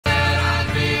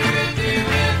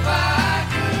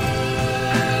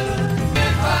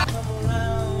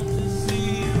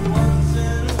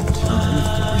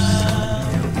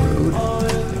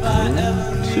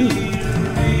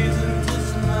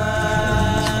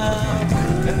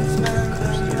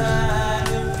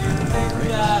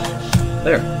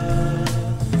There.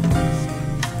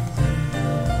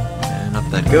 And up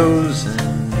that goes,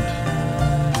 and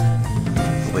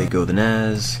away go the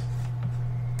NAS.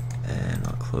 And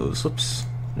I'll close. Whoops.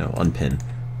 No, unpin.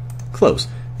 Close.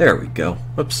 There we go.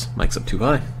 Whoops, mic's up too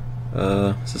high.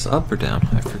 Is this up or down?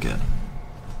 I forget.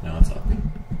 No, it's up.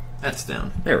 That's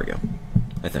down. There we go.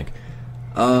 I think.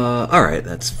 Alright,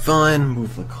 that's fine.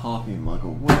 Move the coffee mug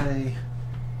away.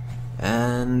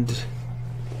 And...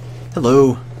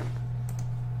 hello.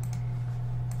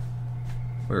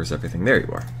 Where's everything? There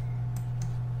you are.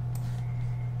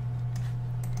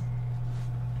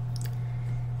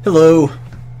 Hello.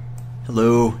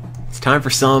 Hello. It's time for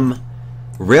some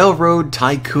Railroad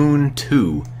Tycoon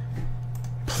 2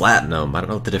 Platinum. I don't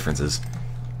know what the difference is.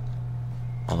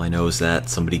 All I know is that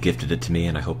somebody gifted it to me,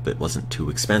 and I hope it wasn't too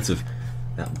expensive.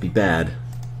 That would be bad.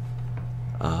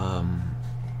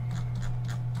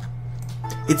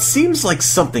 It seems like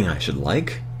something I should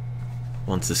like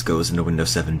once this goes into Windows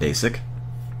 7 Basic.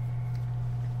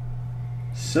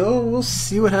 So we'll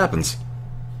see what happens.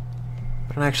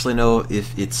 I don't actually know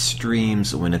if it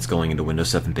streams when it's going into Windows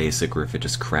 7 Basic or if it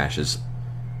just crashes.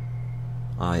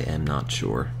 I am not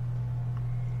sure.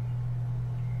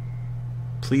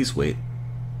 Please wait.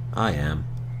 I am.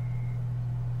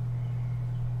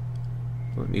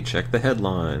 Let me check the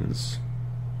headlines.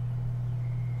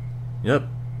 Yep.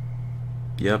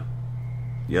 Yep.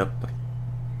 Yep.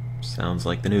 Sounds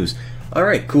like the news.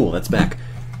 Alright, cool, that's back.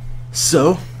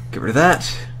 So, get rid of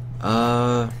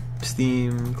that.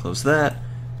 Steam, close that.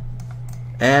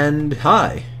 And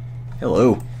hi.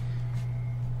 Hello.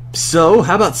 So,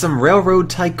 how about some Railroad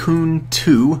Tycoon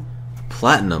 2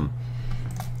 Platinum,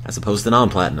 as opposed to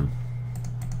non-platinum?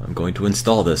 I'm going to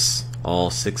install this, all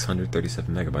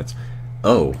 637 megabytes.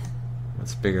 Oh,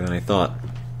 that's bigger than I thought.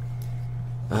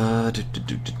 I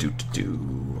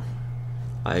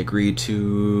agree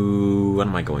to... what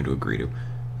am I going to agree to?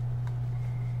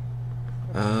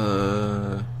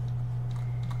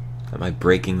 Am I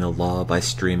breaking the law by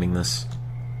streaming this?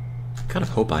 I kind of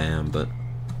hope I am, but...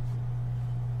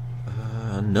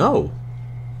 no.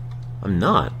 I'm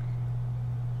not.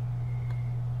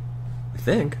 I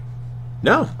think.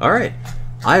 No, alright.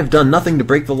 I have done nothing to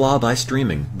break the law by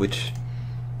streaming, which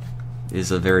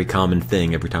is a very common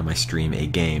thing every time I stream a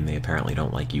game. They apparently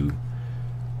don't like you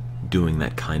doing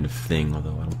that kind of thing,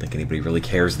 although I don't think anybody really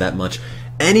cares that much.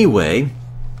 Anyway,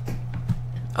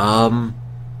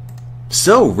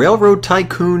 so, Railroad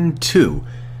Tycoon 2,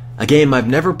 a game I've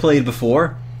never played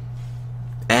before,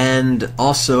 and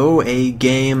also a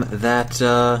game that,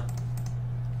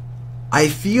 I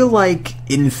feel like,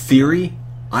 in theory,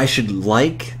 I should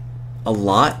like a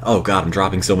lot. Oh god, I'm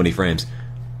dropping so many frames.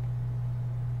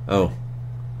 Oh,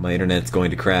 my internet's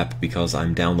going to crap because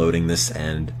I'm downloading this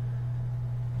and...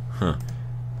 huh.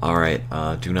 Alright,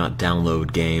 do not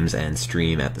download games and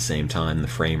stream at the same time. The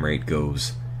frame rate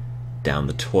goes down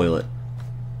the toilet.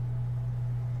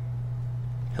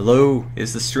 Hello?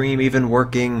 Is the stream even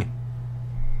working?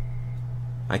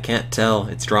 I can't tell.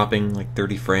 It's dropping like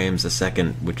 30 frames a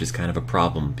second, which is kind of a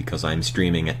problem because I'm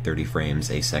streaming at 30 frames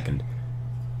a second.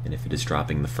 And if it is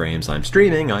dropping the frames I'm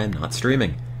streaming, I am not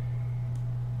streaming.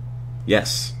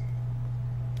 Yes.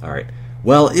 Alright.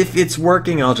 Well, if it's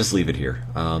working, I'll just leave it here.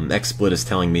 XSplit is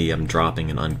telling me I'm dropping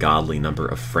an ungodly number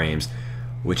of frames,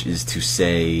 which is to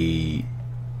say...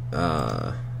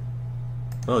 well,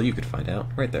 you could find out.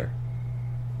 Right there.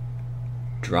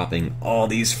 Dropping all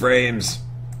these frames!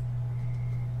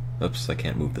 Oops, I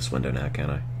can't move this window now, can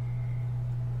I?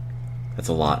 That's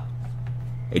a lot.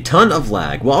 A ton of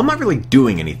lag. Well, I'm not really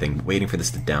doing anything, waiting for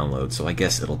this to download, so I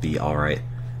guess it'll be alright.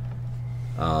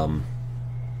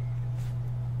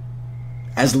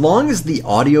 As long as the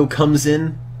audio comes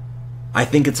in, I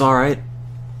think it's alright.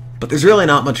 But there's really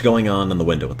not much going on the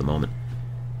window at the moment.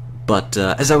 But,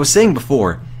 as I was saying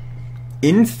before,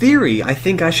 in theory, I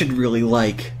think I should really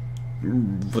like...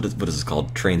 what is this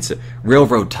called?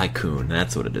 Railroad Tycoon.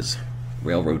 That's what it is.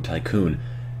 Railroad Tycoon.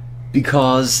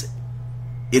 Because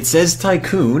it says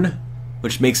Tycoon,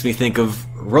 which makes me think of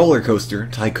Roller Coaster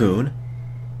Tycoon.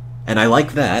 And I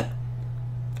like that.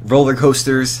 Roller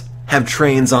coasters have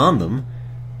trains on them.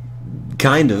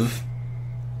 Kind of.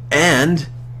 And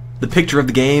the picture of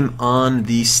the game on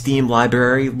the Steam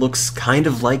library looks kind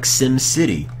of like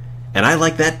SimCity. And I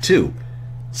like that too.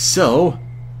 So...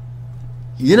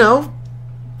 you know,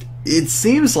 it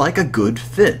seems like a good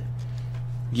fit.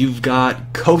 You've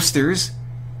got coasters,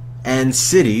 and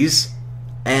cities,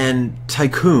 and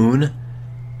Tycoon,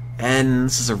 and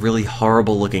this is a really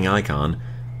horrible looking icon.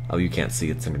 Oh, you can't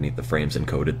see it's underneath the frames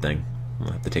encoded thing.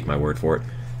 I'll have to take my word for it.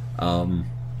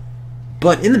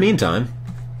 But in the meantime,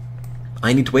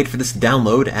 I need to wait for this to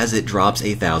download as it drops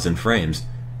 1,000 frames.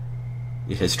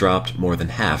 It has dropped more than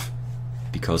half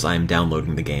because I'm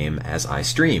downloading the game as I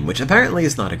stream, which apparently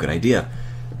is not a good idea.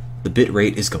 The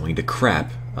bitrate is going to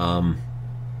crap.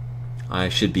 I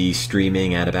should be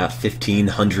streaming at about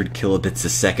 1,500 kilobits a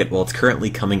second, while it's currently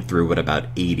coming through at about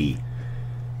 80,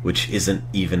 which isn't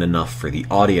even enough for the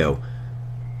audio,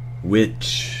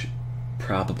 which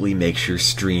probably makes your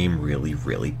stream really,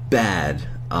 really bad.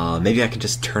 Maybe I could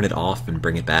just turn it off and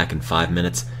bring it back in 5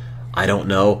 minutes. I don't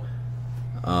know.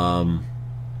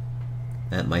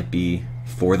 That might be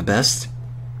for the best.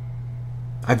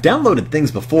 I've downloaded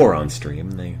things before on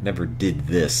stream. They never did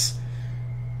this.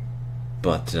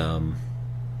 But,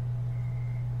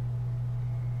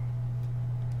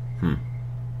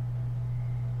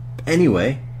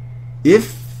 Anyway,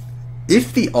 if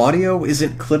the audio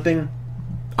isn't clipping,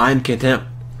 I'm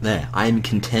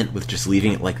content with just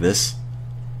leaving it like this.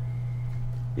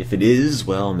 If it is,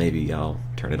 well, maybe I'll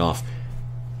turn it off.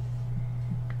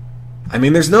 I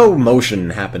mean, there's no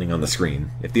motion happening on the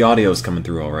screen. If the audio is coming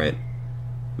through alright,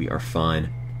 we are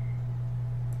fine.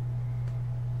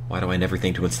 Why do I never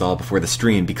think to install before the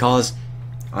stream? Because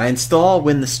I install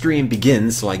when the stream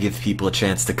begins, so I give people a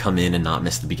chance to come in and not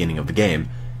miss the beginning of the game.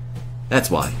 That's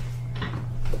why.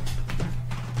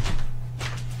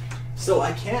 So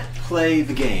I can't play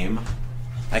the game.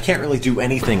 I can't really do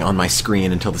anything on my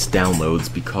screen until this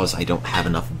downloads because I don't have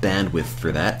enough bandwidth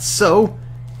for that. So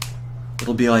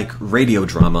it'll be like radio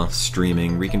drama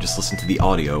streaming where you can just listen to the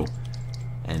audio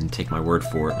and take my word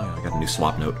for it. Oh, I got a new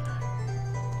swap note.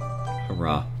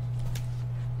 Hurrah.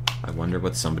 I wonder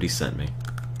what somebody sent me.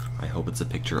 I hope it's a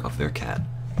picture of their cat.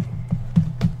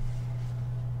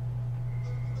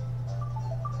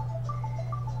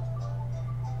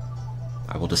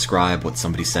 I will describe what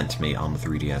somebody sent to me on the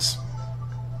 3DS.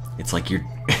 It's like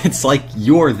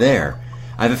you're there.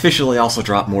 I've officially also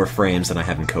dropped more frames than I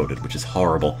have encoded, which is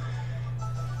horrible.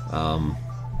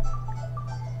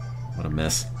 What a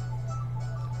mess.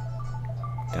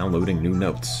 Downloading new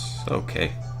notes.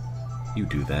 Okay. You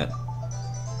do that.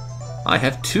 I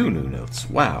have 2 new notes.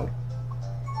 Wow.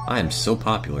 I am so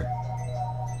popular.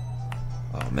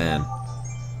 Oh, man.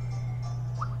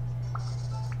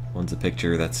 One's a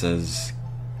picture that says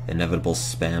inevitable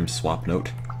spam swap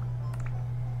note.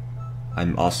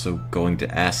 I'm also going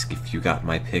to ask if you got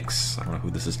my pics. I don't know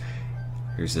who this is.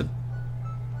 Here's a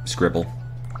scribble.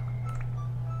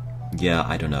 Yeah,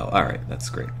 I don't know. Alright, that's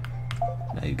great.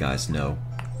 Now you guys know.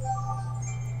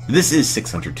 This is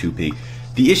 602p.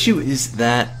 The issue is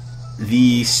that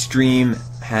the stream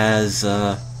has,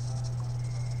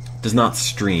 does not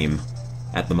stream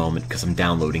at the moment because I'm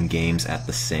downloading games at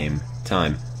the same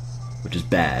time, which is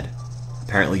bad.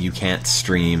 Apparently you can't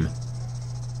stream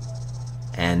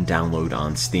and download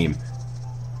on Steam.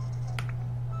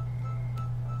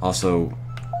 Also,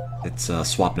 it's a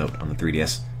swap note on the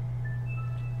 3DS.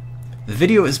 The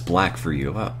video is black for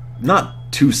you.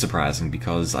 Not too surprising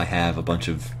because I have a bunch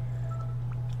of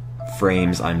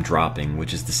frames I'm dropping,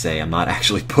 which is to say I'm not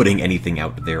actually putting anything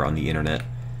out there on the internet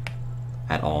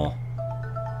at all.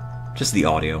 Just the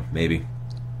audio, maybe.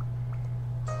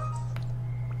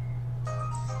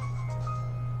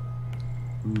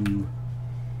 Ooh.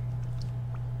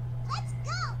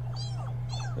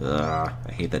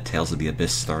 I hate that Tales of the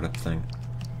Abyss startup thing.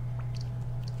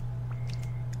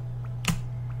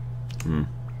 I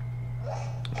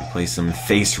could play some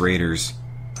Face Raiders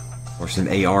or some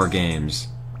AR games.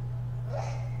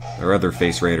 Or other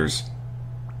Face Raiders.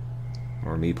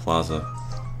 Or Me Plaza.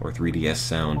 Or 3DS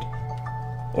Sound.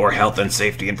 Or Health and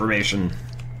Safety Information.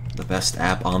 The best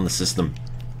app on the system.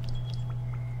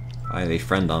 I have a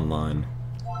friend online.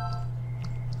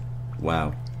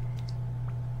 Wow.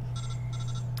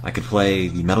 I could play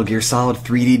the Metal Gear Solid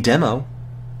 3D demo.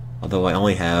 Although I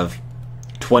only have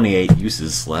 28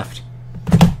 uses left.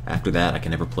 After that, I can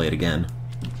never play it again.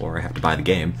 Or I have to buy the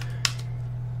game.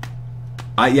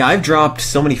 Yeah, I've dropped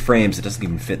so many frames it doesn't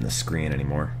even fit in the screen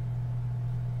anymore.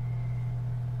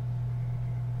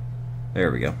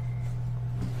 There we go.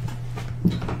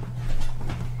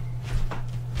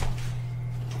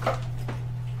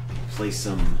 Play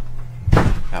some...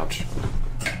 Ouch.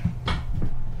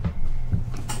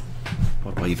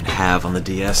 What do I even have on the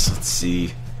DS? Let's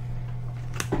see.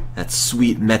 That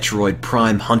sweet Metroid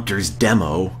Prime Hunters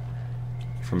demo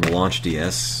from the launch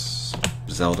DS.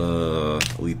 Zelda,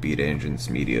 Elite Beat Engines,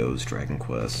 Meteos, Dragon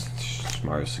Quest,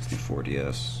 Mario 64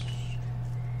 DS,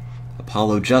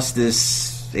 Apollo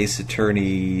Justice, Ace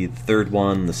Attorney, the third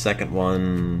one, the second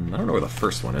one, I don't know where the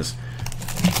first one is.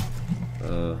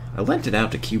 I lent it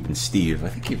out to Cuban Steve. I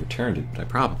think he returned it, but I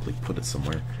probably put it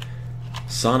somewhere.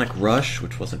 Sonic Rush,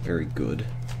 which wasn't very good.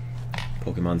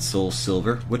 Pokemon Soul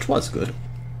Silver, which was good.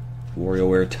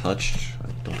 WarioWare Touch, I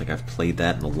don't think I've played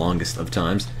that in the longest of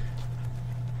times.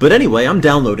 But anyway, I'm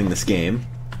downloading this game.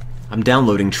 I'm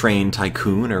downloading Train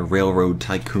Tycoon, or Railroad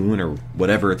Tycoon, or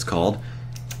whatever it's called.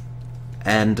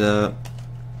 And,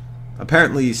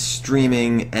 apparently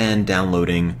streaming and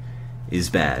downloading is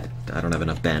bad. I don't have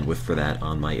enough bandwidth for that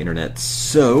on my internet,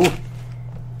 so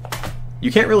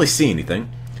you can't really see anything.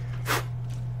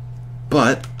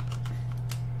 But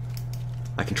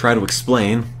I can try to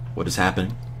explain what is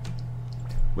happening,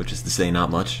 which is to say not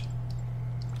much.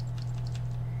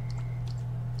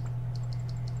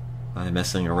 I'm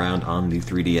messing around on the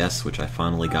 3DS, which I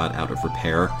finally got out of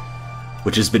repair,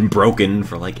 which has been broken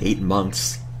for like 8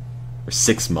 months, or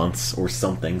 6 months, or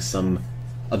something, some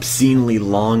obscenely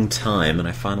long time, and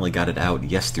I finally got it out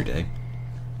yesterday.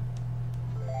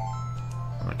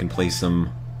 I can play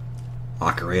some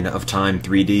Ocarina of Time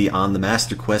 3D on the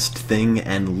Master Quest thing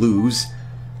and lose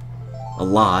a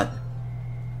lot.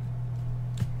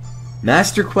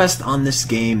 Master Quest on this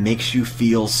game makes you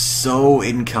feel so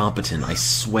incompetent, I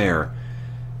swear.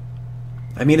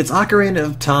 I mean, it's Ocarina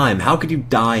of Time, how could you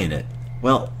die in it?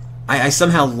 Well, I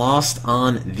somehow lost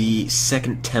on the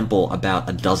second temple about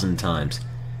a dozen times.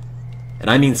 And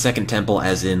I mean second temple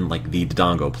as in, like, the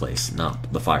Dodongo place,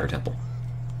 not the fire temple.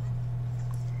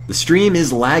 The stream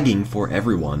is lagging for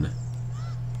everyone.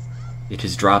 It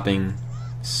is dropping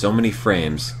so many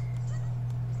frames,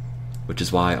 which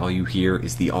is why all you hear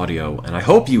is the audio, and I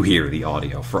hope you hear the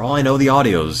audio. For all I know, the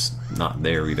audio's not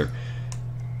there either.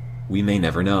 We may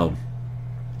never know.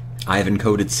 I have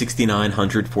encoded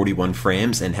 6,941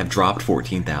 frames and have dropped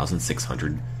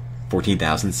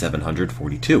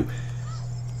 14,742.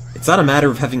 It's not a matter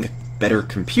of having a better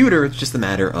computer, it's just a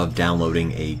matter of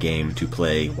downloading a game to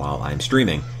play while I'm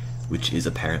streaming, which is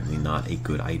apparently not a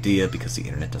good idea because the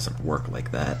internet doesn't work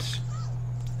like that.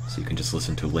 So you can just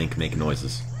listen to Link make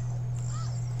noises.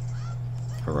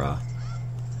 Hurrah.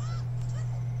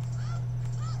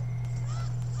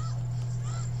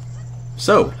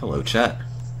 So, hello chat.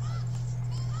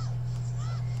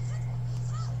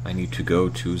 I need to go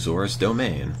to Zora's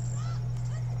Domain.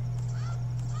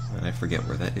 And I forget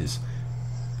where that is.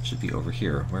 It should be over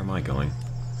here. Where am I going?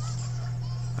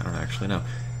 I don't actually know.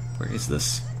 Where is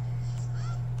this?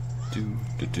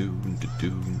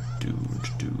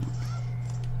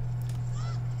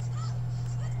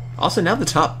 Also, now the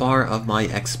top bar of my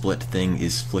XSplit thing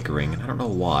is flickering, and I don't know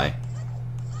why.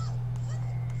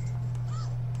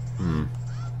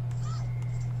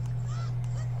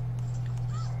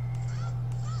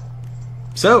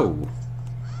 So,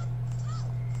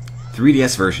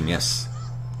 3DS version, yes.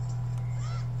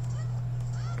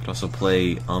 Could also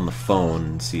play on the phone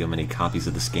and see how many copies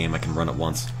of this game I can run at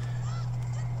once.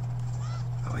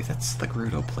 Oh wait, that's the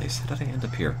Gerudo place. How did I end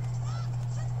up here?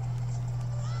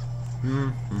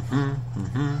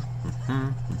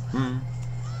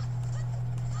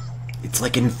 It's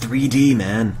like in 3D,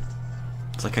 man.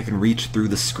 It's like I can reach through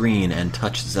the screen and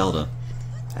touch Zelda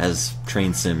as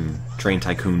Train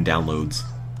Tycoon downloads.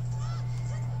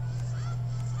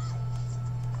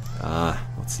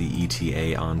 What's the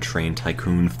ETA on Train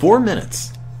Tycoon? 4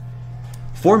 minutes!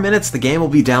 4 minutes, the game will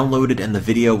be downloaded and the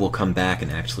video will come back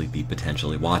and actually be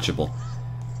potentially watchable.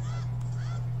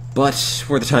 But,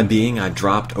 for the time being, I've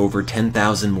dropped over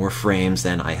 10,000 more frames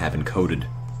than I have encoded.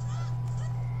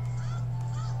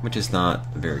 Which is not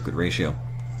a very good ratio.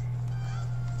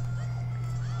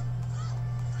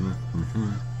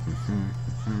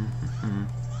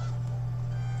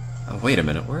 Oh, wait a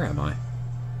minute, where am I?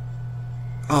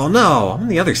 Oh no, I'm on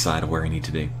the other side of where I need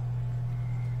to be.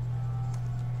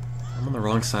 I'm on the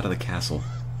wrong side of the castle.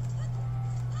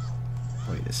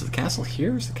 Wait, is the castle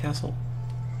here? Is the castle...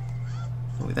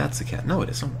 Oh, wait, that's the cat. No, it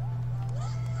isn't.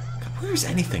 God, where's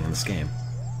anything in this game?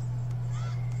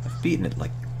 I've beaten it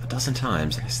like a dozen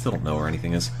times, and I still don't know where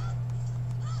anything is.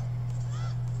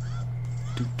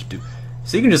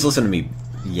 So you can just listen to me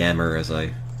yammer as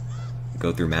I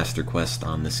go through Master Quest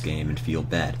on this game and feel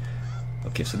bad.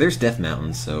 Okay, so there's Death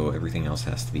Mountain, so everything else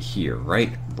has to be here,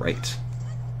 right? Right.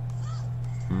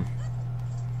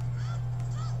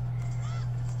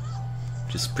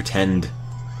 Just pretend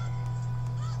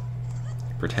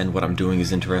what I'm doing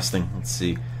is interesting. Let's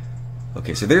see.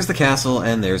 Okay, so there's the castle,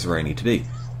 and there's where I need to be.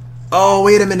 Oh,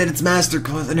 wait a minute, it's Master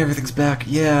Quest, and everything's back.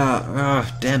 Yeah,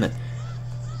 damn it.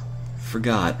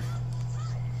 Forgot.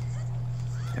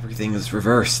 Everything is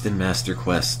reversed in Master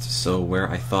Quest, so where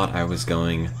I thought I was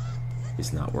going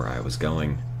is not where I was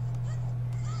going.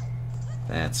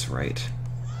 That's right.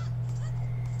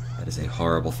 That is a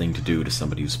horrible thing to do to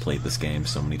somebody who's played this game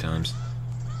so many times.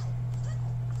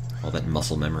 All that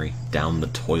muscle memory down the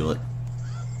toilet.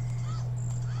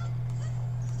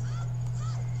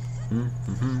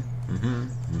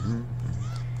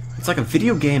 It's like a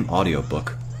video game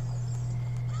audiobook.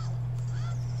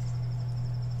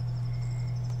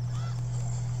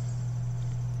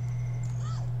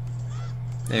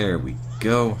 There we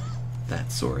go.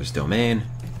 That's Zora's Domain.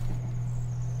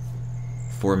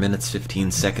 4 minutes,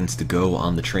 15 seconds to go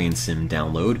on the train sim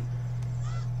download.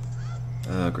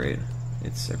 Oh, great.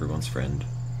 It's everyone's friend.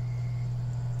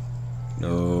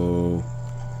 No.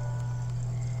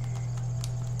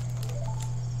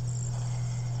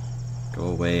 Go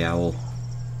away, owl.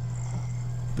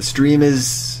 The stream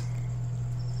is...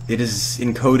 It is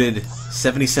encoded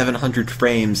 7,700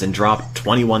 frames and dropped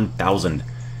 21,000.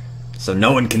 So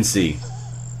no one can see.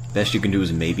 Best you can do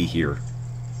is maybe hear.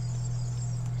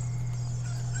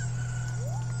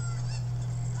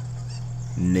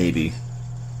 Maybe.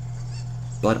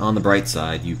 But on the bright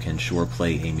side, you can sure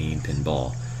play a mean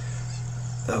pinball.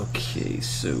 Okay,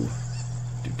 so...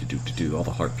 All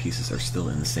the heart pieces are still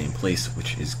in the same place,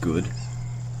 which is good.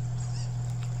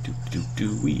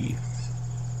 We.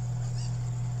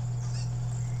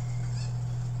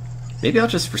 Maybe I'll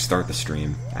just restart the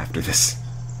stream after this.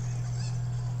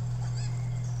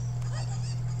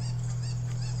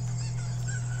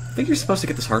 I think you're supposed to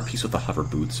get this heart piece with the hover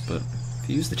boots, but if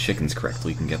you use the chickens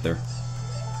correctly, you can get there.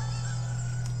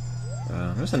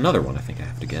 There's another one I think I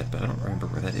have to get, but I don't remember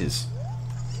where that is.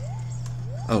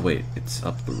 Oh wait, it's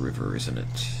up the river, isn't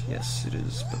it? Yes, it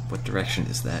is, but what direction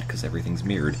is that? Because everything's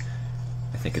mirrored.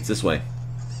 I think it's this way.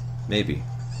 Maybe.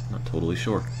 Not totally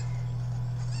sure.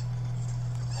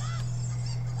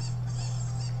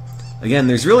 Again,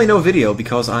 there's really no video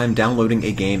because I'm downloading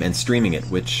a game and streaming it,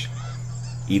 which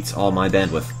eats all my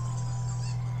bandwidth.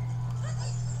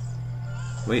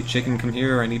 Wait, chicken, come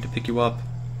here. I need to pick you up.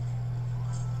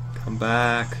 Come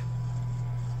back.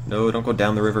 No, don't go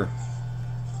down the river.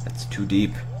 That's too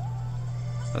deep.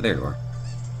 Oh, there you are.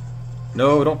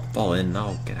 No, don't fall in.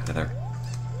 No, get out of there.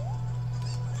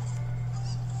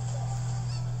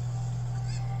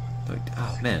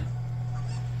 Oh, man.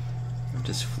 I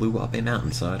just flew up a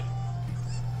mountainside.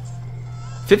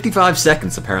 55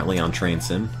 seconds, apparently, on Train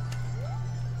Sim.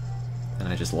 And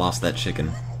I just lost that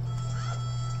chicken.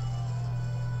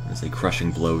 It's a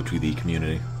crushing blow to the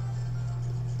community.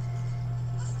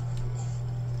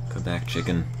 Come back,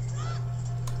 chicken.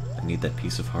 I need that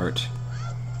piece of heart.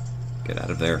 Get out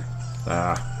of there.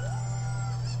 Ah.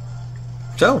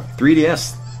 So,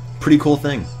 3DS. Pretty cool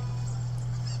thing.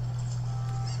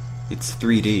 It's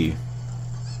 3D.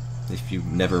 If you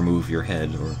never move your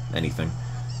head or anything.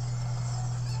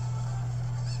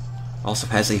 Also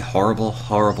has a horrible,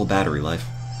 horrible battery life.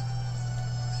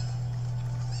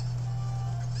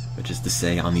 Which is to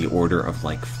say, on the order of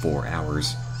like 4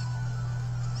 hours.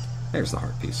 There's the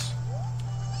heart piece.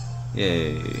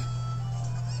 Yay.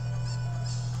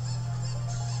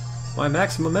 My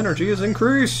maximum energy is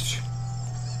increased!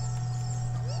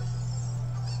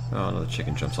 Oh no, the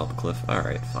chicken jumps off the cliff.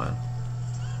 Alright, fine.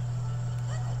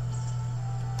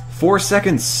 4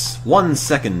 seconds! 1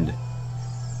 second!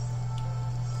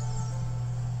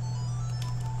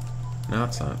 No,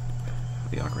 it's not.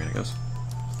 The ocarina goes.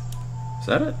 Is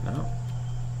that it? No.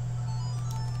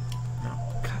 No.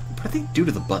 God, what do they do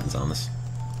to the buttons on this?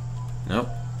 Nope.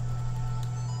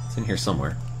 It's in here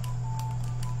somewhere.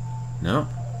 No.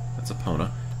 That's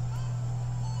Epona.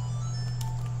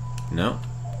 No.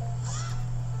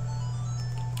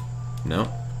 No.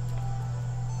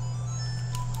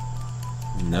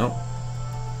 No.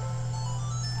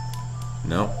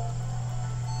 No.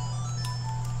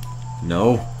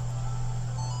 No.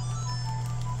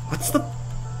 What's the...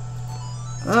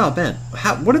 Oh, man.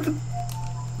 How... What are the...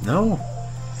 No.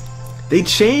 They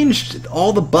changed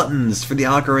all the buttons for the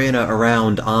ocarina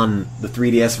around on the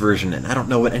 3DS version, and I don't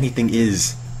know what anything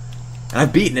is. And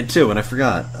I've beaten it, too, and I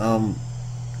forgot.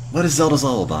 What is Zelda's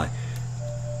Lullaby?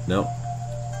 No.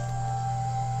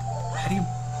 How do you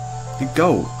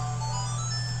go?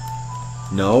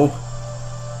 No.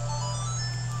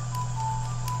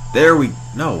 There we...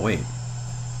 No, wait.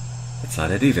 That's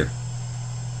not it either.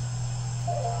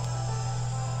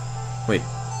 Wait.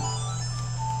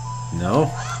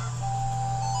 No.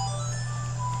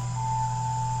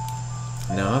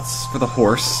 No, that's for the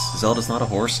horse. Zelda's not a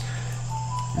horse.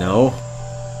 No.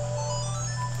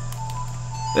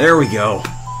 There we go.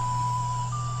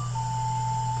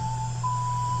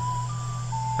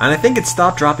 And I think it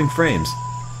stopped dropping frames.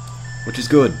 Which is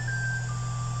good.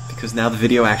 Because now the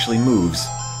video actually moves.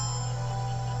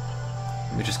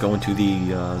 Let me just go into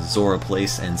the Zora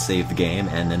place and save the game,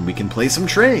 and then we can play some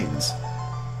trains.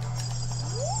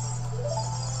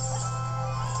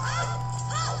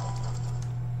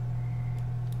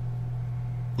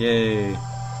 Yay.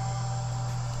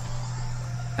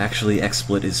 Actually,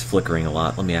 XSplit is flickering a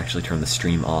lot. Let me actually turn the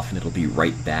stream off and it'll be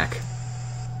right back.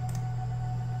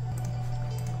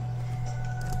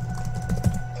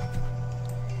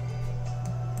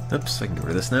 Oops, I can get rid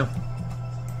of this now.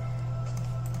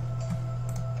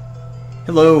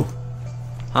 Hello!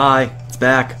 Hi, it's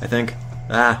back, I think.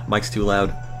 Ah, mic's too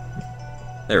loud.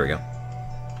 There we go.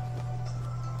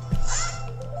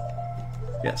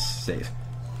 Yes, save.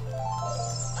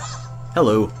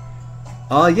 Hello.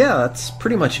 Yeah, that's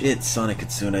pretty much it, Sonic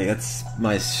Kitsune. That's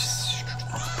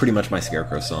pretty much my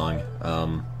Scarecrow song.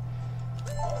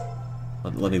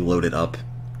 Let me load it up.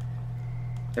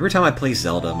 Every time I play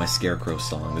Zelda, my Scarecrow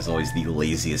song is always the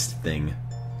laziest thing.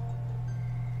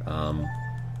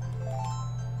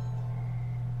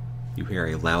 You hear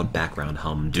a loud background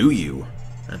hum, do you?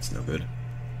 That's no good.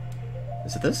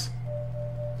 Is it this?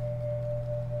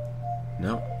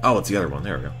 No? Oh, it's the other one.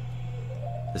 There we go.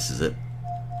 This is it.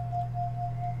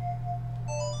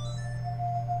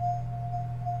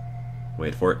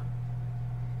 Wait for it.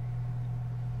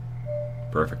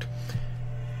 Perfect.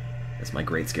 That's my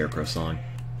great Scarecrow song.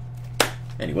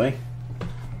 Anyway,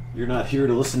 you're not here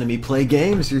to listen to me play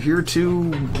games, you're here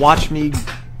to watch me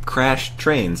crash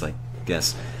trains, I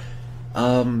guess.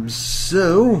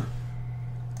 So...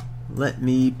 let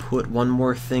me put one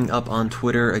more thing up on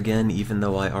Twitter again, even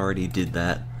though I already did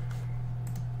that.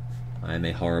 I'm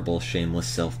a horrible, shameless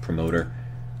self-promoter.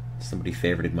 Somebody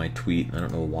favorited my tweet, I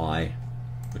don't know why.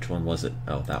 Which one was it?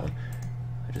 Oh, that one.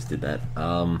 I just did that.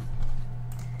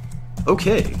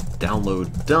 Okay,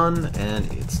 download done,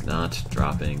 and it's not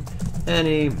dropping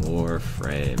any more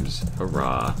frames.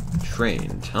 Hurrah.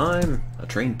 Train time?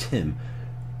 Train Tim.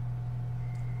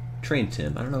 Train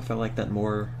Tim. I don't know if I like that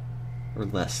more or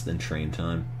less than train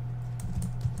time.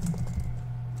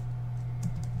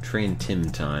 Train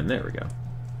Tim time. There we go.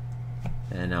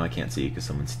 And now I can't see because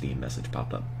someone's Steam message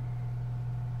popped up.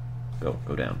 Go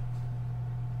down.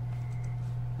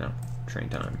 No, train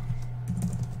time.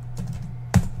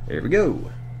 There we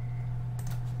go.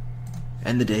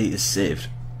 And the day is saved.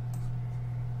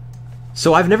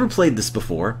 So I've never played this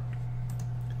before,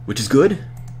 which is good,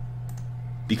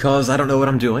 because I don't know what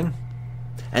I'm doing,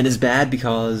 and is bad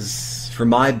because, from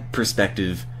my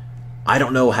perspective, I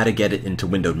don't know how to get it into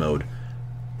windowed mode.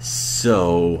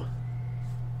 So,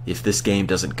 if this game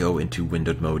doesn't go into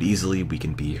windowed mode easily, we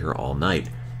can be here all night.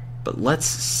 But let's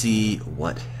see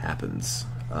what happens.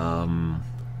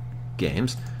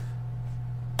 Games.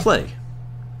 Play.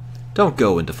 Don't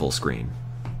go into full screen.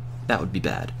 That would be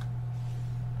bad.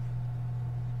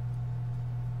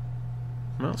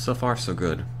 Well, so far so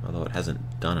good, although it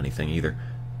hasn't done anything either.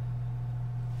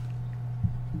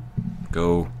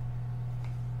 Go.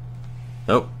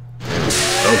 Oh.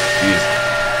 Oh, jeez.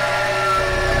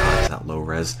 God, it's that low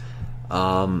res.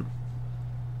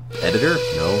 Editor?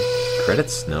 No.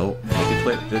 Credits? No.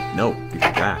 Multiplayer? No. You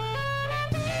can back.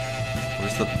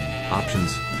 Where's the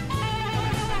options?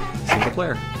 Single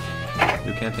player.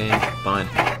 New campaign. Fine.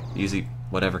 Easy.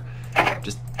 Whatever.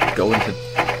 Just go into...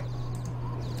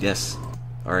 Yes.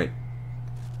 Alright.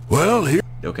 Well, here...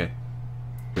 Okay.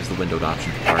 Here's the windowed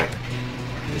option. Alright.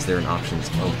 Is there an options?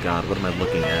 Oh god, what am I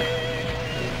looking at?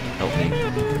 Help me.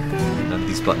 None of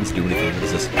these buttons do anything. What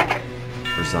is this?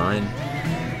 Resign?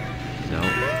 No.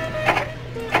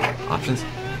 Options?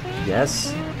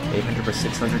 Yes. 800 by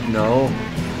 600? No.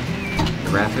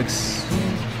 Graphics?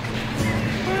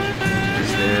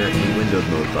 Is there a windowed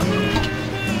mode button?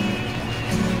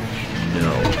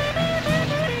 No.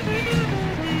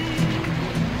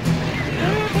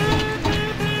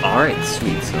 Alright,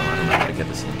 sweet, so I don't know how to get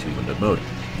this into windowed mode.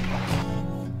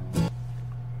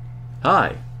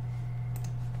 Hi!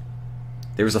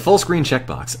 There was a full screen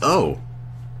checkbox. Oh!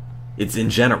 It's in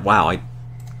general. Wow, I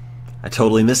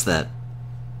totally missed that.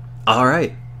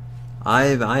 Alright. I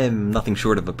am nothing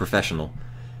short of a professional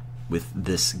with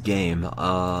this game.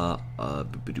 Where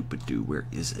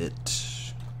is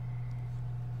it?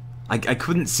 I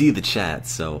couldn't see the chat,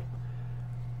 so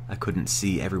I couldn't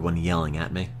see everyone yelling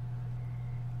at me.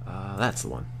 That's the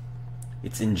one.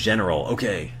 It's in general.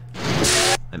 Okay.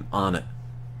 I'm on it.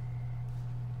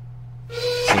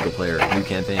 Single player, new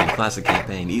campaign, classic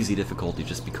campaign, easy difficulty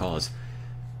just because.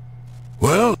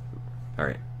 Well...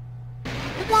 Alright.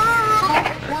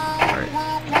 Alright.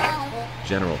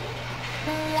 General.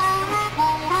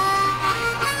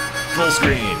 Full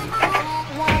screen!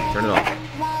 Turn it off.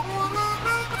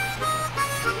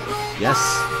 Yes.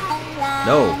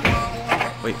 No.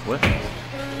 Wait, what?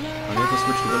 Unable to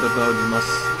switch to windowed mode, you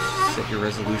must set your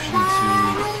resolution to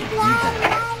read that.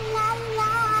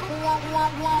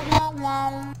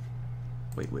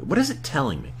 Wait, what is it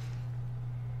telling me?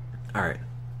 Alright.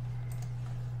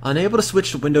 Unable to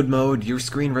switch to windowed mode, your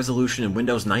screen resolution in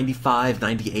Windows 95,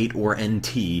 98, or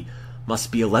NT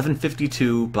must be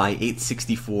 1152 by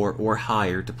 864 or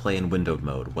higher to play in windowed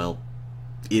mode. Well,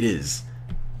 it is.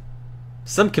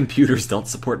 Some computers don't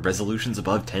support resolutions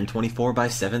above 1024 by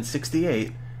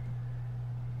 768.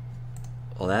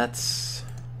 Well, that's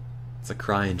a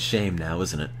crying shame now,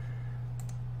 isn't it?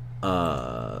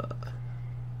 Well,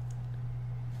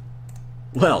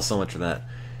 so much for that.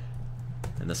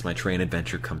 And thus my train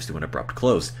adventure comes to an abrupt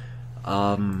close.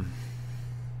 Well,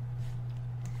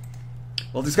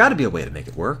 there's got to be a way to make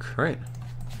it work, right?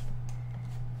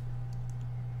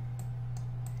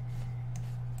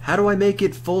 How do I make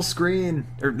it full screen?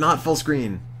 Or not full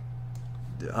screen?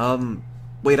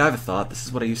 Wait, I have a thought. This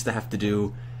is what I used to have to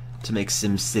do to make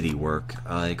SimCity work.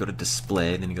 You go to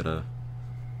display, then you go to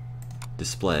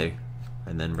display,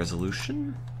 and then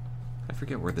resolution? I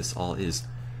forget where this all is.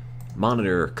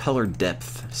 Monitor, color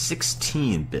depth,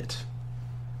 16-bit.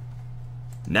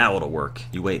 Now it'll work.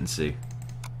 You wait and see.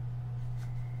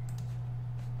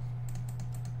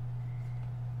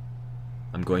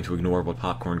 I'm going to ignore what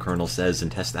Popcorn Kernel says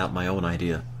and test out my own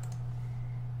idea.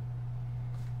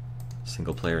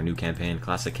 Single player, new campaign,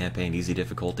 classic campaign, easy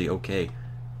difficulty, okay.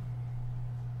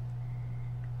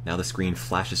 Now the screen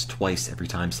flashes twice every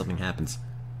time something happens.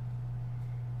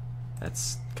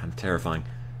 That's kind of terrifying.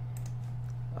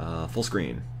 Full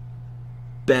screen.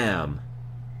 Bam!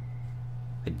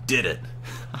 I did it!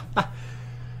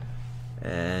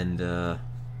 And,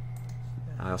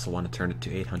 I also want to turn it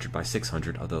to 800 by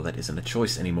 600, although that isn't a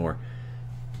choice anymore.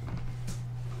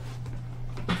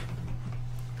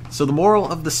 So the moral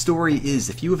of the story is,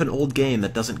 if you have an old game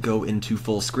that doesn't go into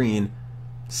full screen,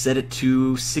 set it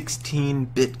to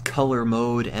 16-bit color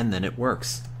mode, and then it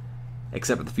works.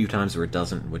 Except for the few times where it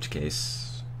doesn't, in which case...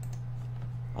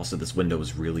 Also, this window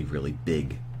is really, really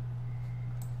big.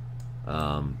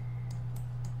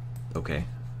 Okay.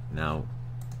 Now...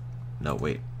 No,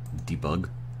 wait. Debug?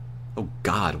 Oh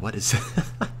god, what is...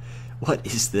 What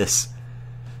is this?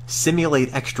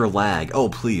 Simulate extra lag. Oh,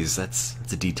 please, that's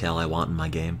a detail I want in my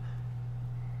game.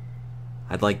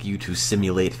 I'd like you to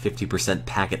simulate 50%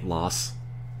 packet loss.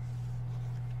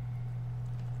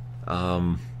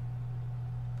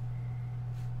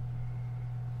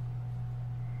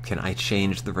 Can I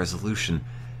change the resolution?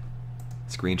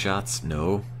 Screenshots?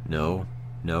 No, no,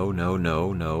 no, no,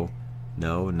 no, no,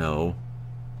 no, no,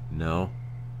 no.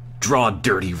 Draw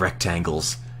dirty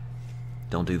rectangles.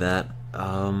 Don't do that.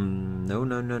 No, no,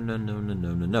 no, no, no, no,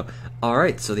 no, no, no.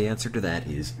 Alright, so the answer to that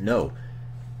is no.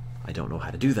 I don't know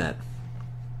how to do that.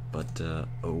 But, oh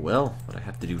well, what I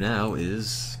have to do now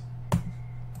is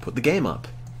put the game up.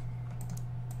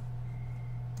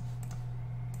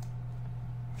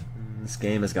 This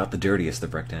game has got the dirtiest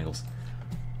of rectangles.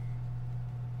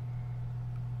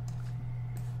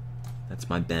 That's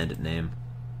my bandit name.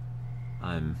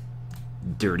 I'm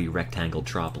Dirty Rectangle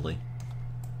Tropoly.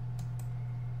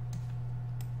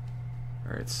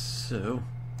 Alright, so...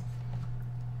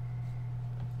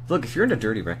 Look, if you're into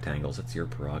dirty rectangles, that's your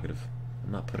prerogative.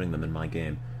 I'm not putting them in my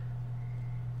game.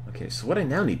 Okay, so what I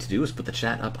now need to do is put the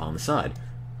chat up on the side.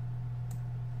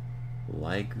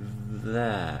 Like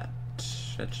that.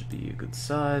 That should be a good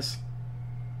size.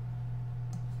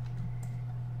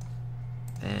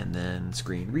 And then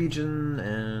screen region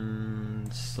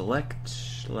and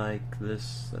select like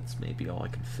this. That's maybe all I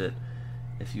can fit.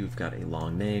 If you've got a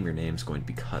long name, your name's going to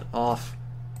be cut off.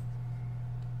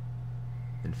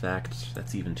 In fact,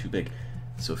 that's even too big.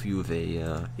 So if you have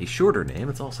a shorter name,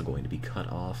 it's also going to be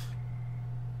cut off.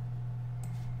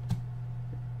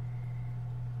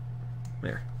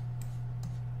 There.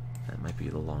 That might be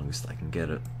the longest I can get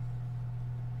it.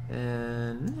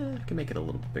 And I can make it a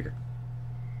little bit bigger.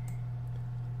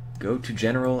 Go to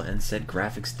General and set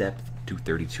graphics depth to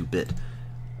 32-bit.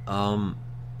 I'm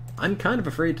kind of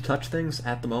afraid to touch things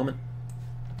at the moment.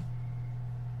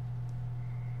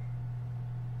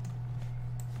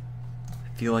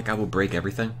 I feel like I will break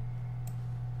everything,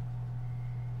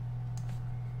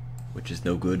 which is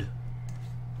no good.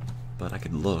 But I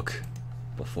could look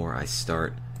before I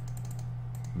start.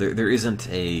 There isn't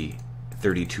a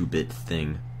 32-bit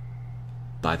thing,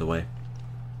 by the way.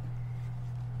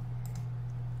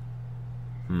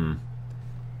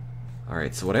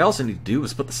 Alright, so what I also need to do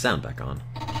is put the sound back on.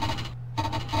 I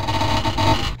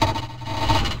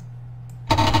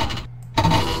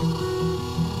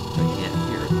can't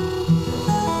hear it.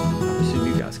 I assume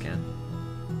you guys can.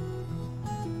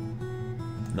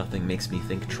 Nothing makes me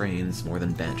think trains more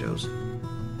than banjos.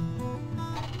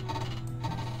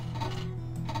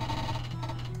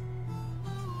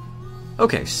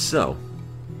 Okay, so...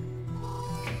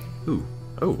 Ooh.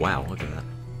 Oh, wow, look at that.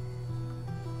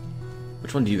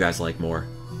 Which one do you guys like more?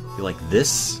 Do you like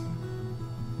this?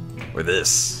 Or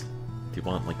this? Do you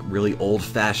want, like, really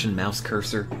old-fashioned mouse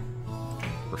cursor?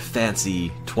 Or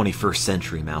fancy 21st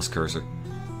century mouse cursor?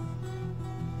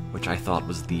 Which I thought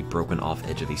was the broken-off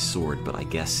edge of a sword, but I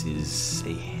guess is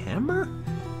a hammer?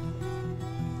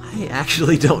 I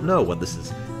actually don't know what this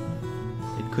is.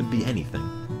 It could be anything.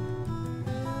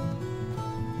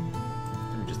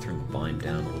 Let me just turn the volume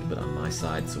down a little bit on my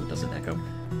side so it doesn't echo.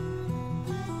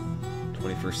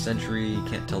 21st century,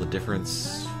 can't tell the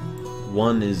difference.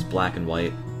 One is black and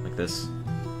white, like this.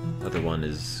 The other one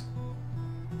is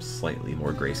slightly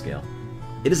more grayscale.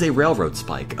 It is a railroad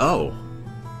spike. Oh!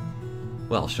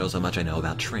 Well, shows how much I know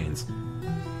about trains.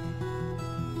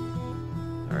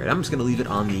 Alright, I'm just gonna leave it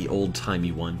on the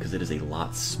old-timey one, because it is a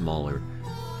lot smaller,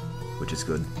 which is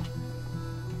good.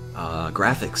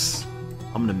 Graphics.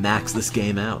 I'm gonna max this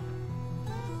game out.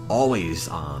 Always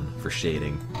on for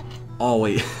shading.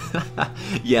 Always.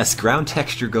 Yes, ground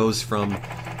texture goes from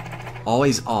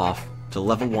always off to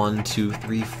level 1, 2,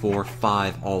 3, 4,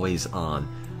 5, always on.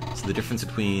 So the difference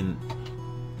between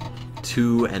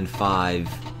 2 and 5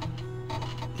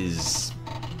 is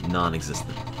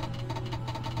non-existent.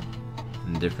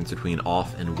 And the difference between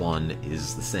off and 1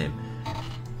 is the same.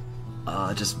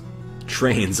 Just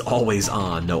trains always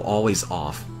on. No, always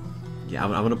off. Yeah,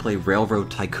 I'm gonna play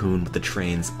Railroad Tycoon with the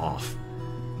trains off.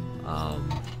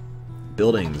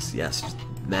 Buildings, yes, just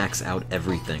max out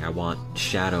everything. I want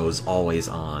shadows always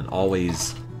on.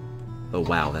 Always... Oh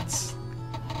wow, that's...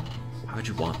 Why would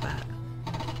you want that?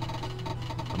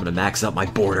 I'm gonna max up my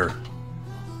border.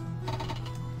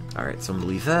 Alright, so I'm gonna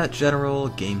leave that. General,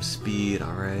 game speed,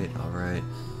 alright, alright.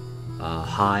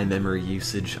 High memory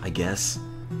usage, I guess.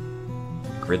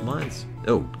 Grid lines?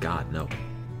 Oh, god, no.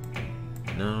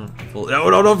 No, full...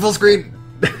 No, full screen!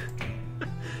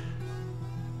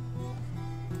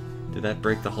 Did that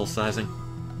break the whole sizing?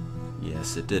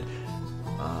 Yes, it did.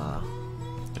 I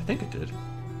think it did.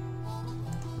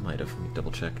 Might have. Let me double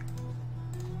check.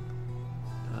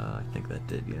 I think that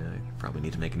did, yeah. You probably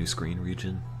need to make a new screen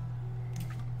region.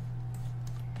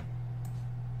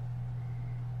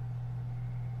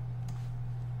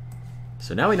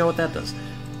 So now we know what that does.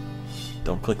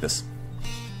 Don't click this.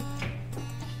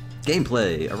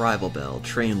 Gameplay, arrival bell,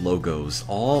 train logos,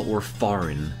 all or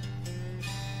foreign.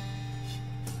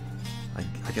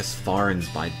 I guess foreign's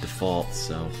by default,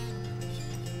 so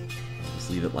I'll just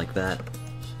leave it like that.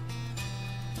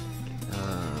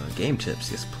 Game tips,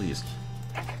 yes please.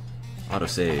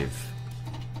 Autosave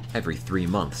every 3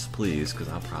 months, please, because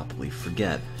I'll probably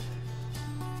forget.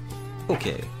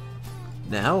 Okay,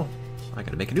 now I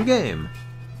gotta make a new game.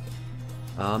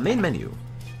 Main menu,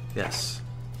 yes.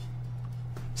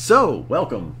 So,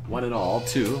 welcome, one and all,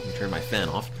 to, let me turn my fan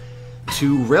off,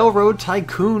 to Railroad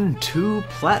Tycoon 2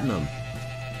 Platinum.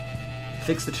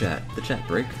 Fix the chat. The chat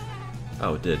break.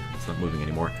 Oh, it did. It's not moving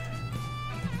anymore.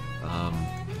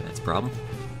 That's a problem.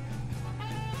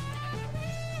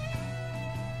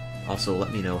 Also,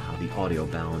 let me know how the audio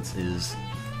balance is.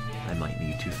 I might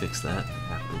need to fix that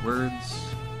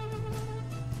afterwards.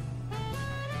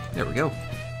 There we go.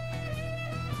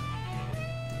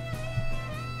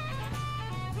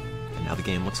 And now the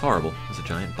game looks horrible. There's a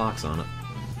giant box on it.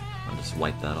 I'll just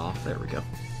wipe that off. There we go.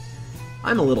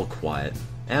 I'm a little quiet.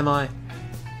 Am I?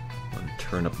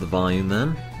 Turn up the volume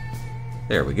then.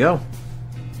 There we go.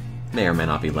 May or may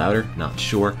not be louder, not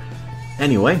sure.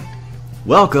 Anyway,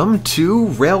 welcome to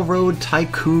Railroad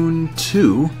Tycoon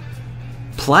 2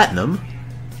 Platinum,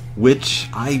 which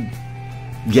I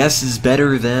guess is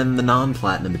better than the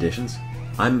non-platinum editions.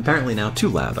 I'm apparently now too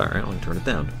loud. Alright, I'll turn it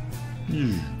down.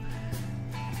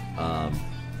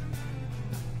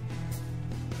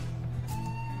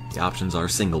 The options are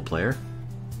single player,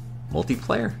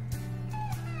 multiplayer.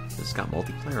 It's got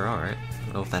multiplayer, alright. I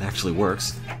don't know if that actually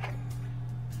works.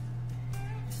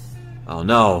 Oh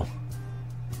no!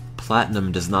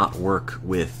 Platinum does not work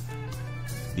with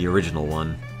the original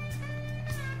one.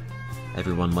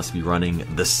 Everyone must be running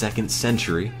the 2nd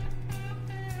century.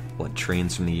 What,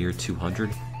 trains from the year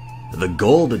 200? The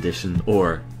Gold Edition,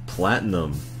 or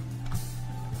Platinum.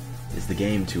 Is the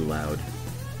game too loud?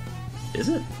 Is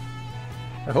it?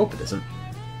 I hope it isn't.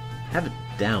 Have it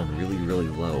down really, really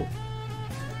low.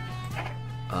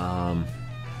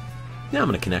 Yeah, I'm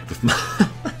gonna connect with my...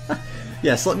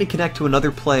 Yes, let me connect to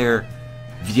another player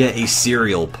via a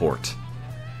serial port.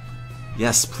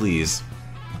 Yes, please.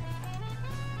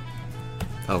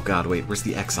 Oh god, wait, where's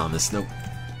the X on this? Nope.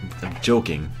 I'm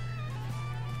joking.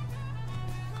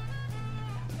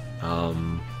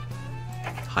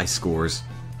 High scores.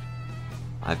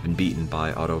 I've been beaten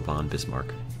by Otto von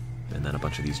Bismarck. And then a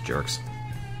bunch of these jerks.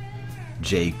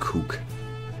 J. Kook.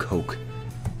 Coke.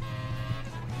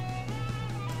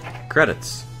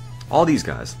 Credits. All these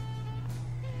guys.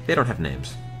 They don't have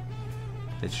names.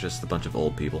 It's just a bunch of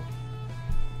old people.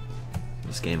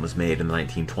 This game was made in the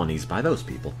 1920s by those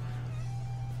people.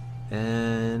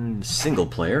 And single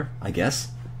player, I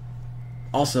guess.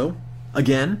 Also,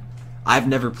 again, I've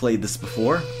never played this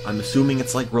before. I'm assuming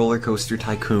it's like Roller Coaster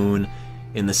Tycoon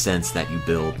in the sense that you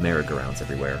build merry-go-rounds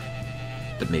everywhere.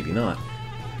 But maybe not.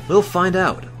 We'll find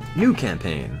out. New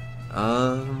campaign.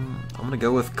 I'm gonna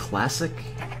go with classic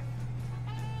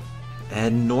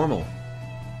and normal.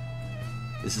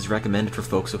 This is recommended for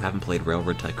folks who haven't played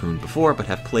Railroad Tycoon before, but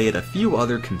have played a few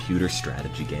other computer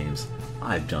strategy games.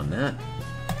 I've done that.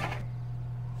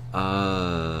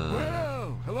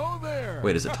 Well, hello there.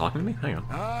 Wait, is it talking to me? Hang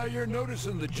on. You're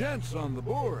noticing the gents on the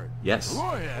board. Yes.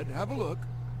 Go ahead, have a look.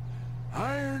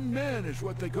 Iron men is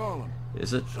what they call them.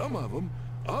 Is it? Some of them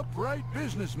upright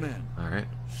businessmen. Alright.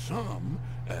 Some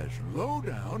as low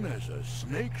down as a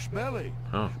snake's belly.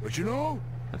 Oh. But you know,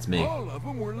 That's me. all of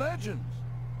them were legends.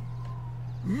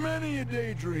 Many a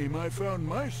daydream I found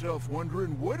myself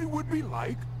wondering what it would be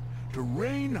like to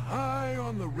reign high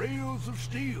on the rails of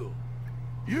steel.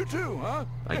 You too, huh?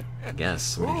 I guess.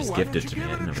 Somebody just why gifted don't to you me. I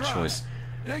give didn't it a have a try? choice.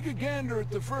 Take a gander at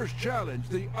the first challenge,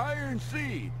 the Iron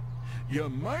Seed. You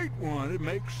might want to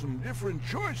make some different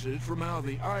choices from how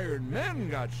the Iron Men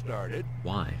got started.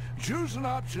 Why? Choose an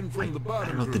option from the bottom I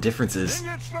don't know what the group, difference is.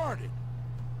 Then get started.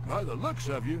 By the looks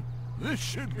of you, this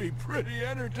should be pretty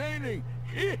entertaining.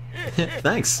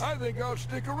 Thanks. I think I'll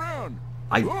stick around.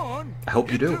 I Go on.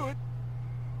 hope you get do. to it.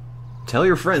 Tell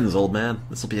your friends, old man.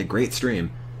 This will be a great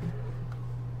stream.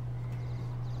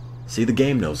 See, the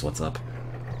game knows what's up.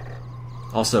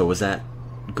 Also, was that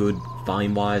good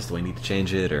volume-wise? Do I need to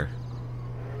change it, or...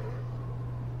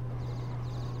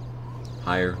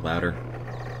 Higher, louder?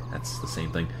 That's the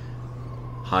same thing.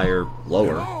 Higher,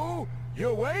 lower. Hello? You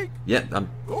awake? Yeah, I'm...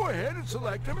 Go ahead and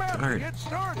select a map Darn. and get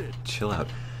started. Chill out.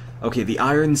 Okay, the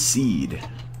Iron Seed.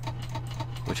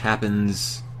 Which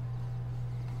happens...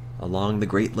 along the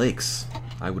Great Lakes,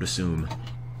 I would assume.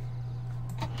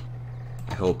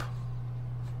 I hope.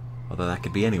 Although that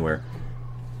could be anywhere.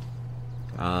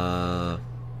 I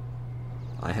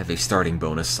have a starting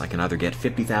bonus. I can either get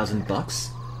 50,000 bucks,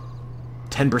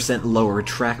 10% lower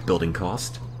track building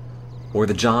cost, or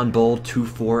the John Bull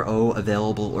 240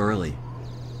 available early.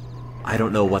 I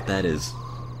don't know what that is.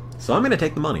 So I'm going to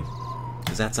take the money,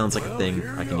 because that sounds like a thing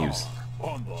Here I can you use. are,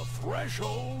 on the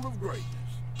threshold of greatness.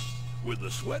 With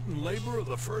the sweat and labor of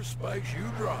the first spikes you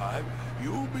drive,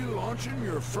 you'll be launching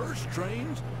your first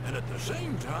trains, and at the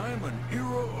same time, an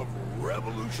era of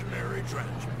revolutionary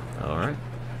transport. Alright.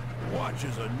 Watch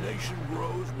as a nation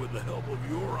grows with the help of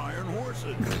your iron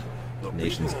horses. The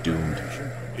Nation's people of our doomed.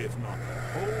 nation, if not the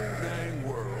whole dang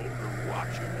world, are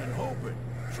watching and hoping.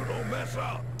 So don't mess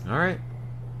up. Alright.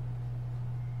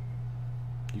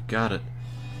 You got it.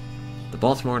 The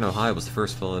Baltimore and Ohio was the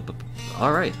first fill.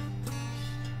 Alright.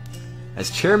 As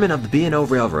chairman of the B&O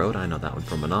Railroad, I know that one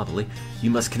from Monopoly,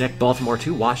 you must connect Baltimore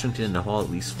to Washington and haul at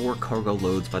least 4 cargo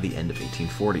loads by the end of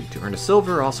 1840. To earn a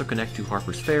silver, also connect to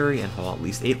Harper's Ferry and haul at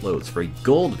least 8 loads. For a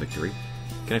gold victory,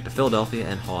 connect to Philadelphia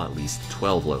and haul at least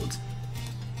 12 loads.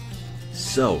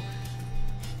 So,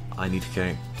 I need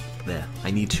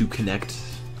to connect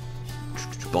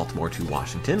Baltimore to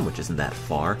Washington, which isn't that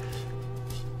far.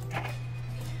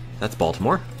 That's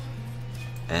Baltimore.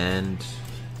 And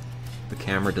the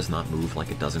camera does not move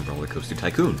like it does in Roller Coaster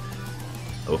Tycoon.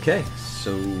 Okay,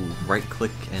 so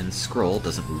right-click and scroll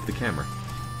doesn't move the camera.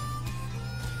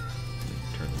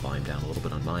 Turn the volume down a little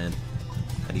bit on my end.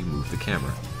 How do you move the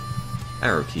camera?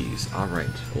 Arrow keys. Alright,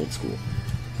 old school.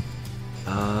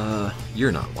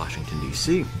 You're not Washington,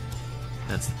 D.C.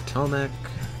 That's the Potomac.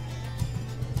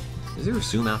 Is there a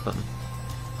zoom out button?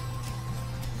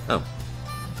 Oh.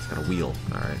 It's got a wheel.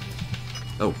 Alright.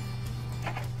 Oh.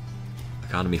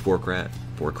 Economy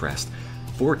forecast.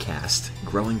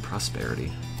 Growing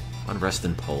prosperity. Unrest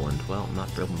in Poland. Well,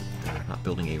 they're not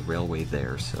building a railway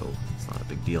there, so it's not a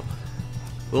big deal.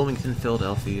 Wilmington,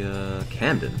 Philadelphia,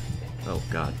 Camden. Oh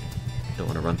god. Don't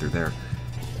want to run through there.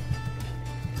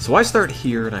 So I start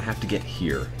here and I have to get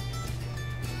here.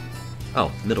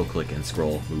 Oh, middle click and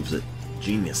scroll moves it.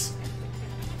 Genius.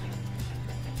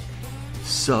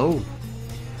 So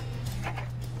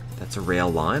that's a rail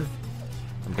line.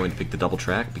 I'm going to pick the double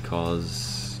track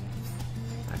because...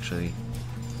 Actually,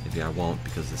 maybe I won't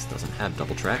because this doesn't have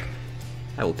double track.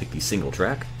 I will pick the single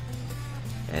track.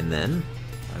 And then,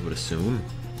 I would assume,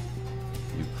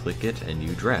 you click it and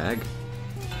you drag.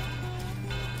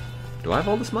 Do I have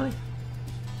all this money?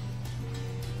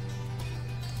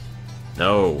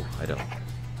 No, I don't. I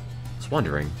was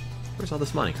wondering, where's all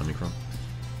this money coming from?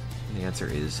 And the answer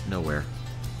is nowhere.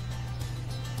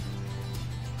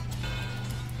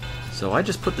 So I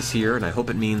just put this here, and I hope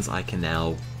it means I can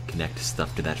now connect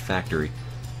stuff to that factory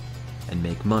and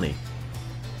make money.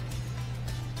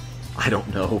 I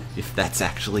don't know if that's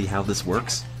actually how this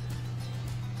works.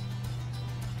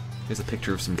 Here's a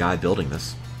picture of some guy building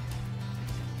this.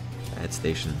 Add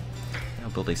station. I'll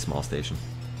build a small station.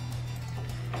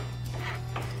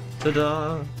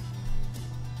 Ta-da!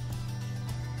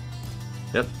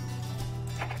 Yep.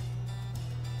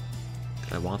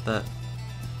 Did I want that?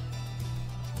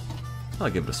 I'll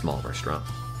give it a small restaurant.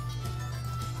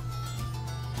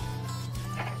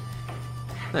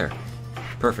 There.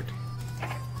 Perfect.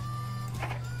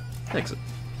 Exit.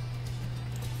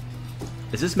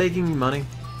 Is this making money?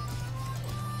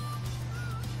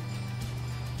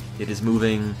 It is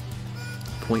moving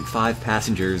 0.5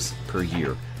 passengers per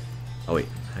year. Oh wait,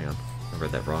 hang on. I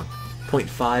read that wrong.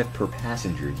 0.5 per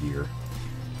passenger year.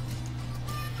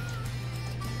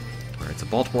 Alright, so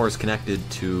Baltimore is connected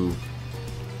to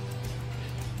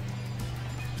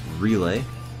Relay.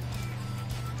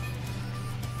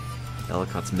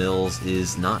 Ellicott's Mills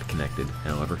is not connected,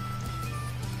 however.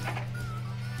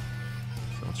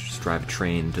 So let's just drive a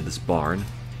train to this barn.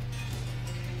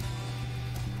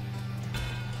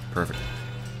 Perfect.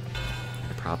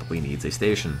 It probably needs a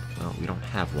station. Well, we don't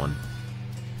have one.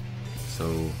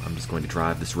 So I'm just going to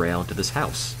drive this rail into this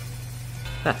house.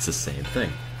 That's the same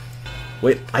thing.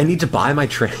 Wait, I need to buy my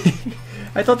train?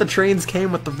 I thought the trains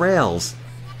came with the rails.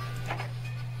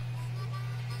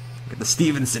 Look at the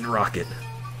Stevenson rocket.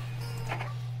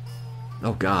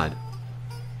 Oh god.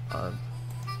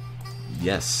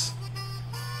 Yes.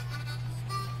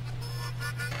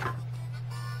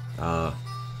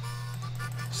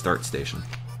 Start station.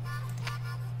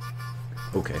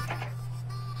 Okay.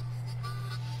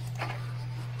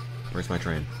 Where's my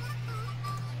train?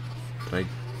 Did I...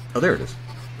 Oh, there it is.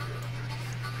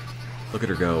 Look at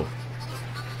her go.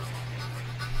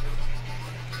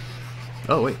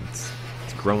 Oh, wait. It's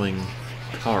growing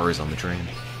cars on the train.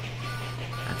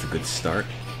 That's a good start.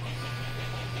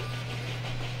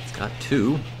 It's got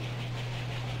 2.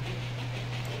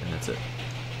 And that's it.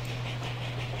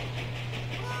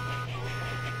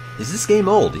 Is this game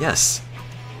old? Yes.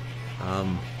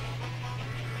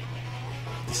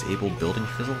 Disabled building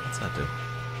fizzle? What's that do?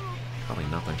 Probably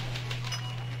nothing.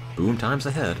 Boom times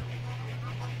ahead.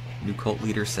 New cult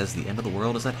leader says the end of the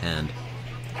world is at hand.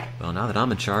 Well, now that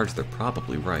I'm in charge, they're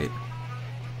probably right.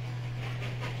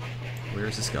 Where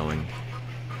is this going?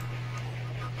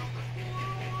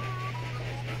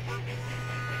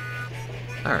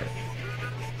 Alright.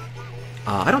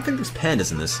 I don't think there's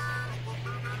pennies in this.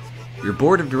 Your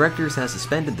board of directors has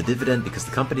suspended the dividend because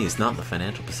the company is not in the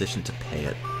financial position to pay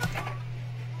it.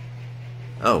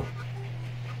 Oh.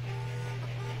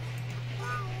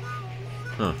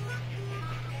 Huh.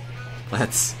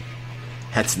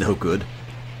 That's no good.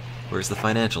 Where's the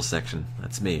financial section?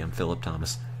 That's me, I'm Philip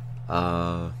Thomas.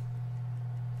 Can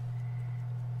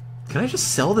I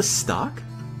just sell this stock?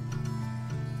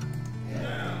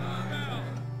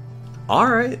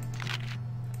 Alright.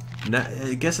 Now,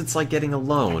 I guess it's like getting a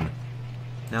loan.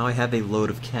 Now I have a load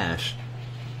of cash.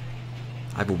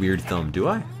 I have a weird thumb, do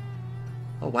I?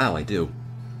 Oh wow, I do.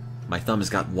 My thumb has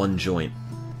got 1 joint.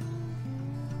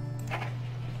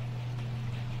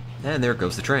 And there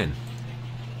goes the train.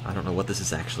 I don't know what this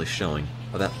is actually showing.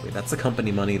 Oh, that's the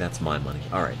company money, that's my money.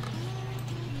 Alright.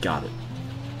 Got it.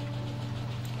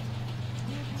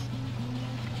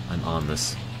 I'm on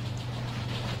this.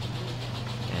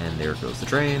 And there goes the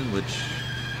train, which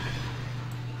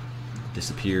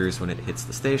disappears when it hits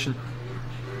the station.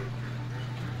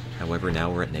 However, now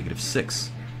we're at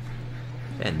 -6.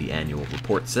 And the annual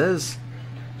report says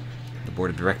the board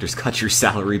of directors cut your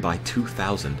salary by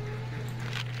 2,000.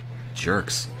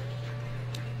 Jerks.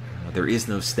 There is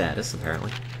no status,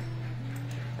 apparently.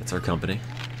 That's our company.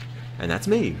 And that's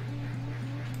me.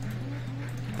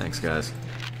 Thanks, guys.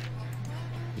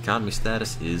 Economy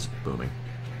status is booming.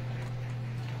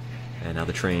 And now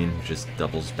the train just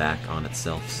doubles back on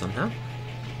itself somehow.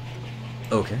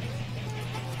 Okay.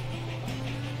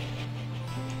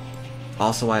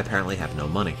 Also, I apparently have no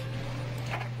money.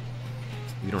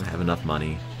 We don't have enough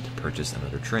money to purchase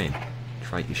another train.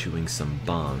 Try issuing some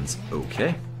bonds.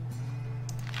 Okay.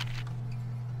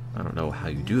 I don't know how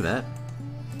you do that.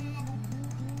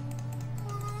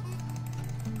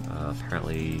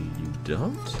 Apparently you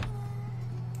don't?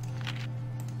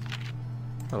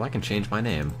 Oh, I can change my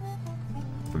name.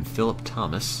 From Philip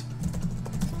Thomas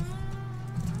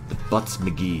to Butts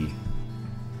McGee.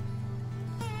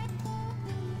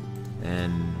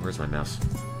 And where's my mouse?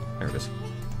 There it is.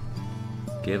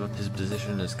 Gave up his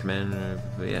position as commander.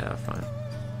 Yeah, fine.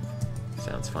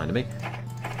 Sounds fine to me.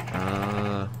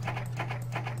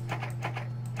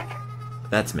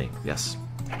 That's me, yes.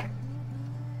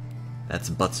 That's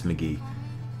Butts McGee.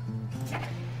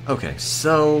 Okay,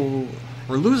 so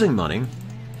we're losing money.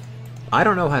 I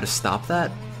don't know how to stop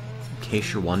that, in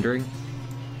case you're wondering.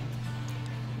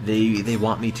 They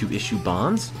want me to issue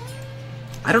bonds?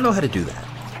 I don't know how to do that.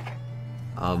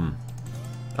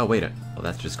 Oh wait, oh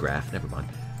that's just graph, never mind.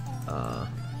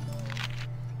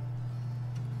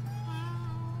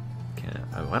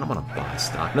 I don't want to buy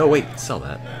stock. No, wait, sell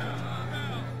that.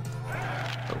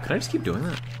 Oh, can I just keep doing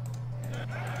that?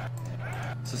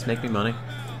 Does this make me money?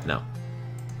 No.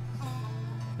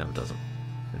 No, it doesn't.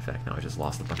 In fact, no, I just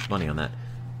lost a bunch of money on that.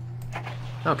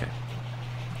 Okay.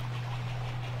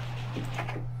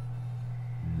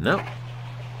 No.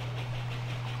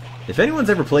 If anyone's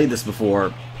ever played this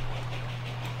before,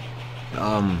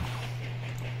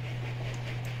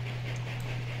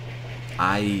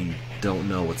 I don't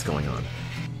know what's going on.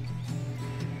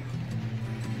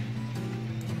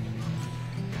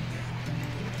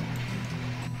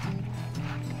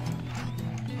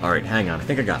 Alright, hang on. I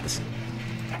think I got this.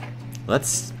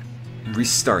 Let's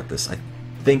restart this. I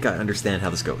think I understand how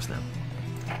this goes now.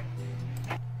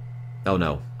 Oh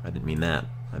no, I didn't mean that.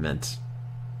 I meant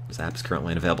this app is currently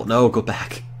unavailable. No, go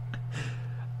back.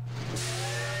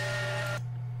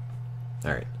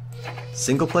 Alright.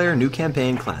 Single player, new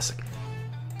campaign, classic.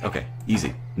 Okay,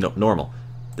 easy. No, normal.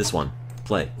 This one.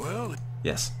 Play. Well,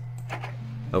 yes.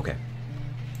 Okay.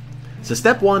 So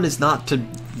step one is not to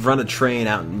run a train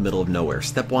out in the middle of nowhere.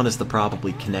 Step one is to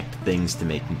probably connect things to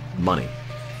make money.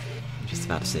 I'm just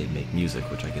about to say make music,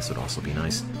 which I guess would also be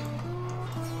nice.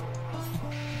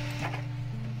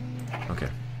 Okay.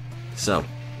 So,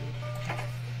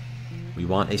 we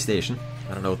want a station.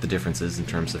 I don't know what the difference is in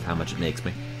terms of how much it makes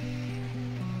me.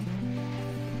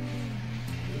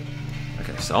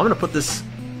 Okay, so I'm going to put this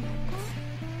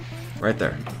right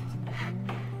there.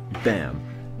 Bam.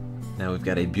 Now we've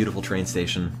got a beautiful train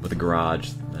station with a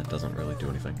garage. That doesn't really do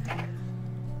anything.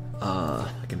 I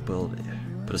can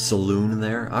put a saloon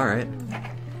there. Alright.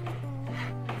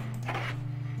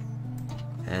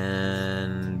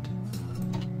 And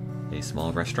a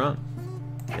small restaurant.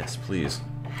 Yes, please.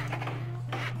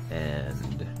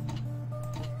 And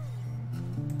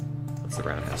what's the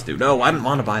roundhouse do? No, I didn't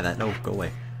want to buy that. No, go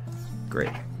away.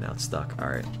 Great. Now it's stuck.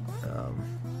 Alright.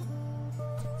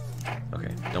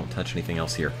 Okay, don't touch anything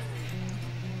else here.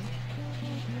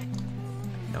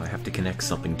 Now I have to connect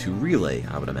something to relay,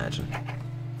 I would imagine.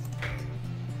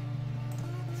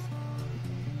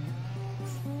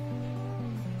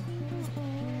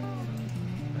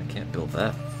 I can't build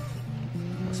that.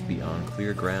 Must be on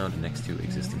clear ground next to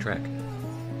existing track.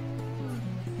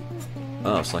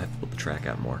 Oh, so I have to put the track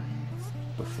out more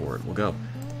before it will go.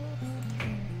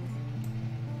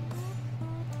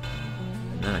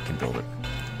 And then I can build it.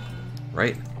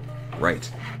 Right?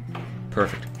 Right.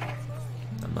 Perfect.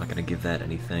 I'm not going to give that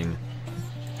anything.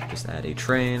 Just add a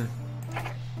train.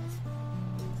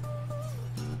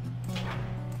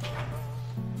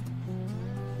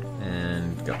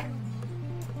 And go.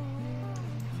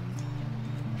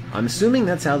 I'm assuming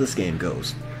that's how this game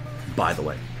goes, by the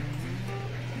way.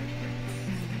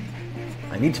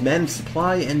 I need to manage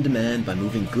supply and demand by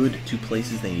moving good to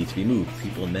places they need to be moved.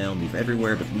 People and mail move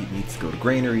everywhere, but wheat needs to go to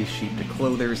granaries, sheep to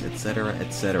clothers, etc.,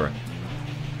 etc.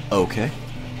 Okay.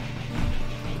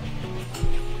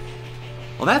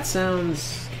 Well, that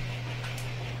sounds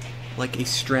like a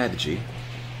strategy,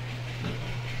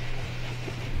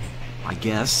 I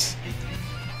guess.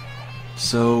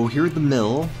 So, here's the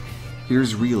mill.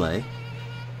 Here's relay.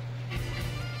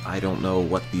 I don't know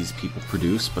what these people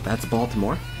produce, but that's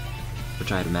Baltimore.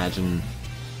 Which I'd imagine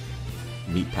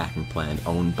meatpacking plant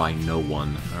owned by no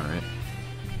one. Alright.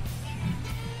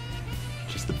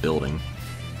 Just the building.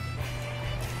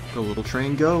 Go, little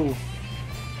train, go!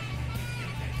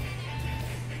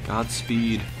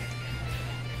 Godspeed.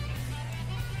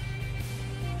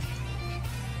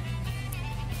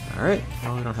 Alright,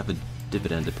 well, we don't have a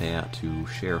dividend to pay out to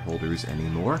shareholders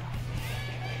anymore.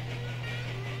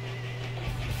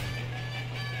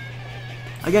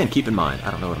 Again, keep in mind,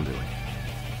 I don't know what I'm doing.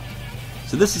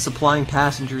 So this is supplying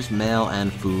passengers, mail,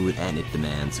 and food, and it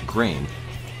demands grain.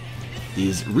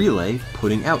 Is relay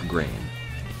putting out grain?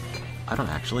 I don't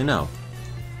actually know.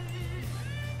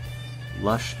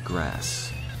 Lush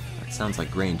grass. That sounds like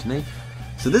grain to me.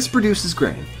 So this produces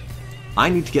grain. I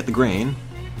need to get the grain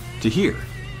to here.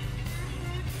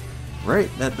 Right?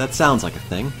 That sounds like a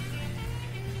thing.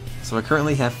 So I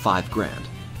currently have 5 grand.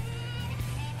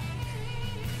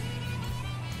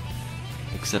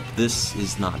 Except this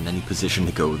is not in any position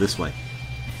to go this way.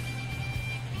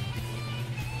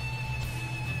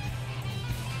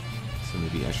 So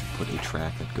maybe I should put a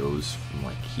track that goes from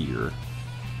like here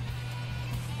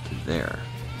there.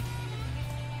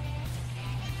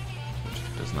 Which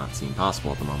does not seem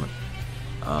possible at the moment.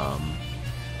 I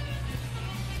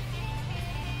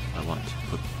want to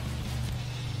put...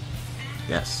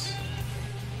 Yes.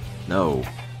 No.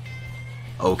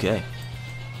 Okay.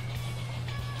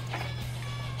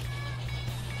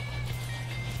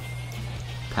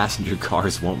 Passenger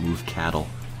cars won't move cattle.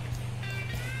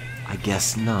 I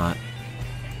guess not.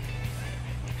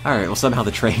 Alright, well somehow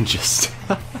the train just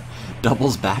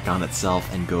doubles back on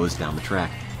itself and goes down the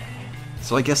track.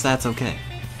 So I guess that's okay.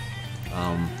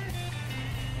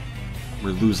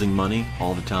 We're losing money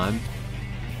all the time.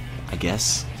 I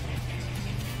guess.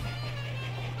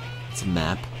 It's a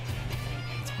map.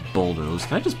 It's bulldoze.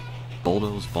 Can I just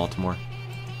bulldoze Baltimore?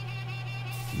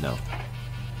 No.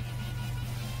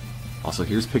 Also,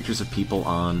 here's pictures of people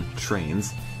on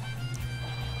trains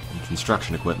and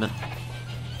construction equipment.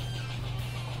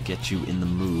 Get you in the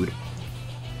mood.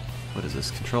 What is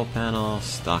this? Control panel,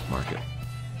 stock market.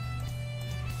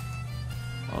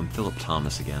 Oh, I'm Philip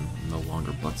Thomas again. I'm no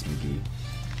longer Butts McGee.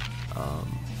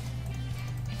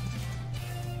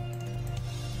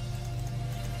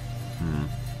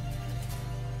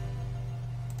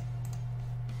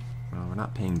 Well, we're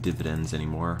not paying dividends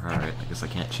anymore. Alright, I guess I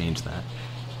can't change that.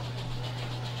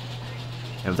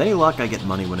 And with any luck, I get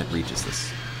money when it reaches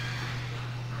this.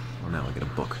 Oh, now I get a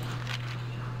book.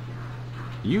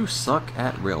 You suck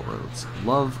at railroads.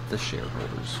 Love the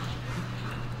shareholders.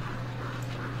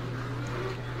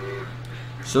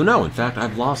 So no, in fact,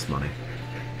 I've lost money.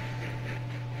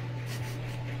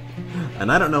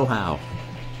 And I don't know how.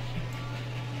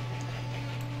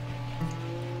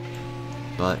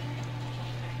 But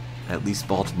at least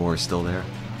Baltimore is still there.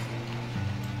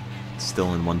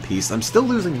 Still in one piece. I'm still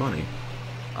losing money.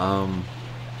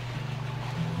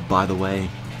 By the way,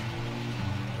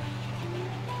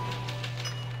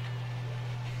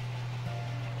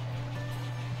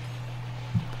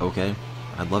 okay,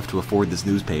 I'd love to afford this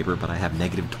newspaper, but I have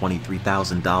negative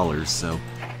 $23,000, so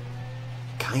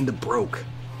kinda broke.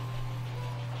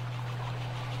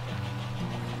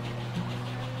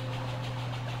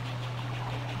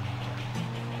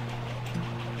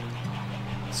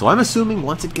 So I'm assuming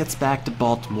once it gets back to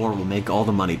Baltimore, we'll make all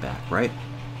the money back, right?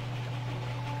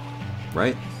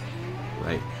 Right?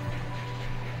 Right.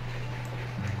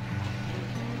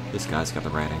 This guy's got the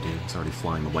right idea. He's already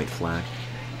flying the white flag.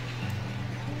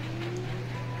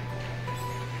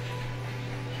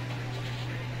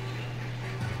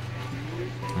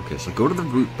 Okay, so go to the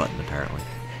route button, apparently.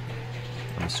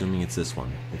 I'm assuming it's this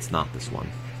one. It's not this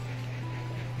one.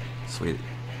 Sweet.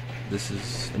 This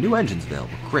is... a new engine's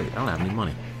available. Great, I don't have any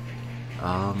money.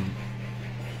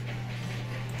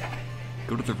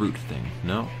 Go to the route thing.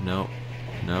 No, no,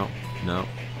 no, no,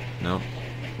 no,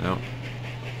 no,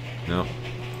 no,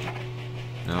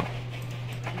 no,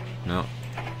 no,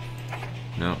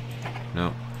 no,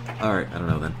 no. Alright, I don't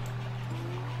know then.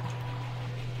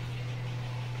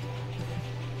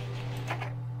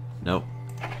 Nope.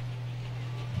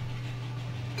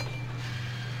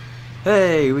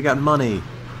 Hey, we got money!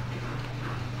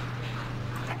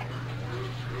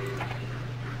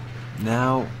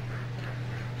 Now,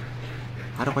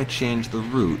 how do I change the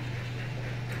route?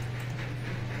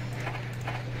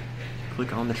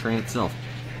 Click on the train itself.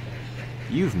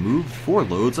 You've moved 4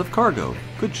 loads of cargo.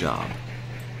 Good job.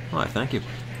 Why, thank you.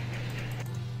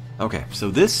 Okay, so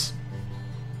this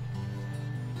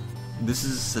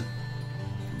is a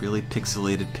really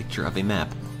pixelated picture of a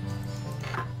map.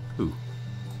 Ooh.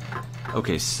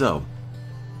 Okay, so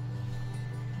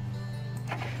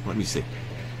let me see.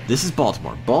 This is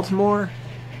Baltimore. Baltimore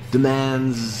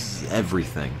demands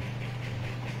everything.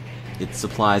 It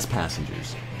supplies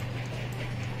passengers.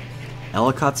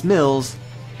 Ellicott's Mills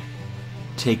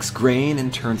takes grain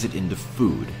and turns it into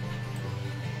food.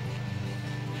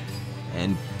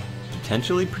 And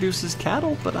potentially produces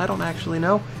cattle, but I don't actually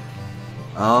know.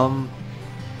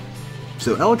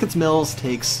 So Ellicott's Mills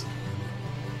takes...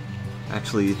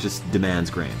 actually, it just demands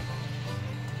grain.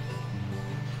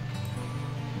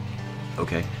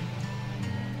 Okay.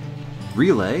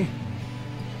 Relay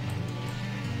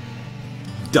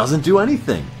doesn't do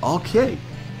anything. Okay.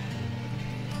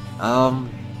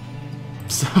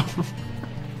 So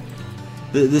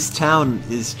this town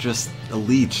is just a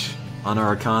leech on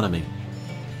our economy.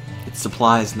 It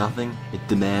supplies nothing. It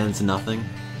demands nothing.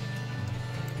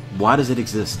 Why does it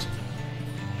exist?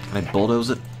 Can I bulldoze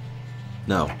it?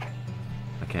 No.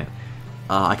 I can't.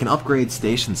 I can upgrade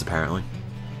stations, apparently.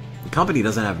 The company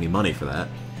doesn't have any money for that.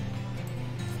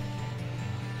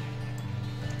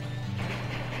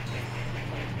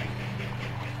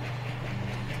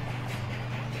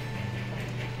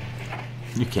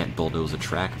 You can't bulldoze a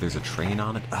track if there's a train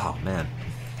on it. Oh, man.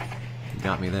 You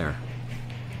got me there.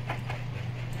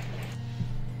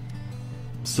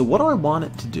 So what do I want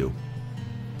it to do?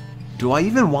 Do I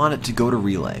even want it to go to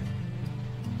relay?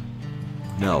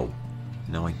 No.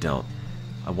 No, I don't.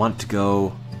 I want it to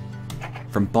go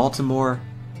from Baltimore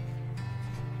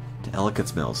to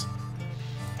Ellicott's Mills.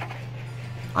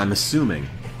 I'm assuming.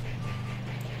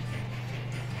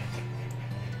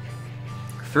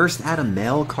 First add a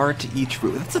mail cart to each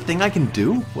route. That's a thing I can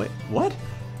do? Wait, what?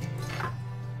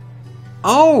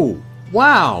 Oh!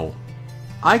 Wow!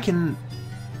 I can...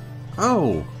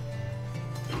 Oh!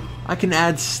 I can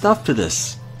add stuff to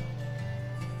this.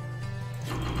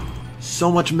 So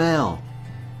much mail.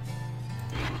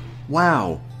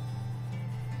 Wow.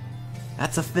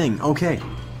 That's a thing. Okay.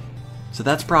 So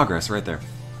that's progress right there.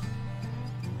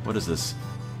 What is this?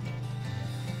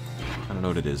 I don't know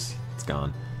what it is. It's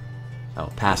gone. Oh,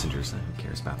 passengers. Who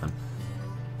cares about them?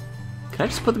 Can I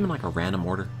just put them in like a random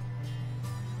order?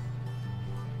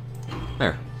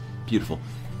 There. Beautiful.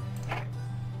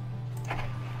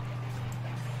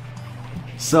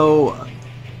 So,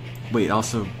 wait,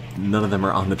 also, none of them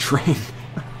are on the train.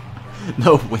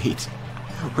 No, wait.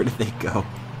 Where did they go?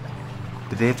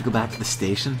 Did they have to go back to the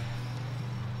station?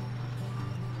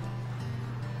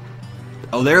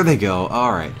 Oh, there they go.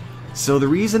 Alright. So the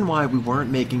reason why we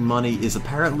weren't making money is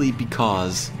apparently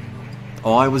because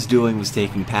all I was doing was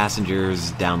taking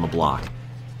passengers down the block,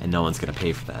 and no one's gonna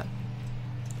pay for that.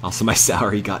 Also, my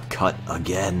salary got cut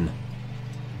again.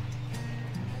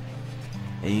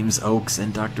 Ames Oakes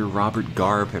and Dr. Robert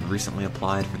Garb have recently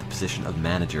applied for the position of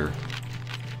manager.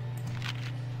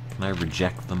 Can I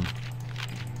reject them?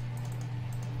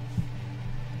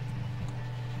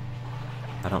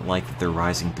 I don't like that they're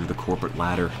rising through the corporate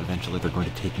ladder. Eventually they're going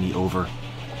to take me over.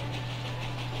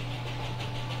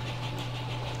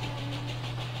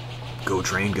 Go,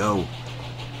 train, go.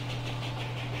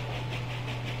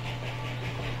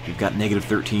 We've got negative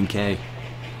 13K.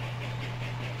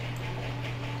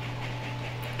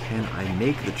 Can I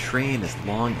make the train as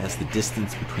long as the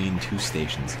distance between two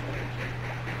stations?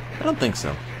 I don't think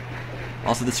so.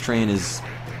 Also, this train is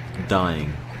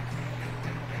dying.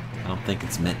 I don't think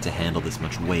it's meant to handle this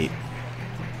much weight.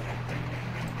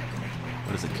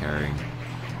 What is it carrying?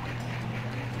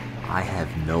 I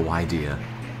have no idea.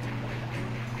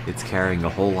 It's carrying a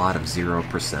whole lot of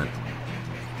 0%.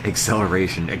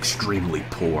 Acceleration extremely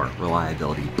poor.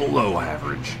 Reliability below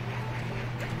average.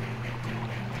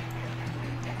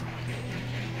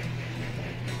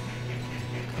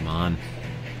 Come on.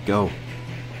 Go.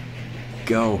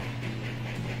 Go.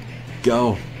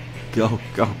 Go. Go,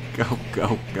 go, go,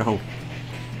 go, go.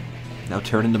 Now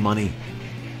turn into money.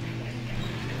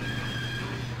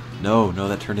 No, no,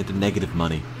 that turned into negative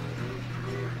money.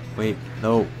 Wait,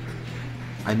 no.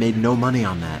 I made no money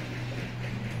on that.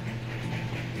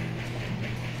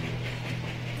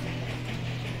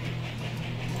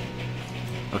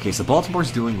 Okay, so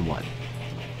Baltimore's doing what?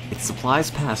 It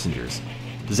supplies passengers.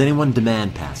 Does anyone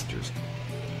demand passengers?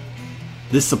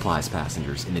 This supplies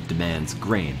passengers, and it demands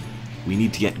grain. We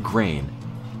need to get grain.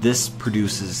 This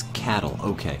produces cattle,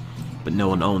 okay, but no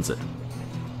one owns it.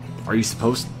 Are you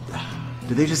supposed...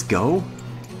 Do they just go?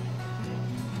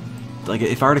 Like,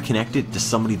 if I were to connect it, does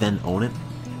somebody then own it?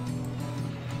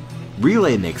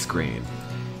 Relay makes grain.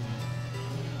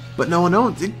 But no one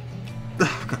owns it.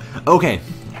 Okay.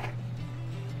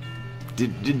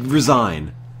 Did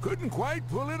resign. Couldn't quite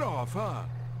pull it off, huh?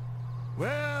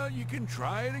 Well, you can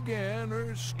try it again,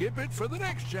 or skip it for the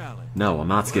next challenge. No, I'm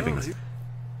not skipping this.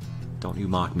 Don't you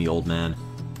mock me, old man.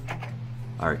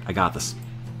 Alright, I got this.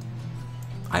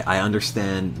 I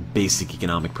understand basic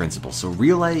economic principles. So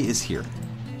Relay is here.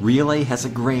 Relay has a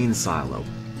grain silo.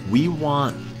 We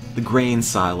want the grain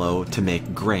silo to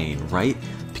make grain, right?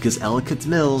 Because Ellicott's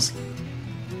Mills...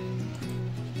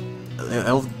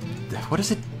 what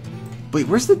is it? Wait,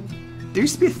 where's the... There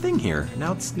used to be a thing here.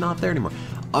 Now it's not there anymore.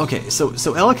 Okay, so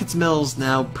Ellicott's Mills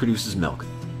now produces milk.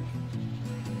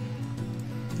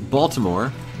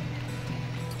 Baltimore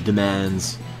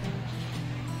demands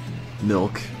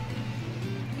milk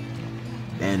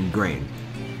and grain.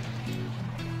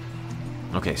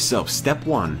 Okay, so step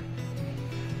one.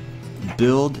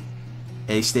 Build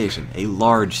a station, a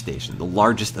large station, the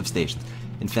largest of stations.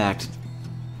 In fact,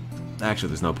 actually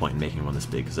there's no point in making one this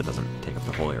big because it doesn't take up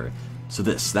the whole area. So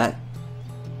that...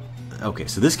 Okay,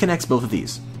 so this connects both of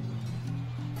these.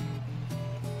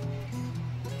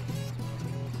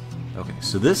 Okay,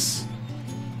 so this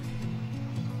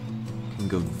can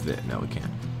go there. No, we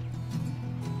can't.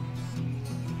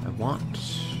 I want...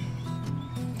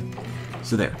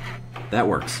 So there. That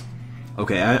works.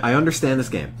 Okay, I understand this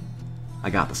game. I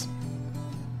got this.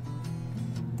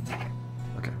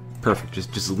 Perfect.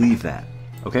 Just leave that.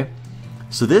 Okay?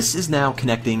 So this is now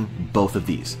connecting both of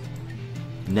these.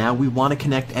 Now we want to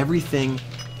connect everything...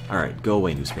 Alright, go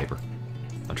away, newspaper.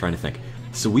 I'm trying to think.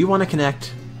 So we want to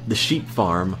connect the sheep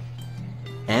farm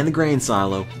and the grain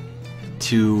silo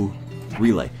to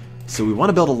relay. So we want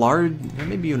to build a large...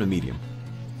 maybe even a medium.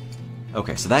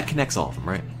 Okay, so that connects all of them,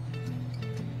 right?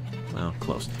 Well,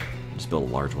 close. Just build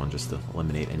a large one just to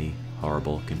eliminate any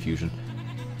horrible confusion.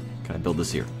 Can I build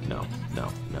this here? No, no,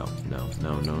 no, no,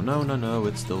 no, no, no, no, no,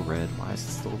 it's still red. Why is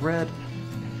it still red?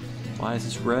 Why is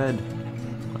this red?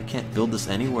 I can't build this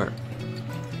anywhere.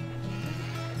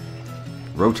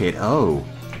 Rotate, oh!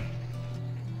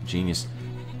 Genius.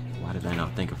 Why did I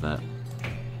not think of that?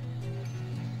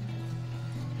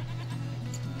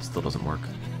 Still doesn't work.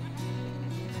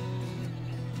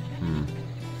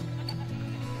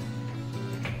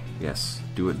 Yes,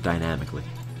 do it dynamically.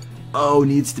 Oh,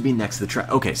 needs to be next to the track.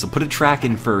 Okay, so put a track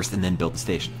in first and then build the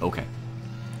station. Okay.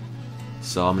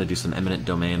 So I'm going to do some eminent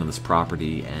domain on this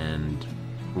property and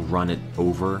run it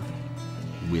over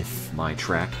with my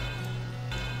track.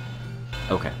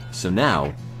 Okay, so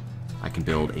now I can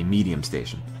build a medium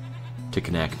station to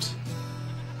connect...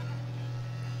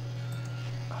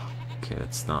 Okay,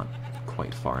 that's not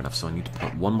quite far enough, so I need to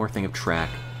put one more thing of track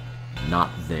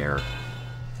not there.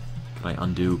 Can I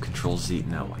undo Control-Z?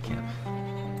 No, I can't.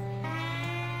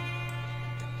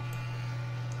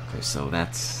 Okay, so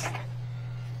that's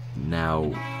now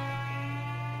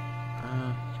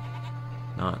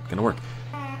not gonna work.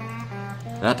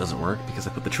 That doesn't work because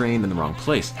I put the train in the wrong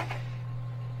place.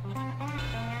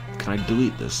 Can I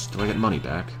delete this? Do I get money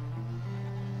back?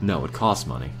 No, it costs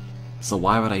money. So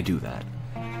why would I do that?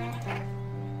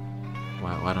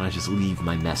 Why don't I just leave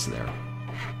my mess there?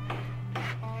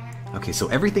 Okay, so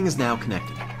everything is now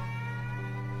connected.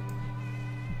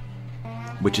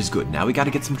 Which is good. Now we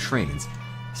gotta get some trains.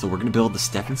 So we're gonna build the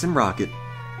Stephenson rocket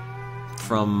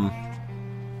from...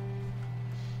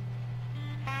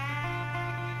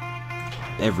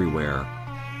 everywhere,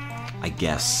 I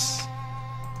guess.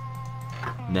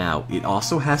 Now, it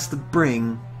also has to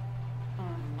bring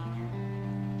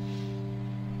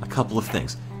a couple of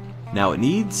things. Now it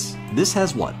needs... this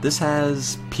has what? This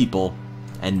has people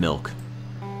and milk.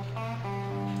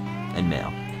 And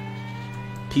mail.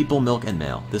 People, milk, and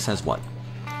mail. This has what?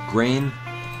 Grain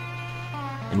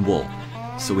and wool.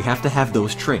 So we have to have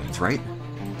those trains, right?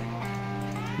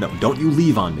 No, don't you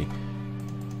leave on me.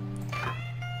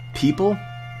 People,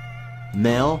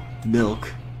 mail, milk,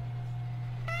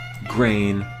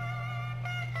 grain,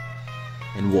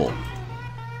 and wool.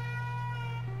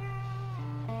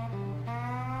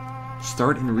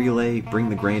 Start in relay, bring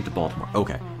the grain to Baltimore.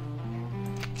 Okay.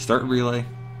 Start relay.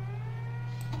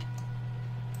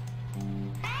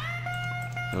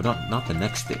 No, not the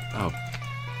next day. Oh.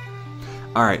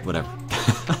 Alright, whatever.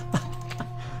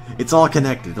 It's all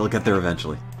connected. They'll get there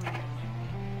eventually.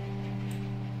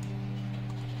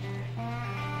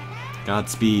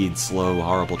 Godspeed, slow,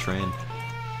 horrible train.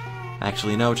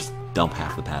 Actually, no, just dump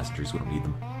half the passengers. We don't need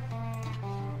them.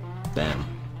 Bam.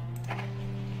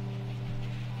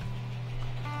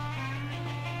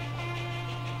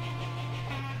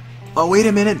 Oh, wait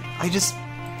a minute! I just...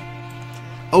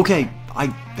 Okay,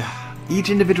 each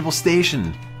individual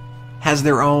station has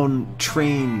their own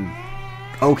train.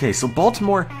 Okay, so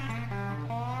Baltimore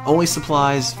only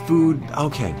supplies food.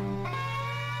 Okay.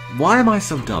 Why am I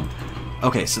so dumb?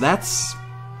 Okay, so that's...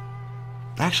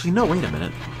 Actually, no, wait a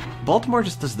minute. Baltimore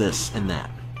just does this and that.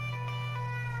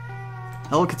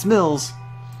 Ellicott's Mills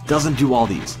doesn't do all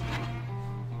these.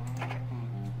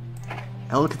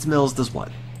 Ellicott's Mills does what?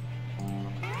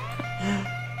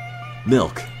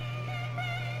 Milk.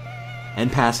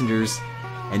 And passengers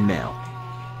and mail.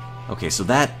 Okay, so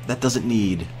that doesn't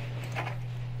need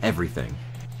everything.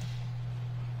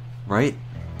 Right?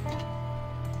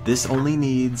 This only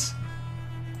needs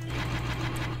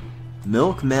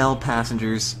milk, mail,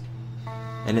 passengers,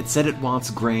 and it said it wants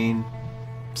grain,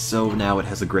 so now it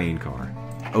has a grain car.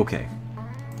 Okay.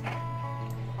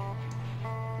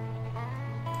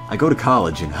 I go to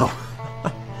college, you know.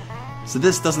 So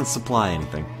this doesn't supply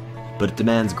anything, but it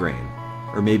demands grain.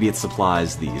 Or maybe it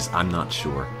supplies these, I'm not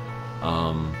sure.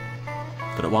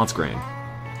 But it wants grain.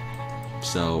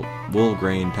 So, wool,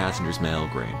 grain, passengers, mail,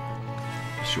 grain.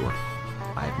 Sure.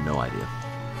 I have no idea.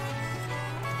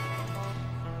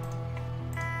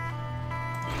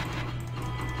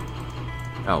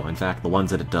 Oh, in fact, the ones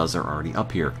that it does are already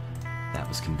up here. That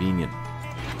was convenient.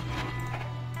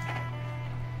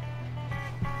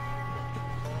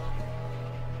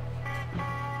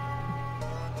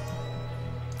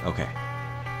 Okay.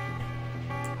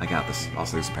 I got this.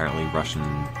 Also, there's apparently Russian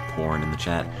porn in the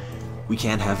chat. We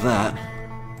can't have that.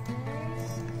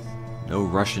 No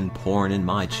Russian porn in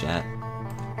my chat.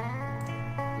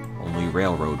 Only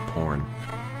railroad porn.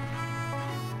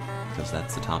 Because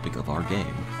that's the topic of our game.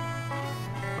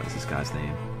 What is this guy's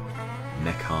name?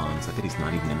 Mechons. I bet he's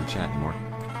not even in the chat anymore.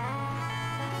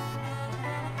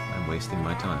 I'm wasting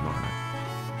my time, aren't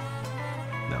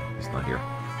I? No, he's not here.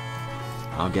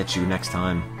 I'll get you next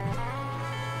time,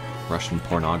 Russian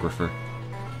pornographer.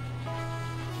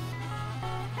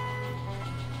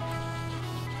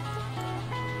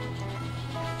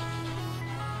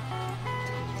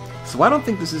 So I don't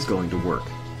think this is going to work.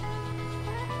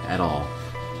 At all.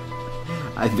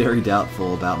 I'm very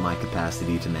doubtful about my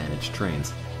capacity to manage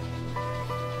trains.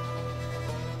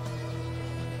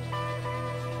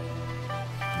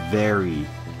 Very,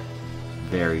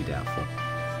 very doubtful.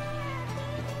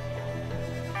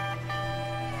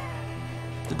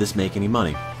 Did this make any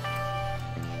money?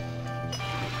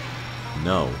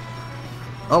 No.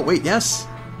 Oh, wait, yes!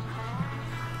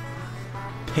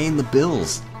 Paying the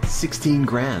bills. 16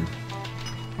 grand.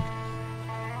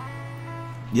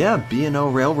 Yeah, B&O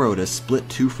Railroad has split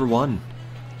 2 for 1.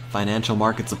 Financial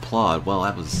markets applaud. Well,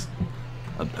 that was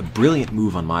a brilliant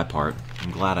move on my part.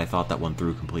 I'm glad I thought that one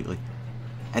through completely.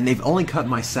 And they've only cut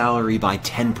my salary by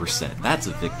 10%. That's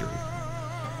a victory.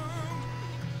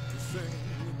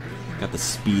 Got the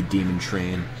speed demon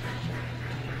train.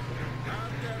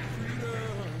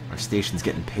 Our station's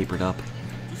getting papered up.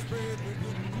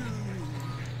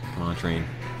 Come on, train.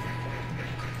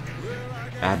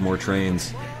 Add more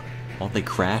trains. Won't they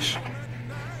crash?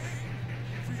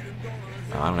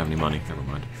 Oh, I don't have any money. Never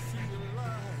mind.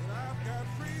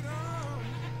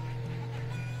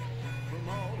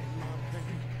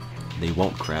 They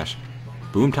won't crash.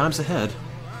 Boom times ahead.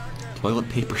 Toilet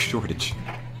paper shortage.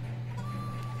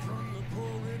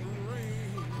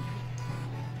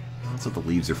 That's what the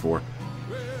leaves are for.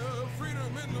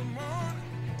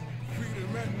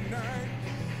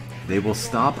 They will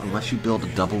stop unless you build a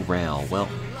double rail. Well,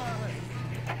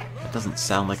 that doesn't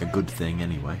sound like a good thing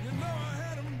anyway.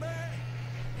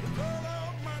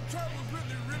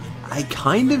 I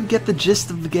kind of get the gist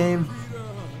of the game.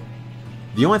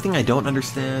 The only thing I don't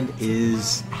understand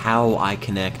is how I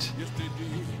connect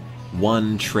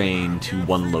one train to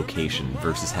one location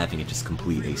versus having it just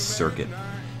complete a circuit.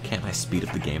 Can't I speed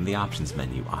up the game? The options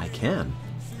menu. I can.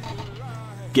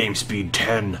 Game speed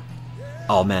 10.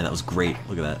 Oh man, that was great.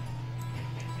 Look at that.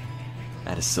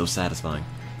 That is so satisfying.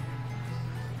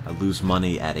 I lose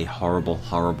money at a horrible,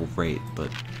 horrible rate,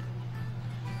 but...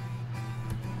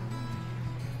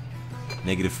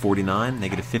 Negative 49,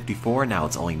 negative 54, now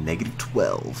it's only negative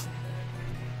 12.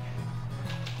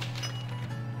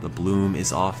 The bloom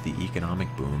is off the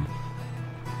economic boom.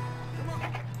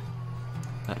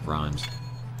 That rhymes.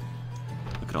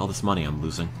 Look at all this money I'm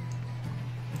losing.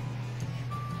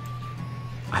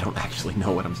 I don't actually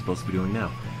know what I'm supposed to be doing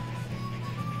now.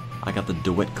 I got the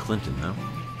DeWitt Clinton, though.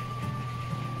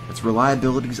 Its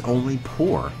reliability's only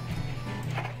poor.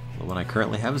 The one I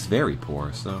currently have is very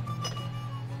poor, so...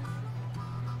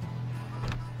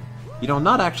 You know, I'm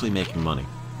not actually making money.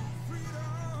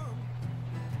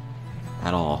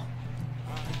 At all.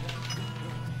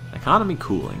 Economy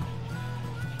cooling.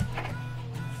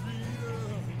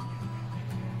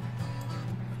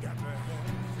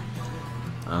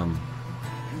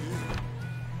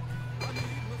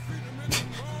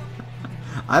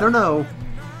 I don't know.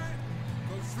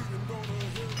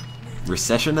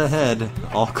 Recession ahead,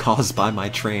 all caused by my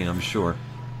train, I'm sure.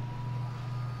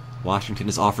 Washington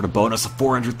has offered a bonus of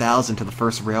 $400,000 to the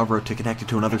first railroad to connect it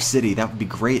to another city. That would be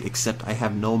great, except I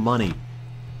have no money.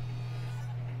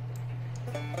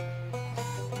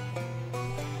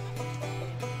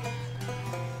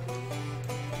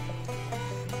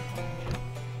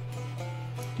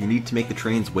 You need to make the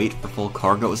trains wait for full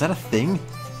cargo. Is that a thing?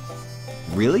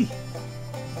 Really?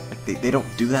 Like they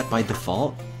don't do that by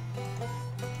default?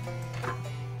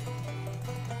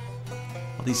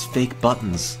 All these fake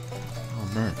buttons. Oh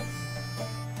man.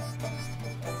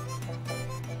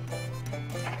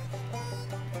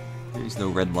 There's no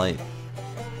red light.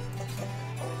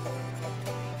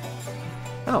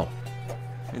 Oh.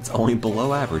 It's only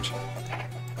below average.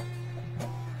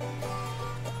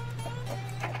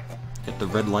 Hit the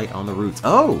red light on the routes.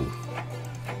 Oh!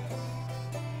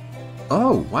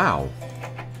 Oh, wow.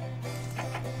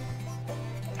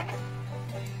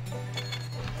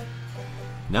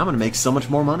 Now I'm gonna make so much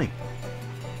more money.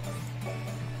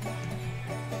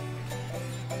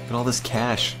 Look at all this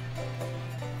cash.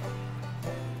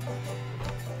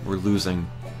 We're losing.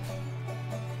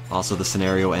 Also, the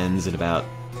scenario ends in about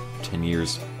 10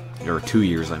 years. Or 2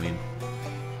 years, I mean.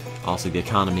 Also, the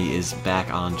economy is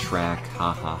back on track.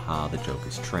 Ha ha ha, the joke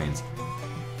is trains.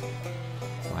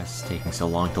 Why Why is this taking so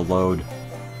long to load?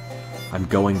 I'm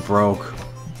going broke.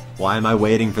 Why am I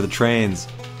waiting for the trains?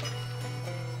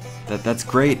 That's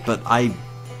great, but I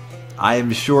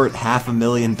am short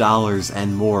 $500,000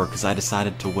 and more because I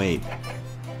decided to wait.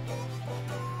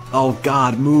 Oh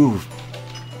God, move!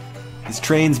 This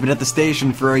train's been at the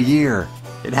station for a year.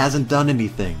 It hasn't done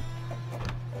anything.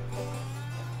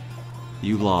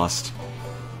 You lost.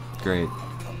 Great.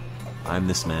 I'm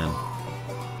this man.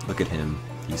 Look at him.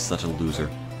 He's such a loser.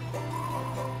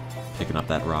 Picking up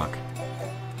that rock.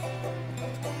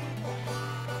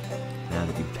 Now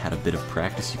that you've had a bit of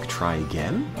practice, you could try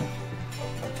again?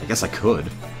 I guess I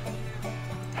could.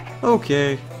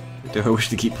 Okay. Do I wish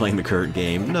to keep playing the current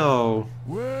game? No.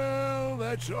 Well,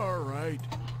 that's alright.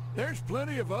 There's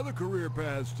plenty of other career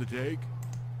paths to take.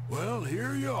 Well,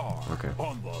 here you are. Okay.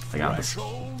 On the I got this.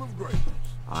 threshold of greatness.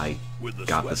 I With the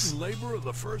got sweat this. and labor of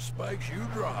the first spikes you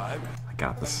drive. I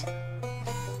got this.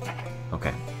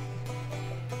 Okay.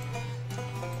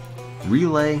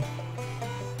 Relay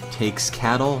takes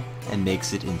cattle and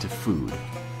makes it into food.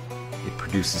 It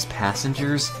produces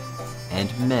passengers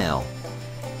and mail.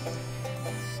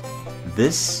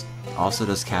 This also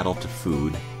does cattle to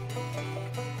food.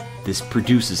 This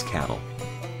produces cattle.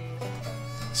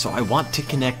 So I want to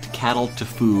connect cattle to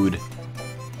food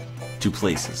to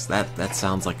places. That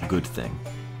sounds like a good thing.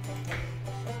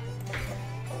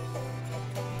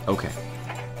 Okay.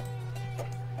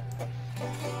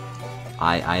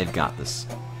 I've got this.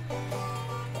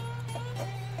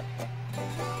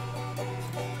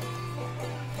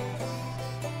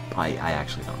 I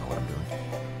actually don't know what I'm doing.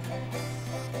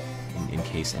 In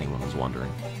case anyone was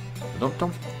wondering. Don't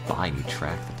buy any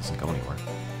track that doesn't go anywhere.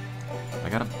 I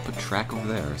gotta put track over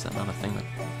there. Is that not a thing that...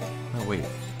 Oh, wait.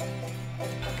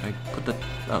 Can I put the...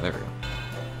 Oh, there we go.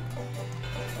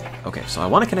 Okay, so I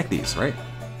want to connect these, right?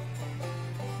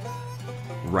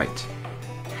 Right.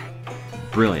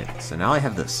 Brilliant. So now I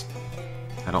have this.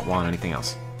 I don't want anything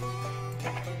else.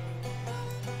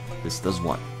 This does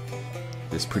what?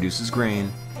 This produces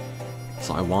grain.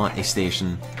 So I want a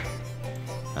station.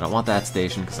 I don't want that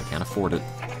station because I can't afford it.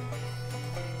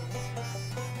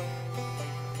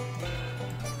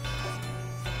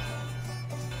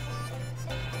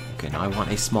 Okay, now I want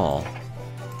a small.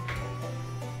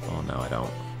 Oh no, I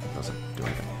don't. It doesn't do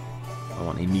anything. I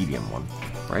want a medium one,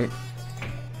 right?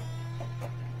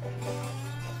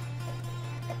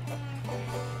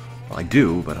 Well, I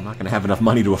do, but I'm not going to have enough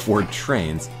money to afford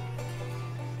trains.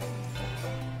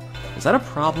 Is that a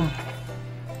problem?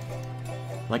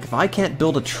 Like, if I can't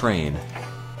build a train,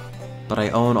 but I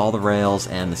own all the rails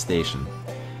and the station,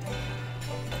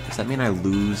 does that mean I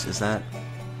lose? Is that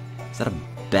a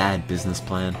bad business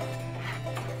plan?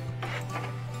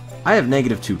 I have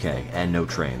negative 2K and no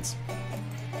trains.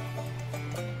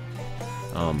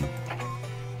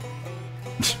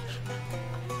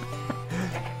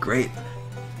 Great.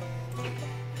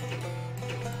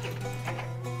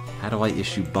 How do I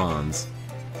issue bonds?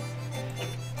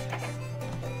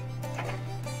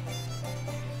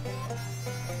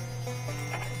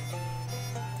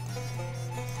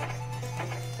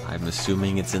 I'm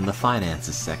assuming it's in the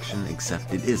finances section,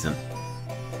 except it isn't.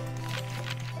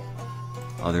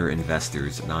 Other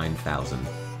investors, 9,000.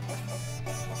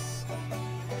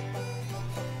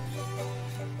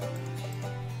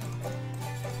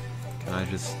 Can I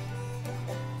just...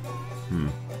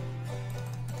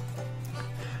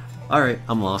 Alright,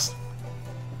 I'm lost.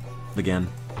 Again.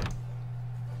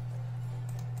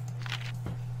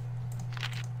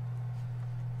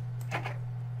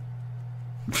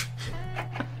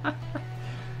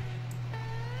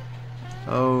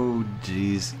 Oh,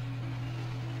 jeez.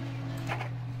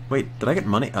 Wait, did I get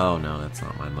money? Oh, no, that's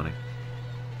not my money.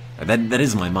 That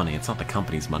is my money. It's not the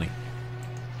company's money.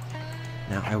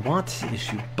 Now, I want to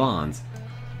issue bonds.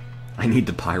 I need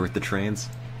to pirate the trains.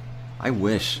 I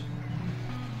wish.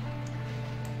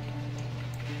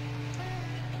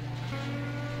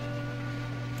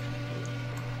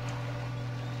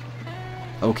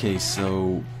 Okay,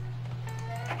 so...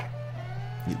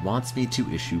 it wants me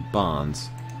to issue bonds.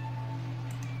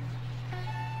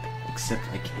 Except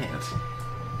I can't.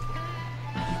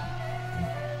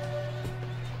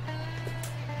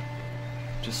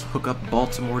 Just hook up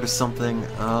Baltimore to something,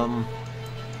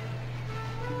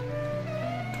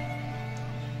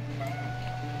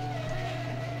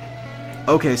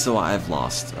 Okay, so I've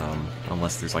lost,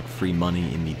 unless there's like free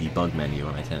money in the debug menu,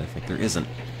 and I tend to think there isn't.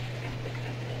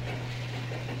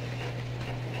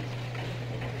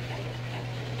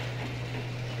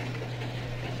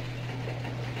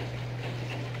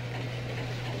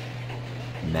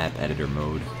 Map editor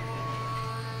mode.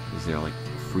 Is there like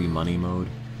free money mode?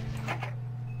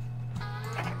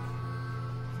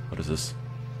 is this?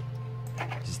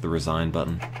 Is this the resign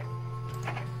button?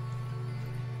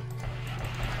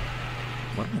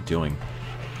 What am I doing?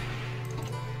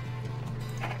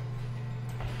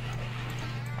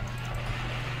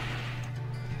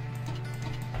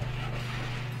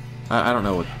 I don't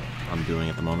know what I'm doing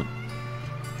at the moment.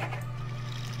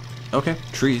 Okay,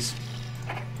 trees.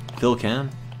 Fill can.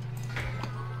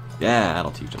 Yeah,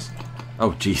 that'll teach us.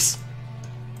 Oh, jeez.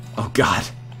 Oh, God.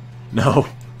 No.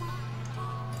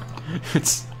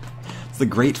 It's the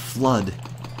Great Flood.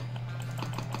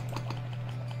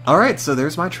 Alright, so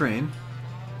there's my train.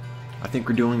 I think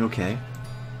we're doing okay.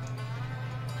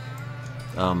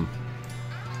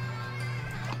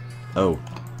 Oh.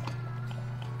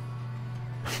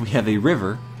 We have a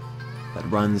river that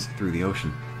runs through the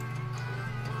ocean.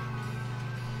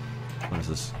 What is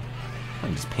this? I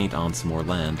can just paint on some more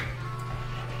land.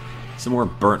 Some more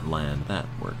burnt land. That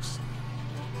works.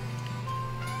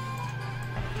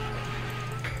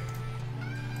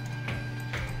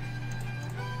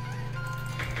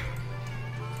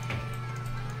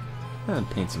 And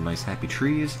paint some nice happy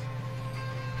trees.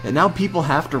 And now people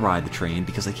have to ride the train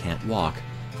because they can't walk.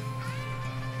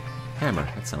 Hammer.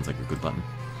 That sounds like a good button.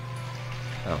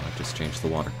 Oh, I've just changed the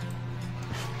water.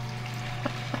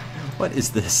 What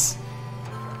is this?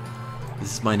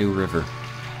 This is my new river.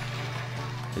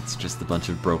 It's just a bunch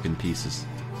of broken pieces.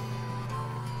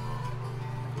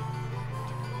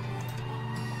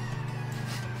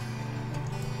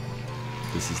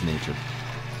 This is nature.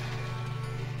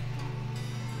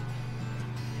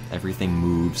 Everything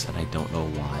moves, and I don't know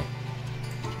why.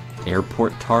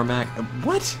 Airport tarmac?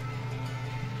 What?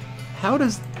 How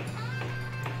does...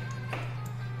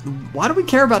 Why do we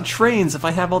care about trains if I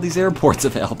have all these airports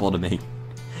available to me?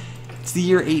 It's the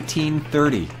year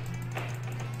 1830.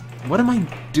 What am I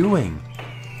doing?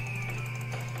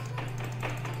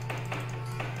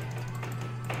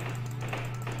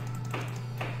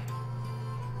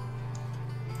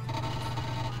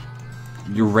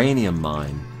 Uranium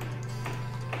mine.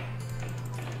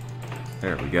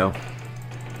 There we go.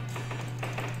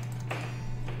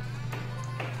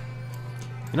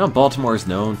 You know, Baltimore is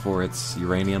known for its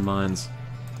uranium mines.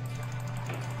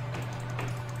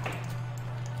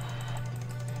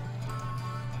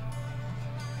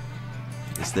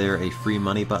 Is there a free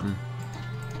money button?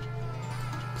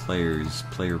 Players,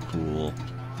 player pool,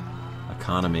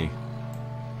 economy.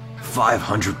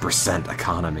 500%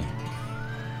 economy.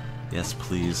 Yes,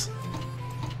 please.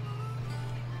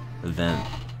 Event.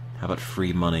 How about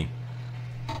free money?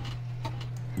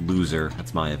 Loser.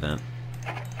 That's my event.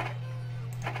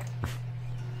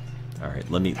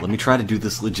 Alright, let me try to do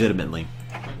this legitimately.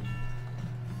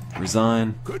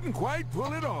 Resign. Couldn't quite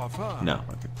pull it off, huh? No,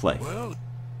 okay, play. Well,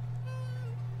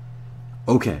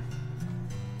 okay.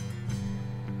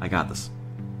 I got this.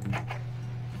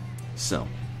 So.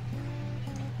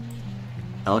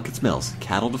 Ellicott's Mills.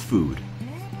 Cattle to food.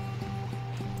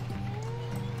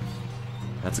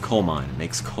 That's a coal mine. It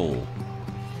makes coal.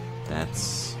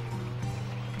 That's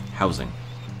housing.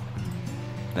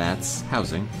 That's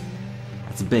housing.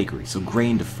 That's a bakery, so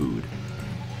grain to food.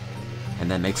 And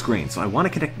that makes grain. So I want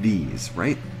to connect these,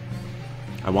 right?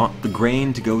 I want the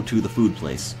grain to go to the food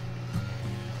place.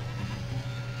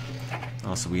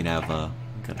 Also, we have got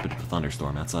a bit of a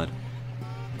thunderstorm outside.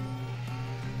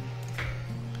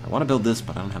 I want to build this,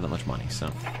 but I don't have that much money,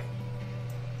 so...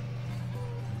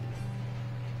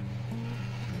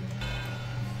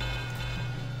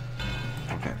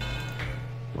 Okay.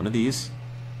 One of these.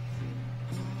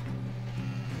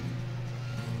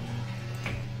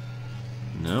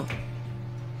 No.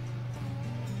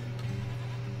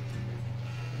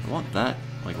 I want that,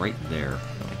 like, right there.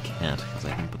 No, I can't, because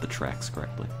I didn't put the tracks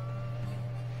correctly.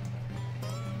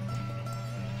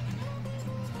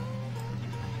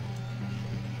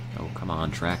 Oh, come on,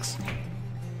 tracks.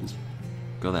 Just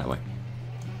go that way.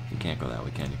 You can't go that way,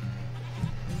 can you?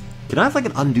 Can I have, like,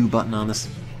 an undo button on this?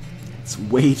 It's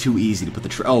way too easy to put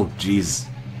the oh, jeez.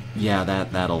 Yeah,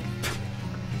 that'll...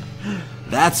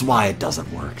 That's why it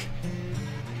doesn't work.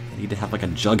 I need to have, like, a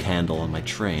jug handle on my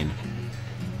train.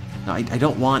 No, I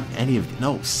don't want any of...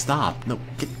 No, stop. No,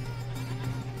 get...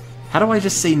 How do I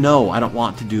just say no? I don't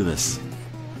want to do this.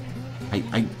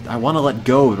 I want to let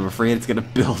go, but I'm afraid it's gonna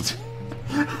build.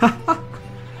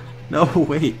 No,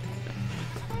 wait.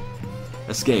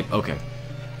 Escape, okay.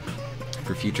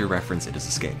 For future reference, it is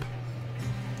escape.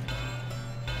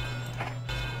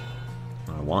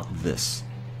 I want this.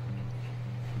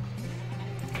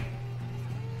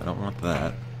 I don't want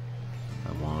that.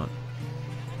 I want...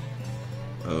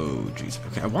 Oh, jeez.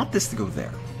 Okay, I want this to go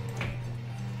there.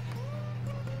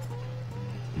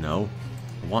 No.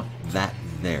 I want that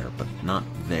there, but not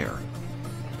there.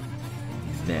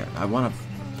 There. I want to...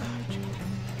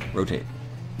 Rotate.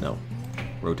 No.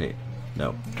 Rotate.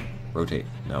 No. Rotate.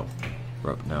 No.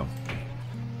 No.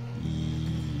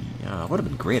 Yeah, it would have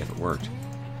been great if it worked.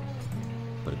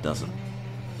 But it doesn't.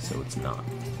 So it's not.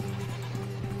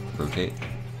 Rotate.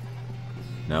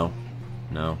 No.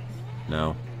 No.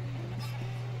 No.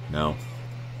 No.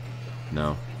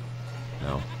 No.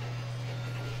 No.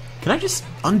 Can I just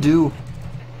undo?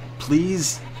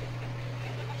 Please?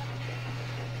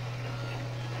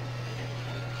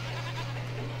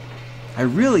 I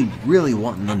really, really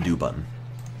want an undo button.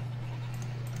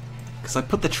 Because I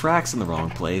put the tracks in the wrong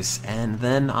place, and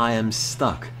then I am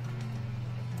stuck.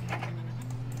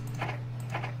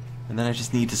 And then I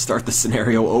just need to start the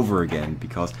scenario over again,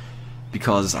 because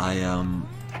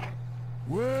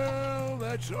Well,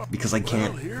 that's all. because I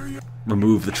can't Well, here you...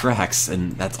 remove the tracks,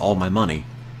 and that's all my money.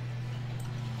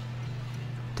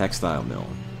 Textile mill.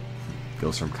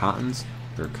 Goes from cotton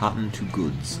to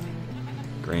goods.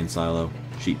 Grain silo,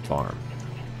 sheep farm.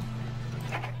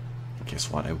 Guess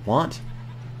what I want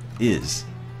is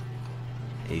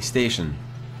a station.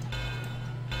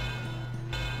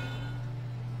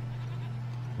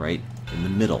 Right in the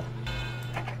middle.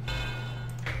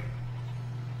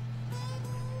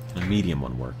 Can a medium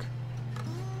one work?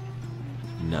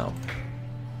 No.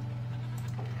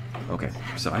 Okay,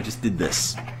 so I just did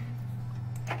this.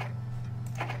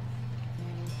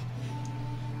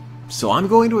 So I'm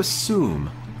going to assume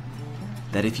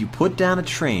that if you put down a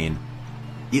train,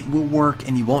 it will work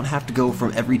and you won't have to go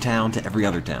from every town to every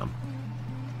other town.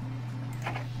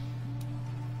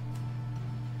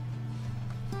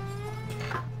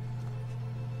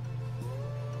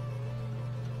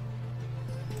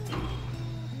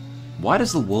 Why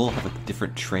does the wool have a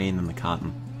different train than the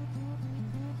cotton?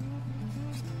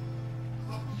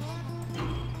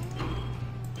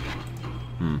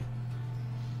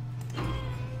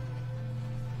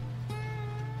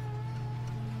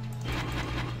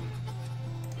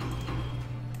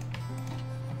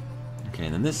 Okay,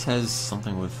 and then this has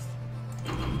something with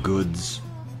goods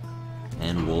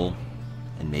and wool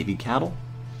and maybe cattle,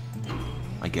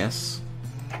 I guess.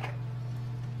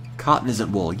 Cotton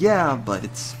isn't wool. Yeah, but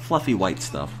it's fluffy white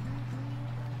stuff.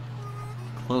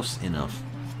 Close enough.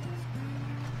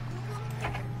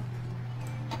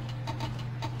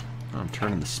 I'm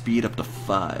turning the speed up to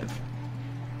 5.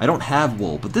 I don't have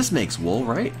wool, but this makes wool,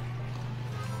 right?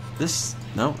 This...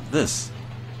 no, this.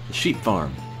 The sheep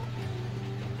farm.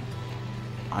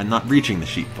 I'm not reaching the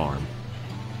sheep farm.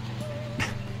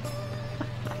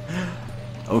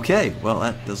 Okay, well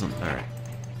that doesn't... alright.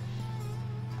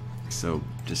 So,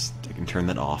 just... I can turn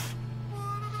that off.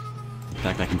 In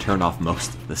fact, I can turn off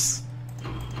most of this.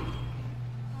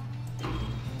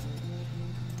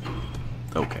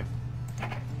 Okay.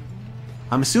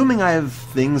 I'm assuming I have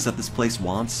things that this place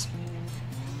wants.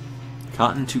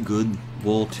 Cotton to good,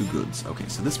 wool to goods. Okay,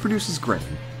 so this produces grain.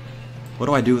 What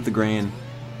do I do with the grain?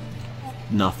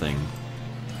 Nothing.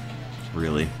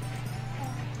 Really.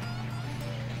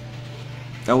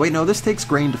 Oh wait, no, this takes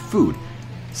grain to food.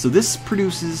 So this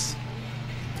produces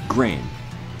grain.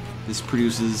 This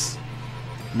produces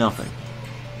nothing.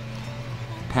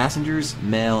 Passengers,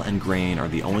 mail, and grain are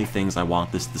the only things I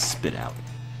want this to spit out.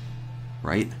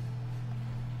 Right?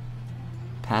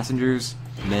 Passengers,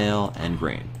 mail, and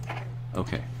grain.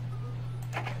 Okay.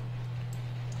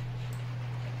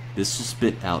 This will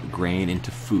spit out grain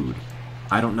into food.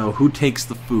 I don't know who takes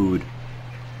the food,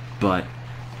 but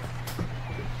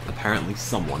apparently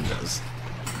someone does.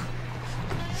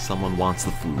 Someone wants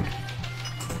the food.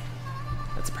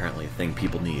 That's apparently a thing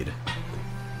people need.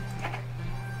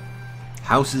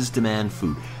 Houses demand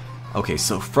food. Okay,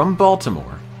 so from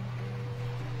Baltimore,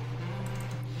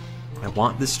 I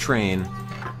want this train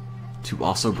to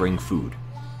also bring food.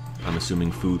 I'm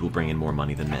assuming food will bring in more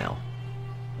money than mail.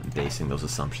 I'm basing those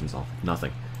assumptions off of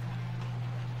nothing.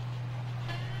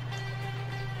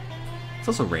 It's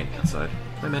also raining outside.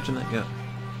 Did I mention that yet?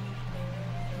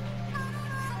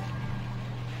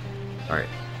 Alright.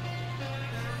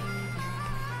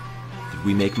 Did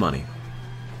we make money?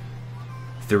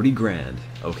 30 grand.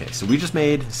 Okay, so we just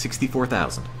made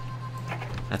 64,000.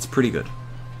 That's pretty good.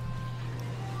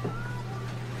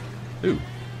 Ooh.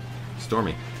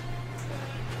 Stormy.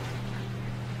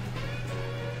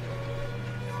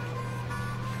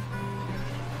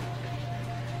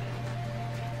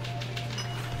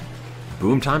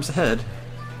 Boom times ahead.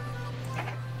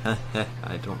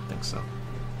 I don't think so.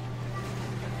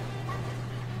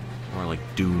 More like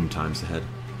doom times ahead.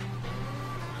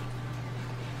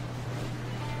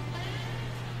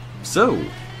 So,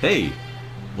 hey,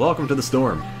 welcome to the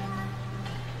storm.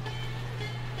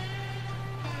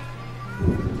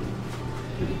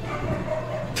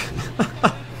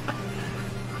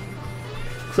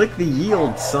 Click the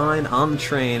yield sign on the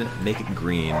train, make it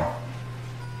green.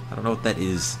 I don't know what that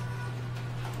is.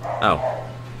 Oh.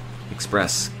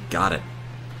 Express. Got it.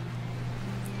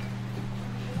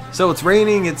 So it's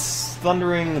raining, it's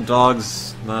thundering, the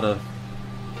dog's not a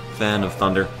fan of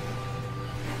thunder.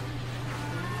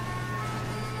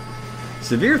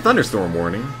 Severe thunderstorm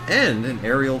warning and an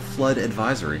aerial flood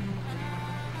advisory.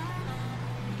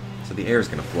 So the air's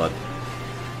gonna flood.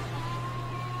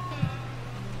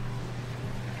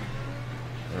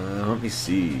 Let me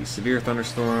see. Severe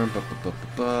thunderstorm.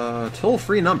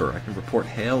 Toll-free number. I can report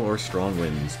hail or strong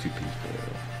winds to people.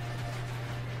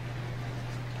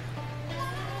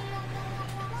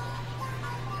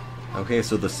 Okay,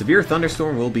 so the severe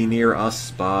thunderstorm will be near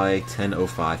us by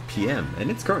 10:05 p.m.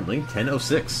 And it's currently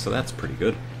 10:06, so that's pretty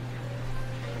good.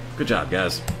 Good job,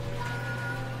 guys.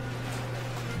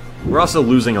 We're also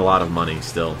losing a lot of money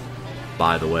still,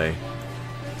 by the way.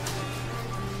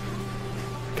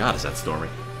 God, is that stormy.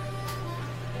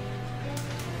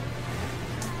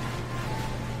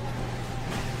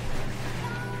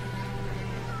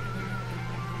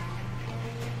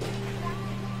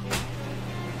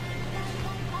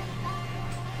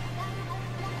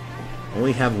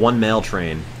 Only have one mail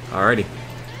train. Alrighty.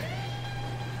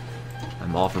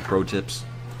 I'm all for pro tips.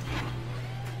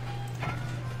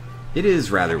 It is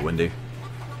rather windy.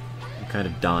 I'm kind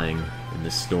of dying in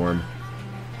this storm.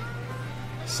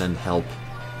 Send help.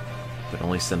 But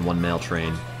only send one mail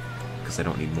train, because I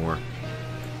don't need more.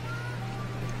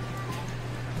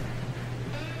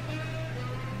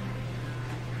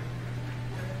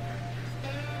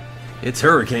 It's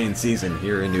hurricane season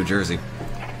here in New Jersey.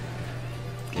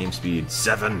 Game speed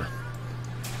 7.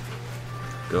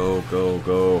 Go, go,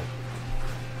 go.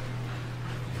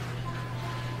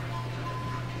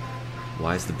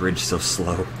 Why is the bridge so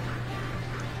slow?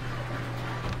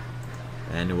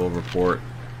 Annual report.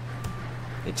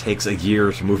 It takes a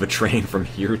year to move a train from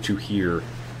here to here.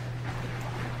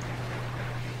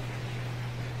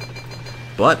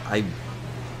 But I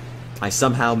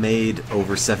somehow made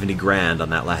over 70 grand on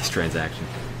that last transaction.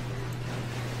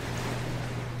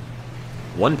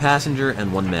 1 passenger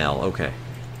and 1 mail. Okay.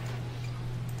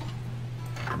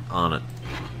 I'm on it.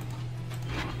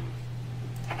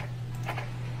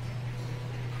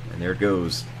 And there it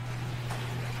goes.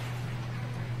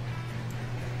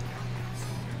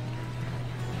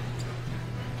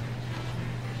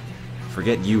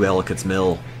 Forget you, Ellicott's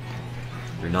Mill.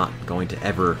 You're not going to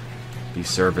ever be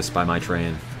serviced by my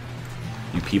train.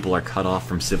 You people are cut off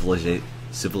from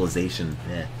civilization.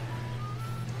 Eh.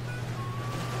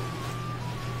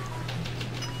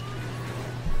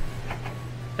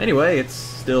 Anyway, it's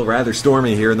still rather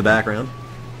stormy here in the background.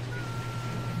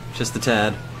 Just a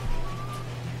tad.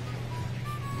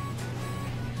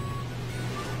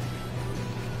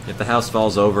 If the house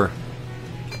falls over,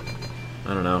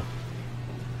 I don't know.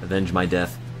 Avenge my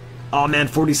death. Oh man,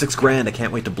 46 grand! I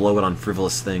can't wait to blow it on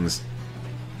frivolous things.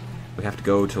 We have to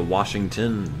go to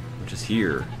Washington, which is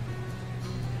here.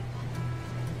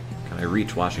 Can I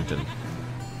reach Washington?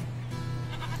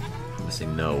 I'm gonna say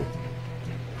no.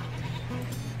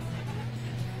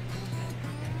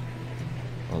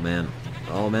 Oh man.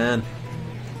 Oh man.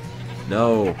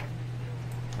 No.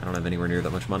 I don't have anywhere near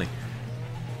that much money.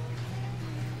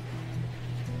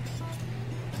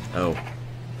 Oh.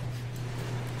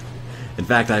 In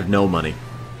fact, I have no money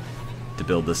to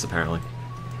build this, apparently.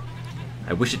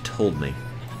 I wish it told me.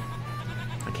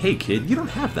 Like, hey kid, you don't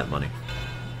have that money.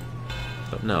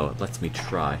 But no, it lets me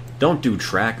try. Don't do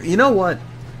track. You know what?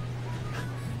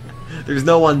 There's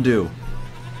no undo.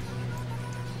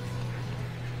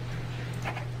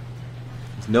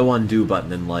 There's no undo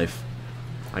button in life.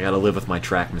 I gotta live with my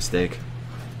track mistake.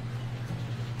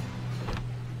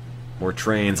 More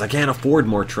trains. I can't afford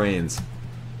more trains.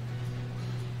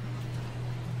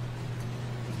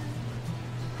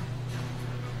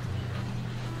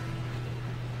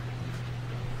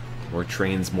 More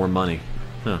trains, more money.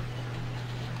 Huh.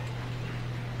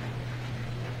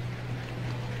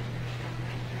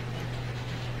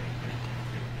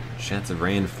 Chance of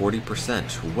rain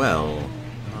 40%. Well,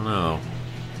 I don't know.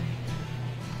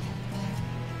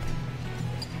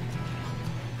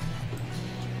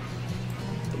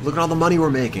 Look at all the money we're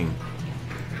making.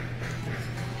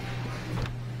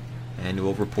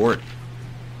 Annual report.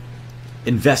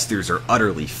 Investors are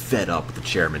utterly fed up with the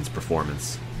chairman's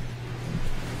performance.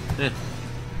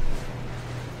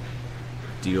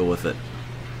 Deal with it.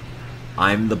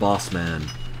 I'm the boss man.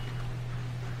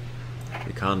 The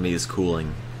economy is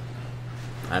cooling.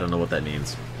 I don't know what that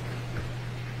means.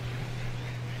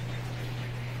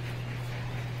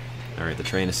 Alright, the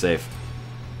train is safe.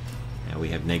 And We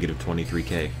have negative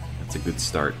 23k. That's a good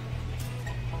start.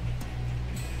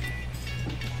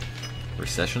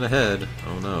 Recession ahead.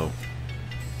 Oh no.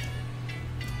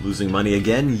 Losing money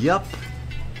again? Yup.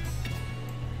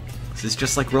 This is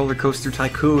just like Roller Coaster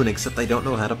Tycoon, except I don't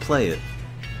know how to play it.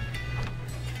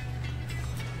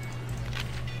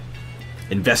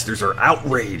 Investors are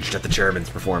outraged at the chairman's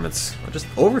performance. Oh, just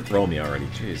overthrow me already,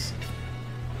 jeez.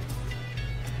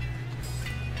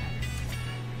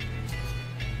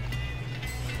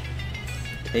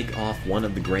 Take off one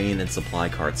of the grain and supply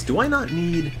carts. Do I not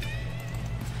need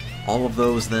all of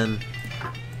those then?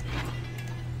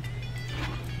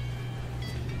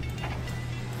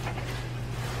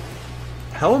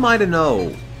 How am I to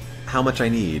know how much I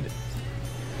need?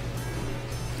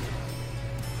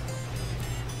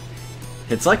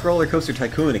 It's like Roller Coaster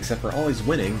Tycoon, except for always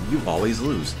winning, you always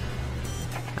lose.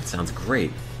 That sounds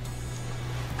great.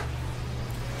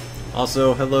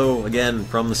 Also, hello again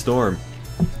from the storm.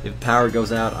 If power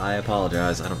goes out, I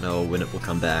apologize. I don't know when it will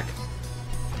come back.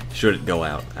 Should it go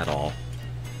out at all.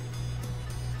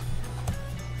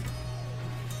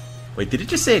 Wait, did it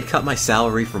just say it cut my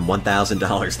salary from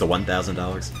 $1,000 to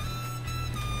 $1,000?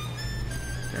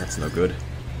 That's no good.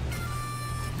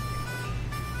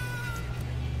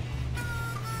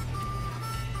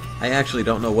 I actually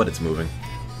don't know what it's moving.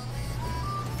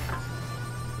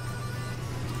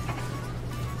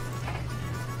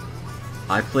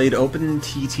 I played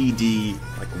OpenTTD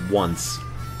like once,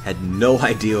 had no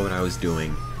idea what I was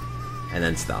doing, and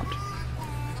then stopped.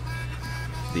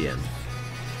 The end.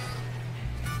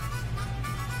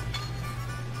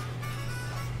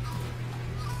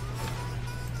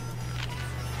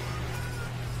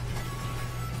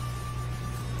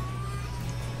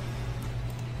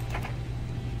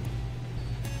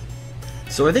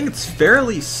 So I think it's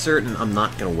fairly certain I'm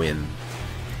not gonna win.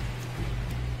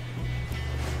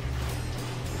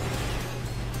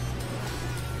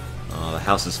 Oh, the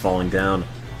house is falling down.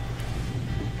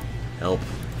 Help.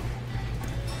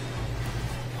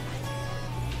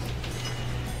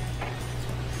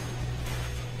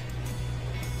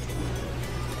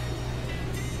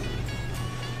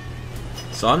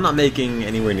 So I'm not making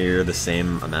anywhere near the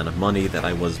same amount of money that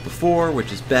I was before,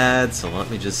 which is bad, so let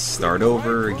me just start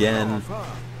over again.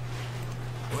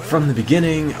 From the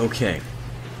beginning, okay.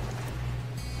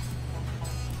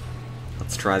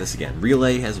 Let's try this again.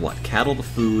 Relay has what? Cattle to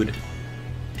food,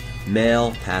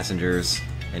 mail, passengers,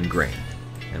 and grain.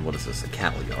 And what is this? A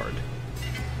cattle yard.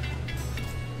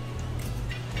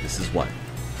 This is what?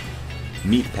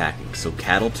 Meat packing, so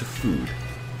cattle to food.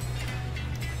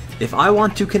 If I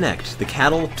want to connect the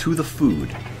cattle to the food,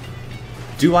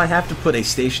 do I have to put a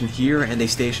station here and a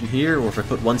station here, or if I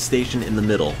put one station in the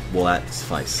middle, will that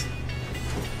suffice?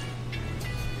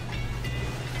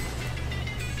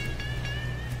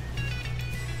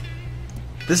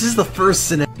 This is the first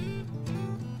scenario.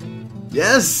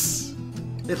 Yes!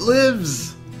 It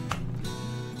lives!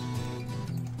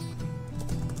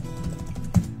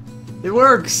 It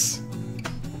works!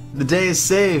 The day is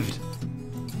saved.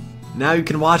 Now you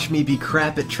can watch me be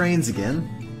crap at trains again.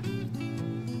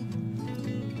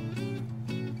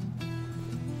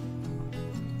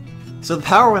 So the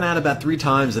power went out about 3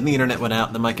 times, and the internet went out,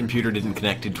 and then my computer didn't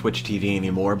connect to TwitchTV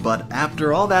anymore, but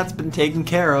after all that's been taken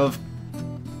care of,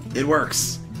 it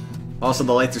works. Also,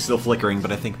 the lights are still flickering,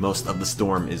 but I think most of the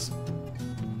storm is...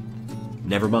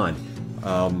 Never mind.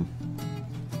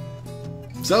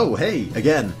 So, hey,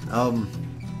 again,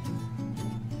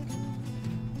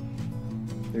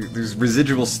 There's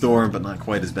residual storm, but not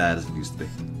quite as bad as it used to be.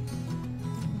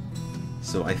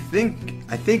 So I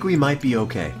think we might be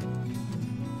okay.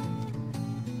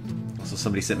 Also,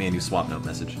 somebody sent me a new swap note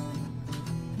message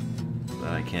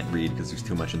that I can't read because there's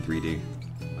too much in 3D.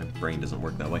 My brain doesn't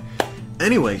work that way.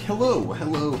 Anyway, hello,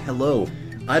 hello, hello.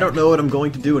 I don't know what I'm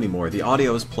going to do anymore. The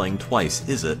audio is playing twice,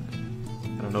 is it?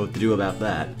 I don't know what to do about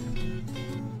that.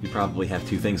 You probably have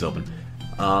 2 things open.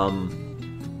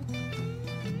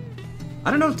 I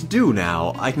don't know what to do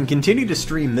now. I can continue to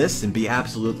stream this and be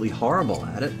absolutely horrible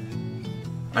at it.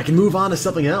 I can move on to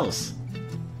something else.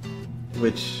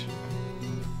 Which,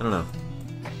 I don't know.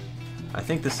 I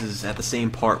think this is at the same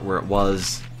part where it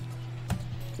was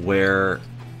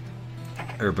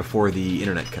before the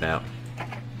internet cut out.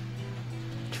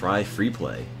 Try free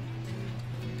play.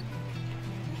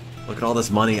 Look at all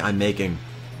this money I'm making.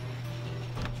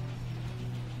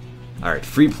 Alright,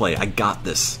 free play, I got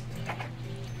this.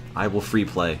 I will free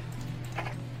play.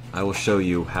 I will show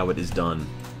you how it is done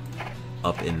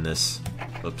up in this.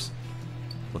 Oops.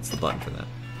 What's the button for that?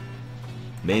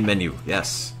 Main menu,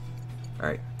 yes.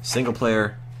 Alright, single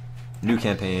player, new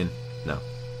campaign, no.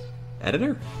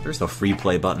 Editor? There's no free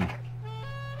play button.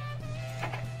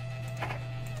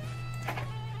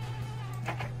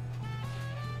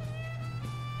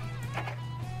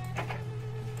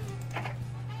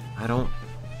 I don't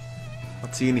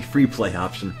see any free play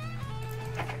option.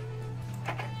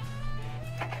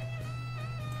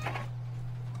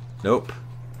 Nope.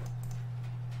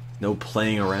 No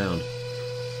playing around.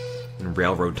 In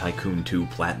Railroad Tycoon 2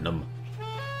 Platinum.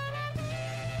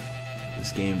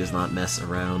 This game does not mess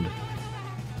around.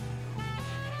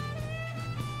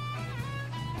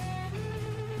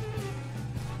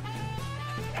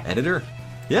 Editor?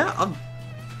 Yeah,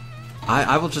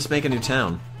 I will just make a new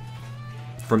town.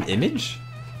 From image?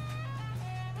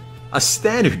 A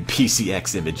standard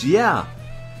PCX image, yeah!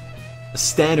 A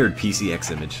standard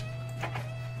PCX image.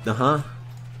 Uh-huh.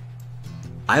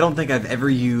 I don't think I've ever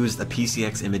used a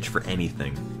PCX image for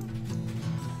anything.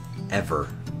 Ever.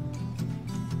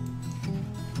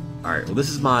 Alright, well this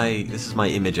is my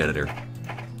image editor.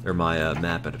 Or my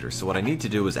map editor. So what I need to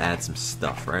do is add some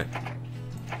stuff, right?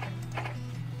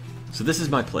 So this is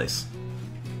my place.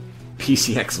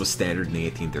 PCX was standard in the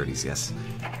 1830s, yes.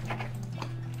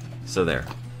 So there.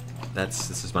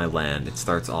 This is my land. It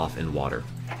starts off in water.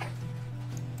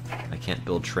 I can't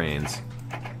build trains.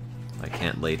 I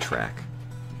can't lay track.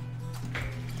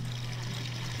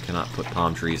 Cannot put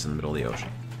palm trees in the middle of the ocean.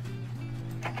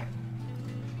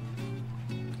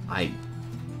 I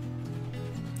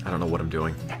don't know what I'm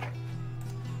doing.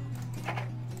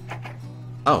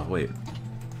 Oh, wait.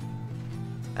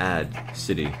 Add,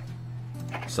 city,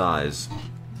 size,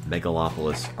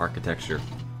 megalopolis, architecture,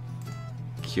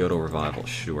 Kyoto revival,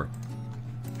 sure.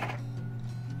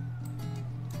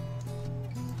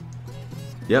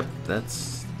 Yep,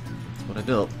 that's what I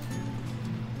built.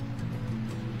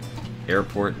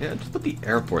 Airport, yeah, just put the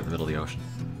airport in the middle of the ocean.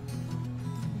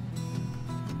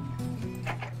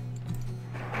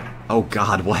 Oh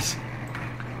god, what?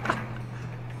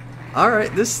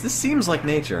 Alright, this seems like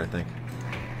nature, I think.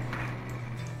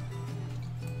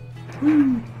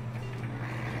 Woo.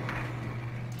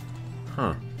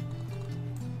 Huh.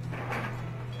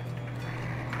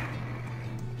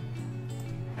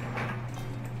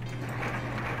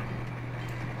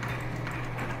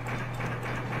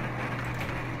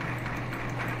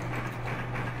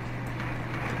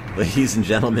 Ladies and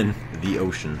gentlemen, the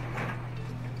ocean.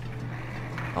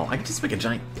 Oh, I could just make a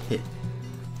giant pit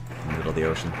in the middle of the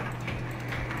ocean.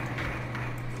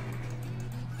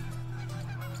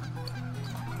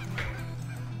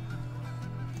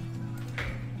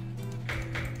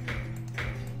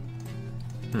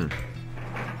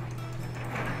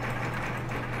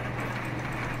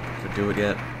 Did I do it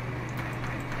yet?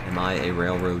 Am I a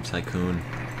railroad tycoon?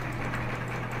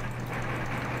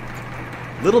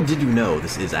 Little did you know,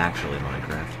 this is actually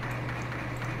Minecraft.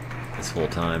 This whole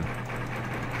time.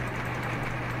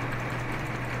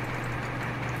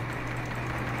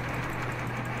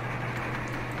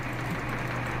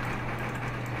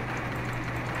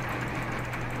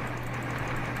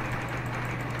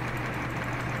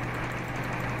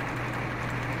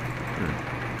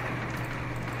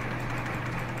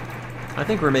 I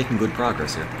think we're making good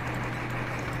progress here.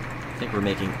 I think we're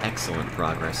making excellent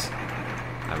progress.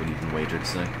 I would even wager to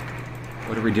say.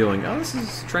 What are we doing? Oh, this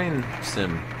is Train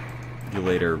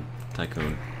Simulator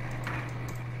Tycoon.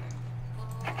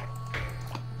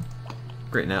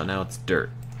 Great, now it's dirt.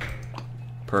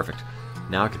 Perfect.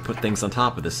 Now I can put things on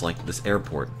top of this, like this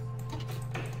airport.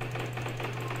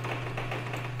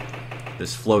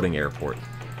 This floating airport.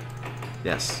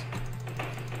 Yes.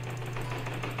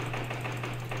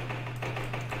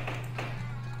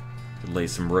 Lay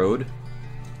some road.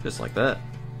 Just like that.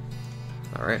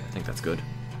 Alright, I think that's good.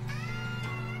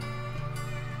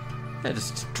 Yeah,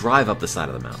 just drive up the side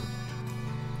of the mountain.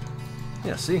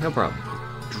 Yeah, see? No problem.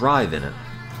 Drive in it.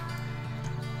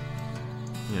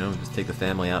 You know, just take the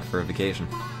family out for a vacation.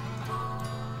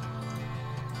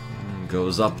 And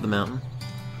goes up the mountain.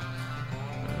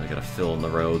 I gotta fill in the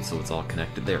road so it's all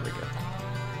connected. There we go.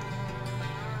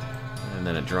 And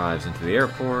then it drives into the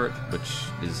airport, which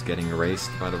is getting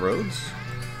erased by the roads,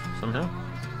 somehow.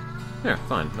 Yeah,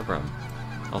 fine, no problem.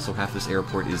 Also, half this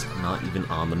airport is not even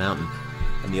on the mountain,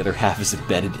 and the other half is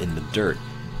embedded in the dirt.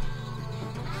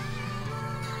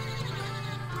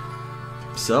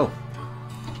 So,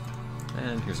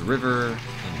 and here's a river,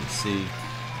 and you can see,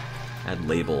 add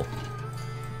label,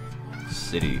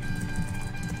 city,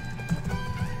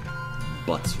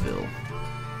 Buttsville.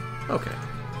 Okay.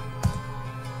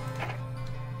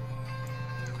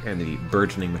 And the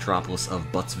burgeoning metropolis of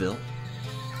Buttsville,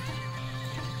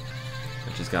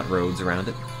 which has got roads around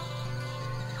it.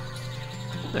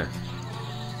 There.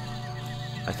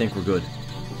 I think we're good.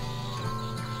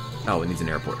 Oh, it needs an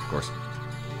airport, of course.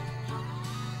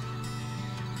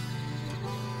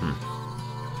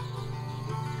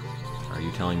 Are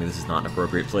you telling me this is not an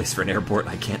appropriate place for an airport?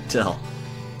 I can't tell.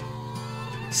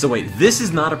 So wait, this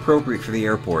is not appropriate for the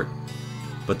airport,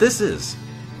 but this is.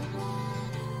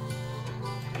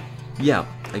 Yeah,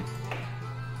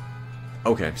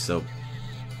 okay, so...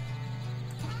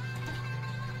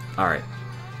 Alright,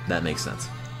 that makes sense.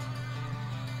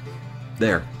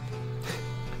 There.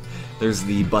 There's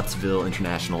the Buttsville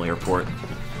International Airport.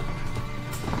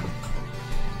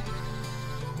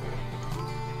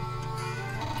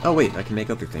 Oh wait, I can make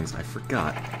other things. I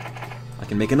forgot. I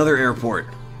can make another airport.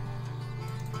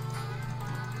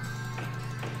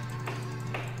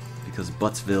 Because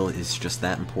Buttsville is just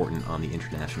that important on the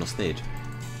international stage.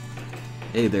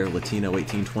 Hey there, Latino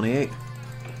 1828.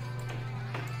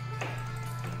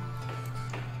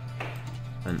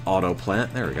 An auto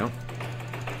plant, there we go.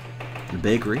 A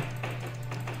bakery.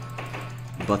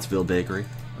 Buttsville Bakery,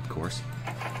 of course.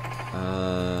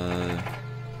 A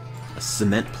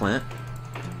cement plant.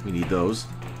 We need those.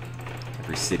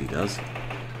 Every city does.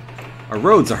 Our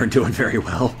roads aren't doing very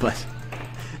well, but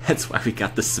that's why we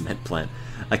got the cement plant.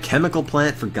 A chemical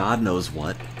plant for God knows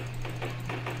what.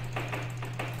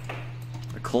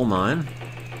 A coal mine.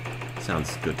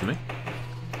 Sounds good to me.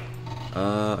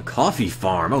 A coffee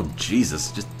farm. Oh,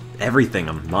 Jesus. Just everything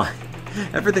on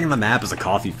everything on the map is a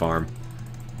coffee farm.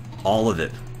 All of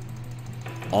it.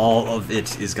 All of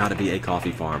it is got to be a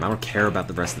coffee farm. I don't care about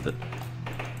the rest of it.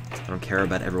 I don't care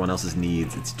about everyone else's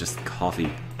needs. It's just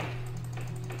coffee.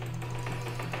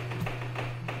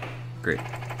 Great.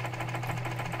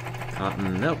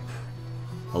 Cotton, nope.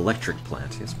 Electric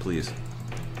plant, yes please.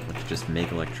 Let's just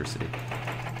make electricity.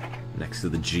 Next to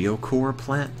the geocore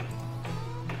plant?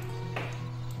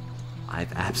 I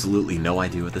have absolutely no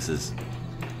idea what this is.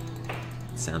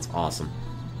 It sounds awesome.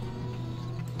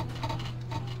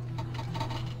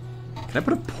 Can I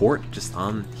put a port just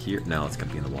on here? No, it's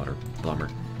gonna be in the water. Bummer.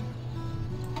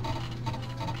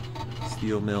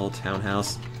 Steel mill,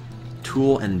 townhouse,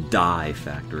 tool and die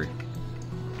factory.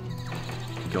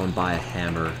 You go and buy a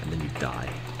hammer, and then you die.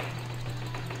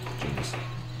 Genius.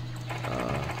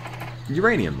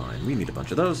 Uranium mine. We need a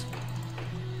bunch of those.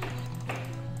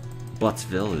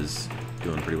 Buttsville is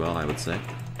doing pretty well, I would say.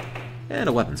 And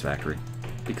a weapons factory.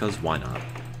 Because why not?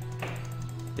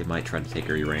 They might try to take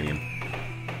our uranium.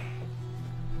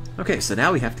 Okay, so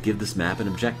now we have to give this map an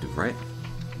objective, right?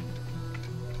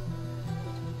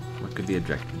 What could the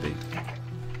objective be?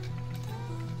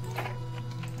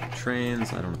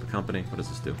 Trains, I don't know the company. What does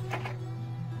this do?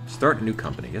 Start a new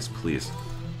company. Yes, please.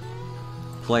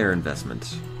 Player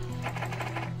investment.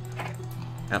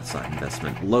 Outside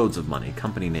investment. Loads of money.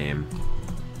 Company name.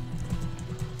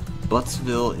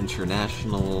 Buttsville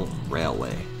International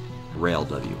Railway. Rail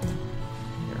W.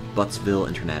 Here, Buttsville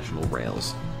International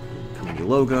Rails. Company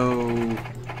logo.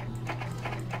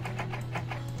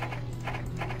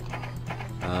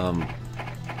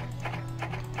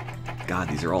 God,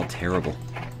 these are all terrible.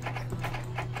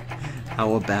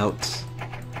 How about...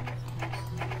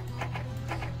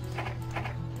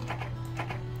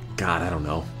 God, I don't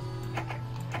know.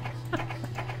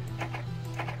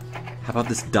 How about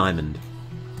this diamond?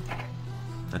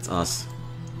 That's us.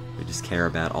 We just care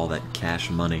about all that cash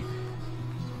money.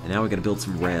 And now we gotta build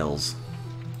some rails.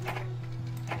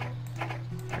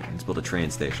 Alright, let's build a train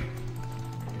station.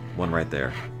 One right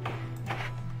there.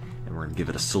 And we're gonna give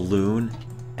it a saloon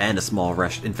and a small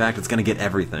restaurant. In fact, it's gonna get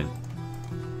everything.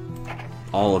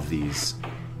 All of these.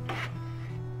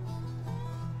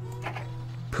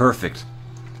 Perfect.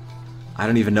 I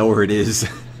don't even know where it is.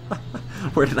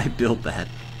 Where did I build that?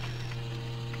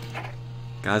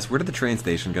 Guys, where did the train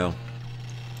station go?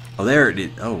 Oh, there it is.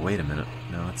 Oh, wait a minute.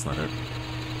 No, that's not it.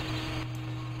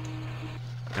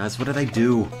 Guys, what did I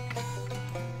do?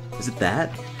 Is it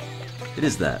that? It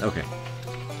is that. Okay.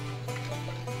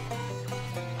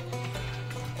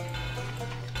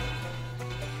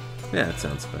 Yeah, that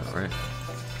sounds about right.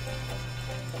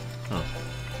 Huh.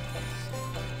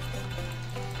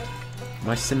 Am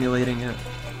I simulating it?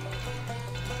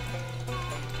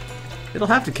 It'll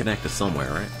have to connect to somewhere,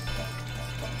 right?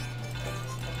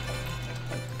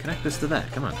 Connect this to that,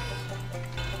 come on.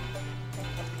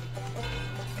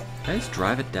 Can I just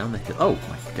drive it down the hill? Oh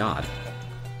my god.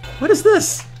 What is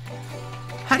this?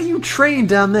 How do you train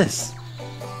down this?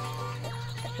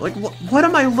 Like, what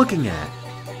am I looking at?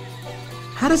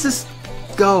 How does this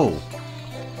go?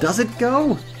 Does it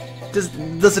go?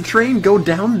 Does a train go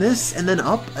down this and then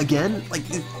up again? Like,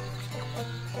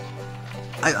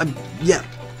 yeah,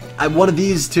 I'm one of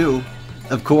these too,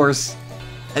 of course.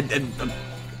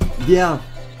 Yeah,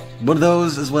 one of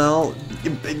those as well.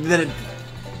 Then it,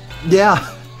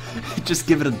 yeah, just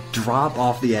give it a drop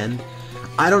off the end.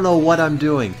 I don't know what I'm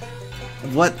doing.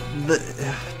 What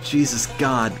the, Jesus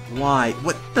God, why?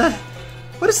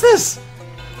 What is this?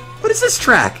 What is this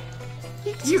track?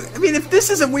 I mean, if this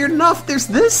isn't weird enough, there's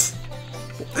this?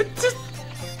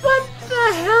 What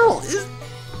the hell is...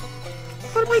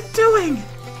 What am I doing?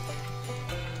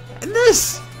 And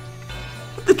this?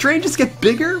 Would the train just get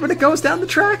bigger when it goes down the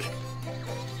track?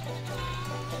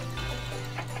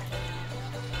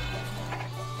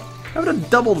 How about a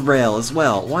doubled rail as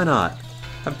well? Why not?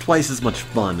 Have twice as much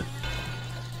fun.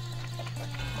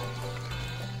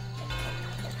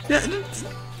 Yeah,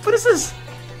 what is this?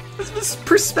 This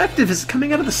perspective is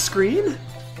coming out of the screen?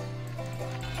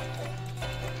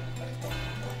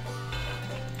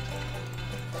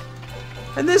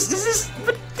 And it's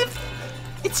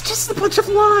just a bunch of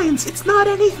lines. It's not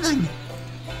anything.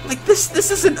 Like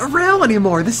this isn't a rail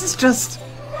anymore. This is just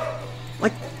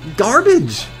like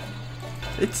garbage.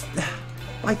 It's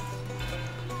like,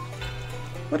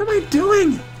 what am I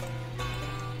doing?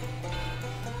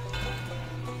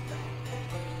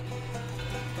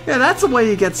 Yeah, that's a way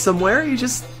you get somewhere. You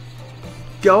just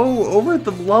go over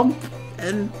the lump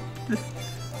and...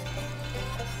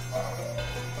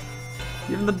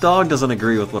 Even the dog doesn't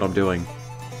agree with what I'm doing.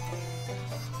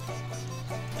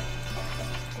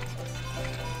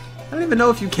 I don't even know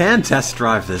if you can test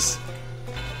drive this.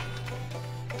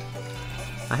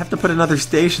 I have to put another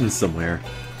station somewhere.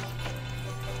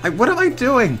 What am I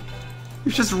doing?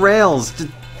 There's just rails just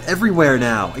everywhere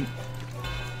now.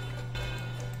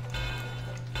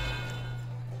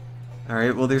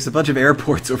 Alright, well there's a bunch of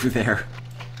airports over there.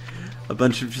 A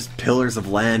bunch of just pillars of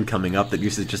land coming up that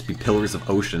used to just be pillars of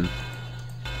ocean.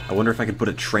 I wonder if I could put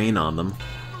a train on them.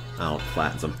 Oh, it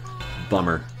flattens them.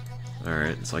 Bummer.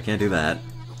 Alright, so I can't do that.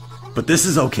 But this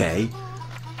is okay.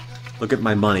 Look at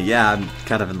my money. Yeah, I'm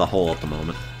kind of in the hole at the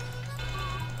moment.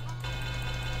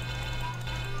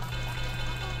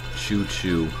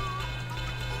 Choo-choo.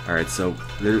 Alright, so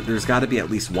there's got to be at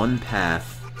least one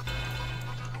path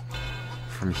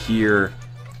from here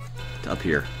to up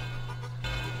here.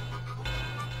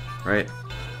 Right?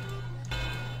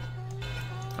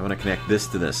 I want to connect this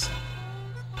to this.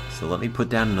 So let me put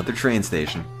down another train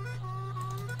station.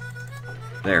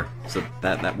 There. So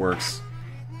that works.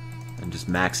 And just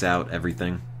max out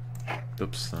everything.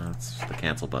 Oops, that's the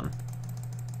cancel button.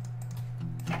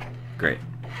 Great.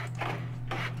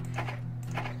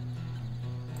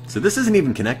 So this isn't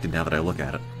even connected now that I look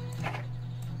at it.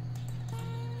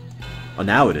 Oh,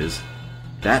 now it is.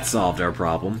 That solved our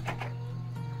problem.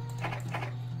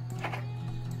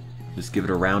 Just give it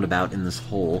a roundabout in this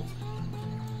hole.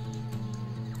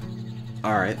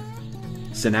 Alright.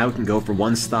 So now we can go from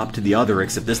one stop to the other,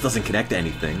 except this doesn't connect to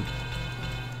anything.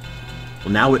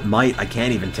 Well, now it might. I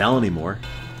can't even tell anymore.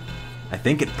 I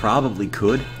think it probably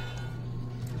could.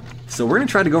 So we're going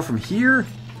to try to go from here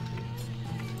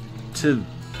to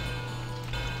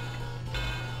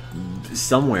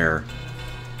somewhere.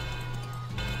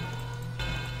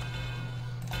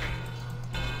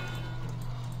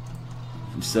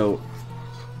 So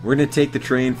we're going to take the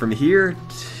train from here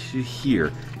to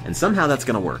here. And somehow that's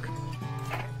going to work.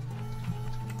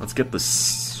 Let's get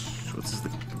this... What's the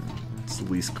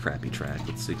least crappy track?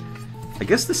 Let's see. I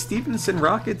guess the Stevenson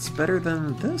Rocket's better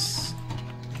than this?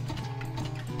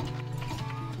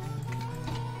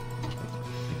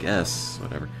 I guess.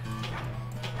 Whatever.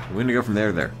 We're going to go from there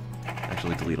to there.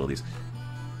 Actually, delete all these.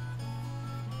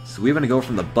 So we're going to go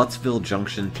from the Buttsville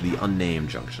Junction to the unnamed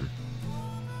junction.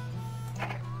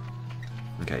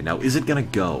 Okay, now is it going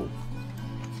to go?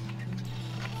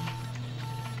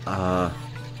 Let's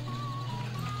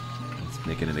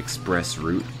make it an express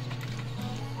route.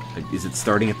 Is it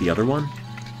starting at the other one?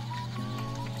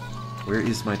 Where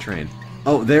is my train?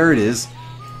 Oh, there it is.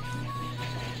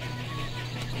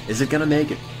 Is it gonna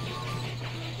make it?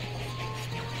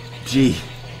 Gee.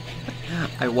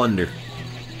 I wonder.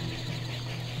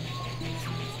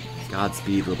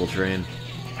 Godspeed, little train.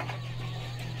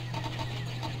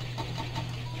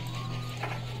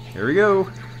 Here we go.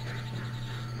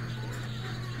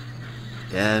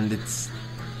 And it's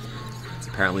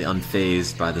apparently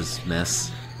unfazed by this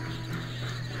mess.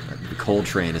 The coal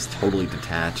train is totally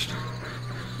detached.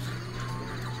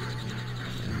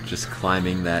 And just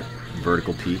climbing that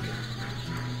vertical peak.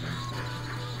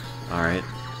 Alright.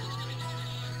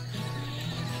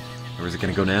 Where's it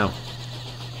gonna go now?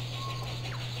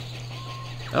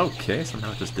 Okay,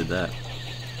 somehow it just did that.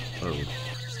 Whoa,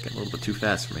 it's getting a little bit too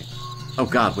fast for me. Oh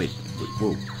god, wait,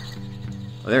 whoa.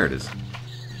 Oh, there it is.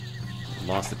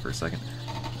 Lost it for a second.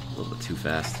 A little bit too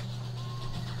fast.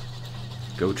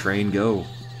 Go, train, go.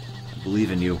 I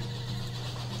believe in you.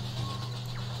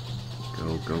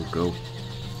 Go, go, go.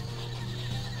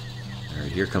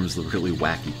 Alright, here comes the really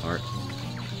wacky part.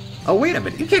 Oh, wait a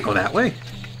minute. You can't go that way.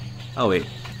 Oh, wait.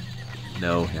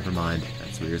 No, never mind.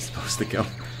 That's where you're supposed to go.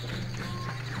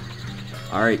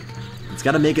 Alright, it's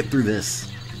gotta make it through this.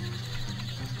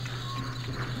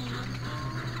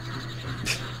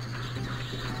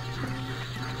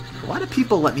 Why do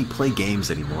people let me play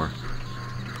games anymore?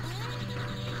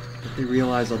 Don't they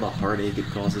realize all the heartache it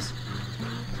causes?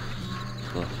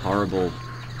 The horrible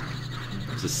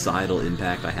societal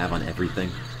impact I have on everything?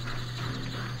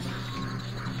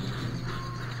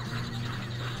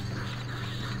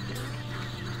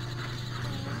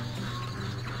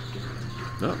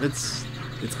 No, it's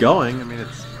going. I mean,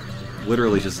 it's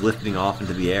literally just lifting off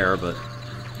into the air, but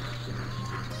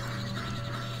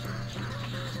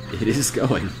it is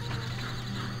going.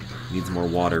 Needs more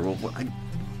water. Well,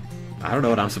 I don't know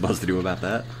what I'm supposed to do about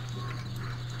that.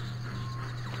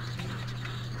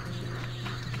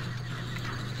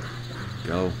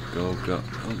 Go, go, go.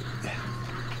 Oh.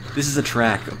 This is a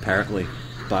track, apparently,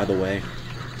 by the way.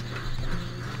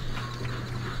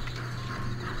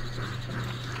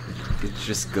 It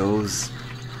just goes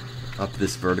up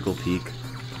this vertical peak.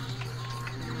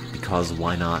 Because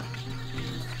why not?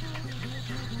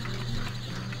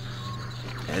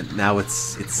 And now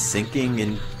it's sinking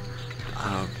and...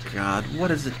 Oh god,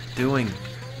 what is it doing?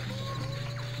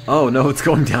 Oh no, it's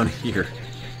going down here.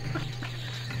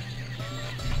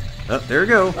 Oh, there we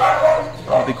go.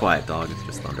 Oh, be quiet, dog. It's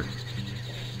just thunder.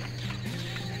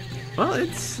 Well,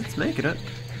 it's making it.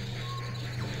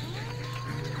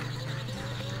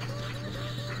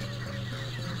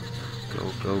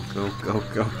 Go, go, go, go,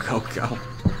 go, go, go.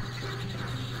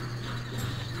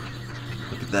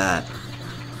 Look at that.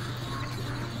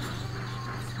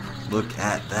 Look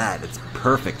at that. It's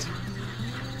perfect.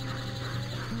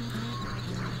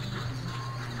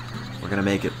 We're gonna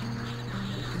make it.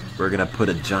 We're gonna put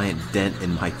a giant dent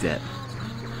in my debt.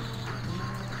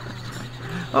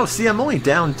 Oh, see, I'm only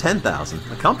down 10,000.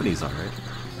 The company's alright.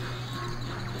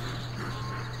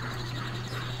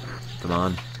 Come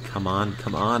on. Come on.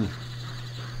 Come on.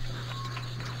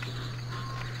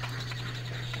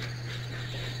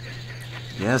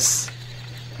 Yes.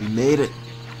 We made it.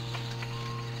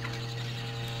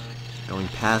 Going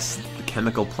past the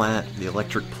chemical plant, the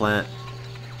electric plant,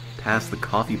 past the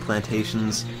coffee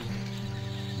plantations,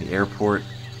 the airport.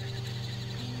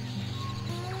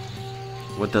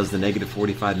 What does the negative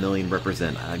 45 million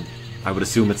represent? I would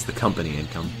assume it's the company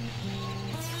income.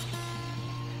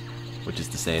 Which is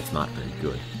to say it's not very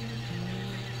good.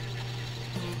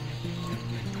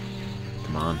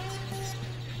 Come on.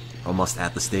 Almost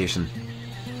at the station.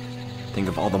 Think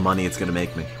of all the money it's gonna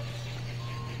make me.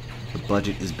 The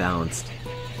budget is balanced.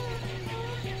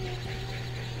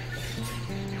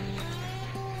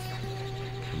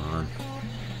 Come on.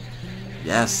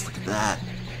 Yes, look at that.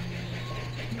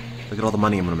 Look at all the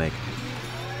money I'm gonna make.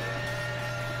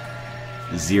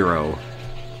 0.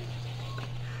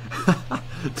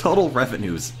 Total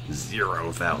revenues,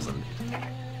 0,000.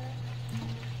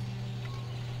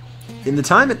 In the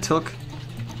time it took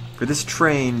for this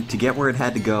train to get where it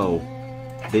had to go,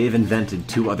 they've invented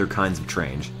 2 other kinds of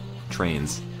trains.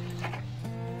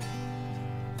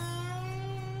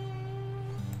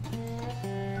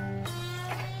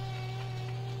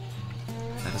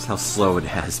 That is how slow it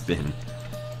has been.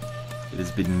 It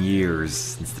has been years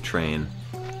since the train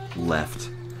left.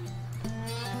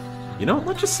 You know,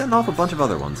 let's just send off a bunch of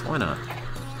other ones. Why not?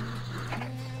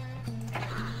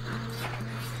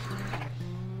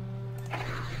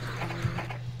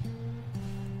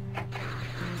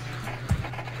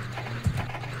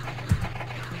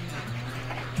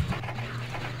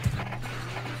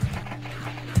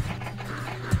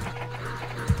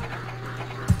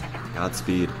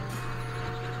 Godspeed.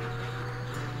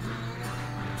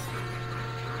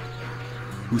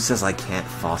 Who says I can't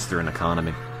foster an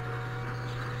economy?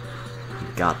 You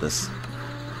got this.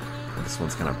 This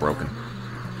one's kind of broken.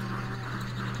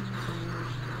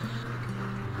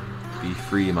 Be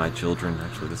free, my children.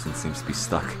 Actually, this one seems to be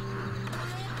stuck.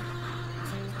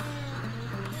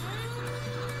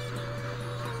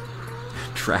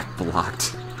 Track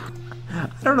blocked. I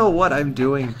don't know what I'm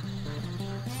doing.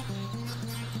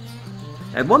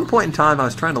 At one point in time, I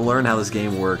was trying to learn how this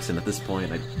game works, and at this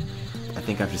point, I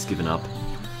think I've just given up.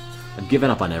 I've given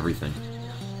up on everything.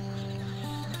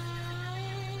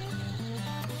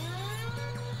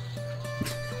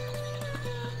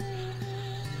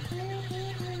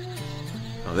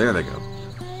 Oh, there they go.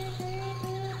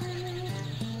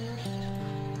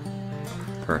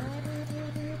 Perfect.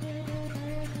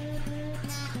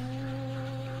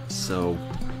 So,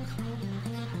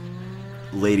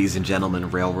 ladies and gentlemen,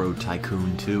 Railroad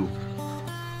Tycoon 2.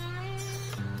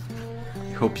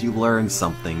 I hope you learned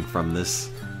something from this.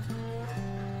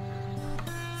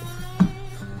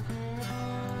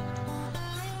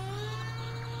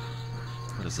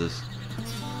 is this?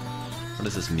 What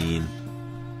does this mean?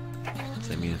 Does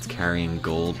that mean it's carrying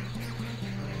gold?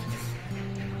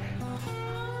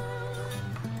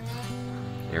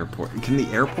 Airport. Can the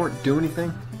airport do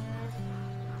anything?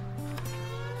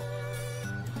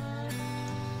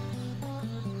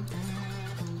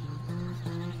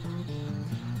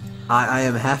 I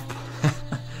am half...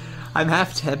 I'm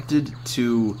half tempted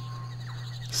to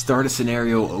start a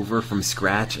scenario over from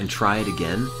scratch and try it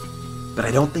again, but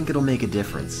I don't think it'll make a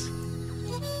difference.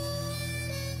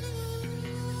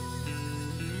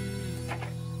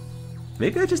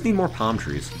 Maybe I just need more palm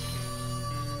trees.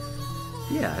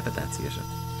 Yeah, I bet that's the issue.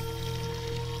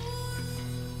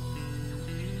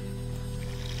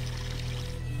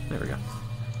 There we go.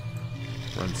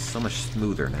 Runs so much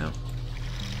smoother now.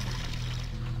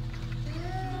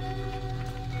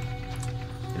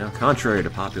 You know, contrary to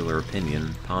popular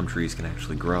opinion, palm trees can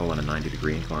actually grow on a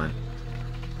 90-degree incline.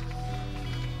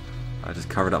 I just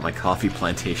covered up my coffee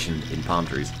plantation in palm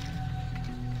trees.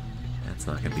 That's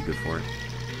not going to be good for it.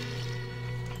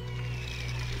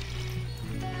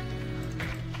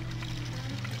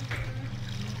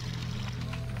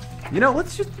 You know,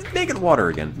 let's just make it water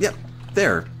again. Yep,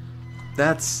 there.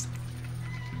 That's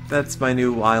my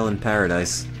new island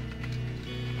paradise.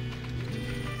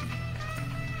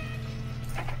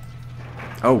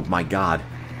 Oh my god.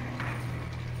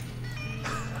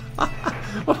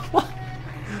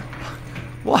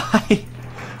 Why?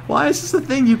 Why is this a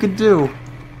thing you can do?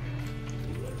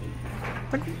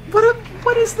 Like,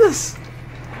 what is this?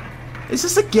 Is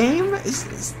this a game?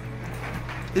 Is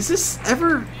this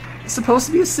ever supposed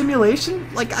to be a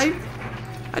simulation? Like, I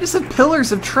just have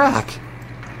pillars of track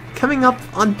coming up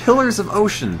on pillars of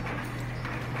ocean.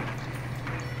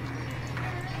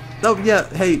 Oh, yeah,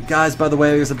 hey, guys, by the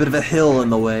way, there's a bit of a hill in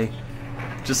the way.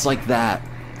 Just like that.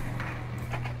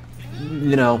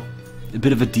 You know, a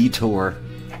bit of a detour.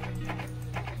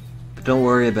 But don't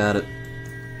worry about it.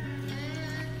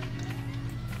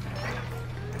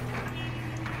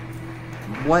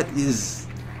 What is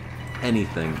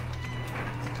anything?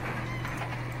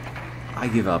 I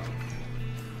give up.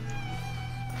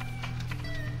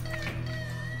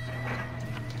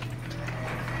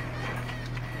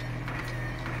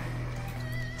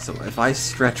 So if I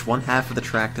stretch one half of the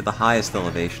track to the highest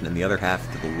elevation and the other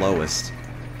half to the lowest,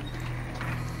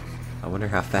 I wonder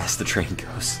how fast the train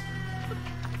goes.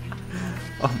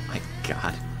 Oh my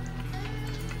god.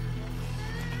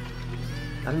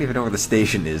 I don't even know where the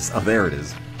station is. Oh, there it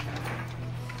is.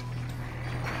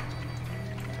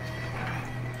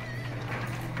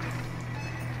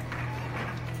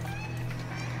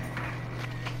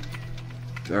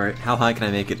 Alright, how high can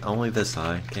I make it? Only this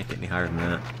high. Can't get any higher than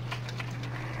that.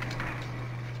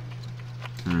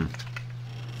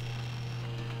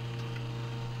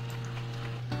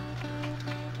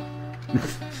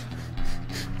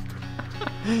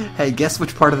 Hey, guess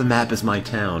which part of the map is my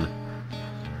town?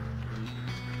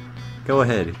 Go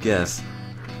ahead, guess.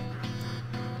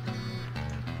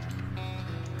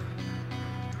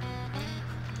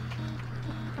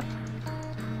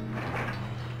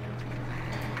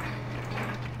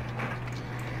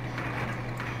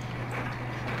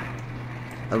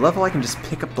 I love how I can just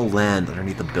pick up the land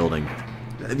underneath the building.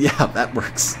 Yeah, that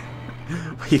works.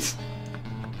 Wait.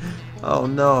 Oh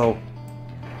no.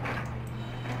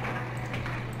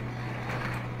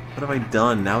 What have I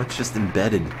done? Now it's just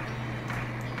embedded.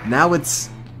 Now it's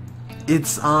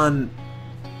on...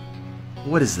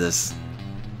 What is this?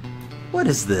 What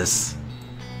is this?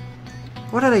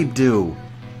 What did I do?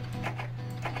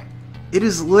 It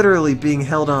is literally being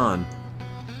held on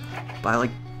by, like...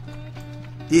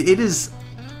 It is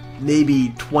maybe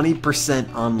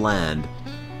 20% on land.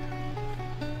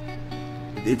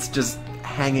 It's just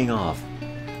hanging off.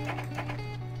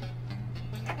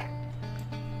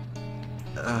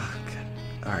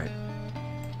 Alright.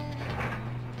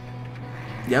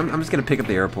 Yeah, I'm just gonna pick up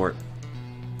the airport.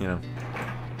 You know.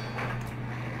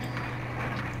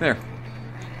 There.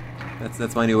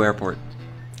 That's my new airport.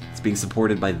 It's being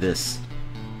supported by this.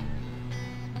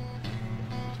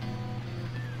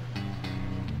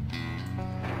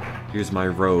 Here's my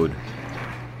road.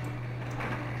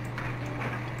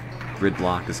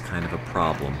 Gridlock is kind of a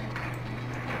problem.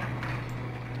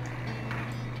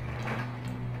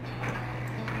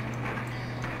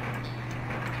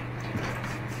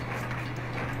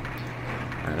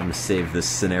 Alright, I'm gonna save this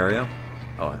scenario.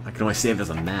 Oh, I can only save it as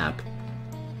a map.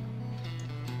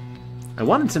 I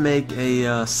wanted to make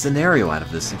a scenario out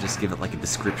of this and just give it like a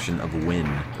description of win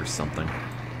or something.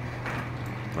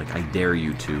 Like, I dare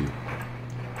you to.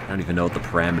 I don't even know what the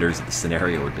parameters of the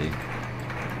scenario would be.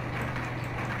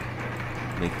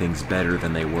 Make things better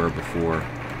than they were before.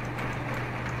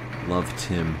 Love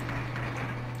Tim.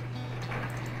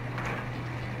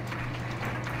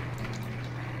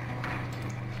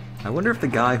 I wonder if the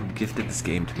guy who gifted this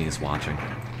game to me is watching.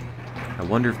 I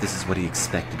wonder if this is what he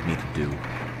expected me to do.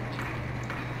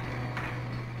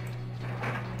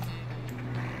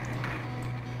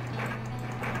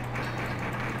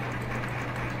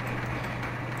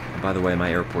 And by the way,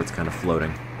 my airport's kind of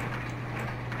floating.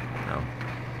 Oh.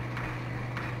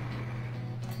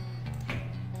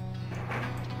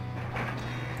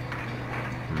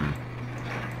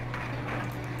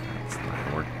 That's not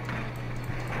gonna work.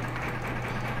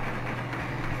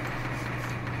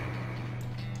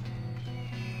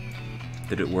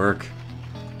 Did it work?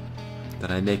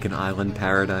 Did I make an island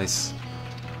paradise?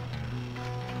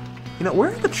 You know,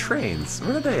 where are the trains?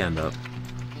 Where did they end up?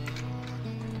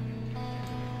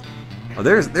 Oh,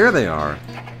 there they are.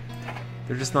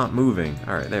 They're just not moving.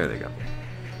 Alright, there they go.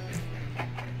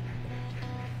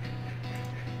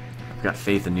 I've got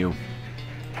faith in you.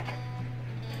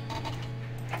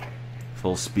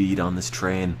 Full speed on this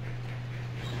train.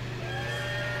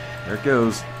 There it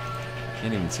goes.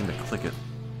 Can't even seem to click it.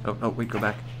 Oh, wait, go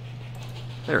back.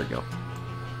 There we go.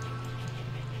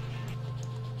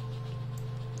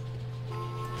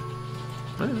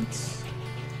 It's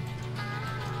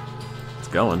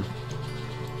going.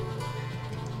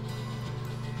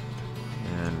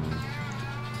 And...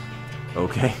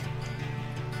 okay.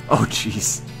 Oh,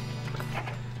 jeez.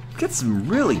 Get some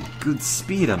really good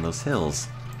speed on those hills.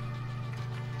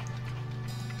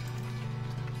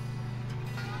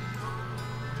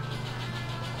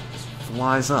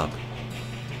 Flies up.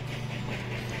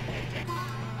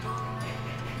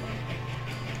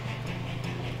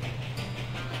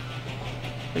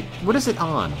 Like, what is it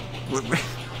on?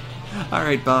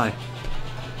 Alright, bye.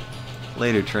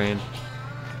 Later, train.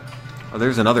 Oh,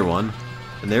 there's another one.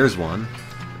 And there's one.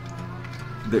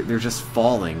 They're just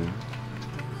falling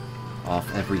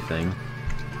off everything.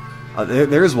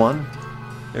 There's one.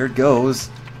 There it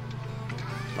goes.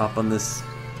 Up on this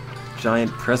giant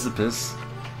precipice.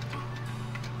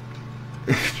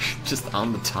 Just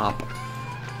on the top.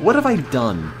 What have I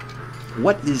done?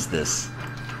 What is this?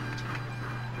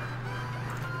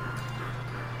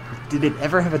 Did it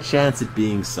ever have a chance at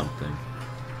being something?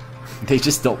 They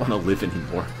just don't want to live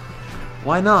anymore.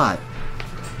 Why not?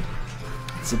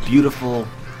 It's a beautiful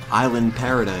island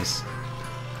paradise.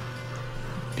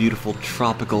 Beautiful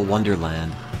tropical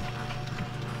wonderland.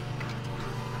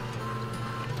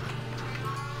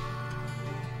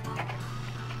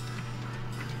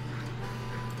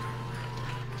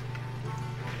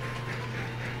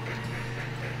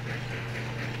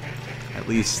 At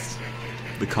least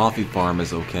the coffee farm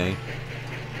is okay.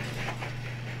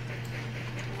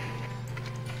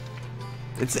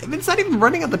 It's not even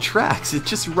running on the tracks. It's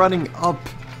just running up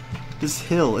this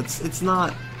hill. It's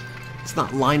not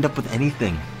lined up with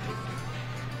anything.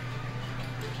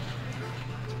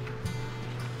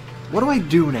 What do I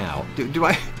do now? Do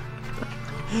I?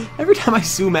 Every time I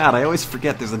zoom out, I always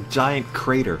forget there's a giant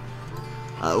crater.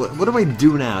 What do I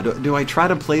do now? Do I try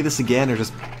to play this again or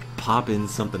just pop in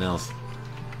something else?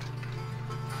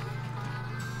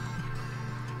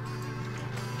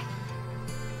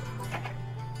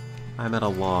 I'm at a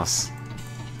loss.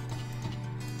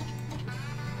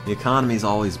 The economy's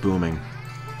always booming.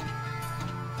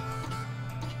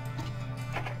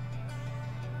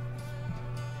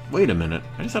 Wait a minute,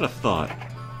 I just had a thought.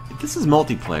 If this is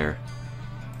multiplayer,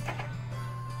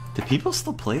 do people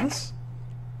still play this?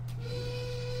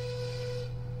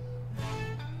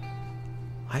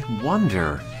 I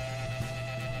wonder.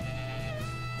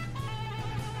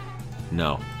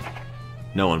 No.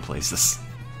 No one plays this.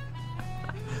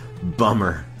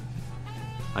 Bummer.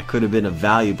 I could have been a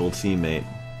valuable teammate.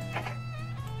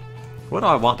 What do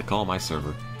I want to call my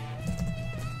server?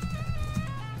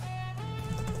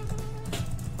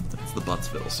 That's the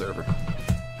Buttsville server.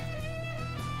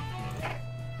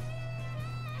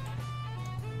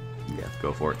 Yeah,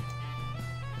 go for it.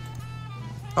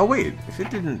 Oh wait, if it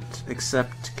didn't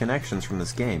accept connections from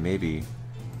this game, maybe...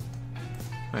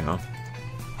 hang on.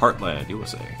 Heartland,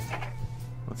 USA.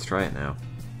 Let's try it now.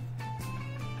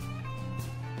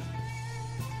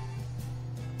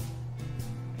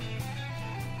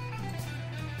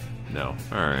 No.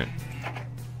 Alright.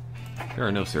 There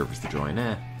are no servers to join,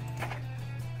 eh.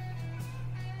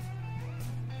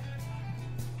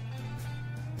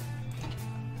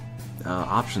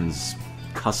 Options.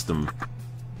 Custom.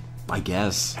 I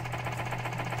guess.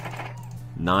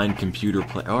 9 computer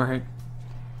play. Alright.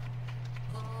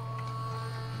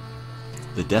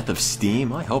 The death of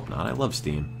Steam? I hope not. I love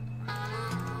Steam.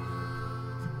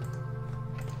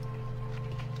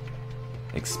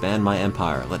 Expand my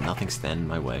empire. Let nothing stand in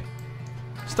my way.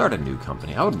 Start a new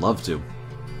company. I would love to.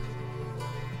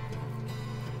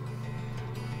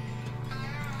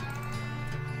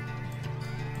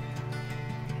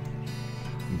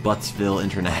 Buttsville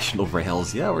International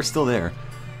Rails. Yeah, we're still there.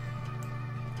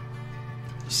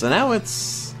 So now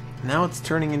it's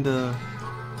turning into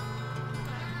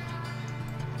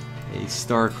a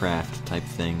StarCraft type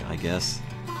thing, I guess.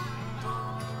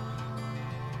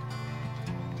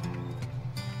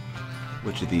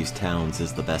 Which of these towns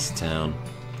is the best town?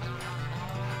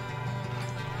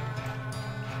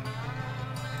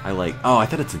 Oh, I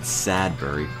thought it said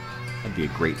Sadbury. That'd be a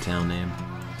great town name.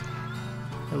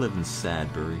 I live in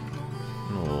Sadbury.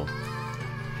 Oh,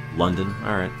 London.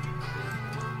 Alright.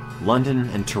 London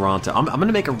and Toronto. I'm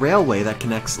gonna make a railway that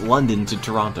connects London to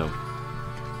Toronto.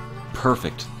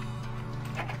 Perfect.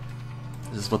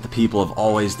 This is what the people have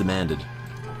always demanded.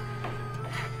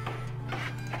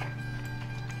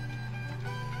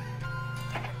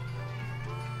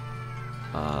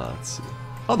 Let's see.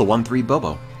 Oh, the 1-3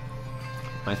 Bobo.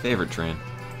 My favorite train.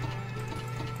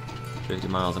 50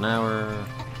 miles an hour.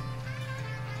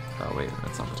 Oh wait,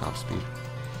 that's not the top speed.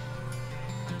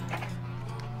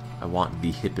 I want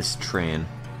the hippest train.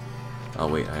 Oh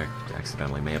wait, I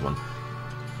accidentally made one.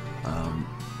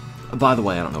 By the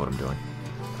way, I don't know what I'm doing.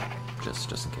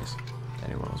 Just in case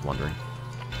anyone was wondering.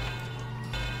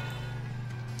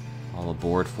 All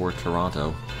aboard for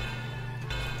Toronto.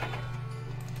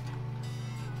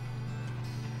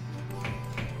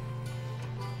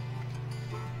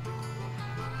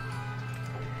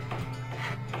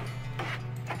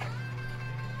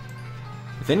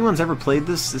 If anyone's ever played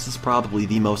this is probably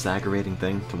the most aggravating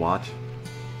thing to watch.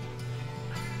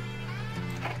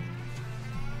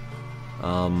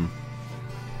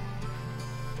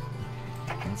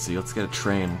 Let's see, let's get a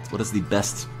train. What is the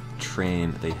best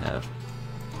train they have?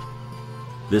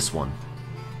 This one.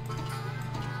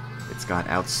 It's got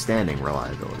outstanding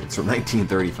reliability. It's from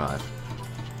 1935.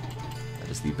 That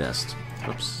is the best.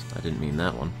 Oops, I didn't mean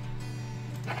that one.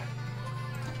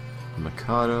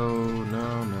 Mikado,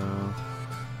 no.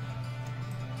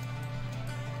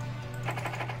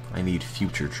 I need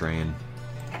future train.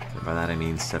 And by that I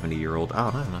mean 70-year-old. Oh, I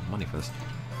don't have enough money for this.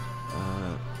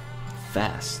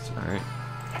 Fast. Alright.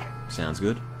 Sounds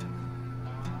good.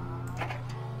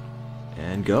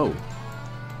 And go.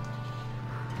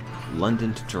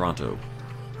 London to Toronto.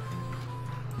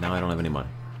 Now I don't have any money.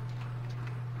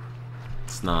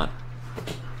 It's not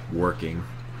working,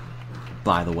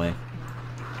 by the way.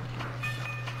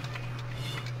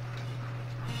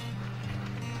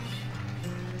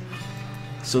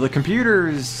 So the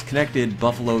computer's connected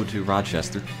Buffalo to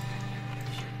Rochester.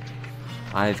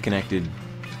 I've connected...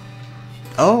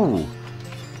 Oh!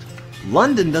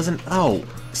 London doesn't... Oh!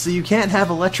 So you can't have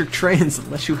electric trains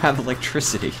unless you have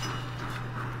electricity.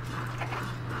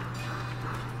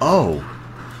 Oh!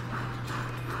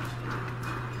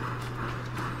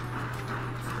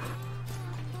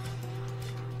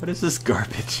 What is this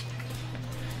garbage?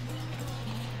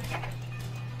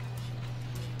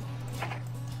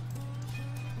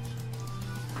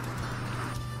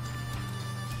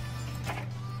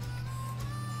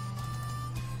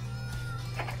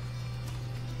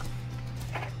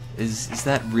 Is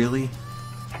that really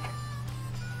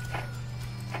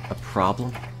a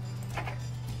problem?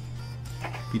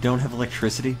 You don't have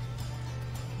electricity?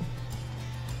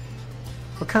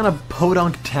 What kind of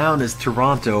podunk town is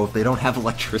Toronto if they don't have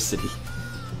electricity?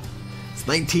 It's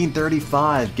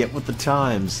 1935, get with the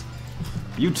times.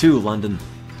 You too, London.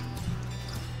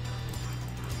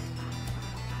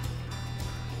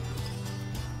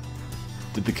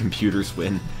 Did the computers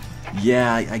win?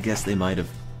 Yeah, I guess they might have.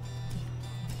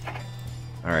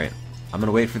 Alright, I'm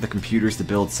gonna wait for the computers to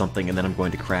build something and then I'm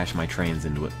going to crash my trains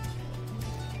into it.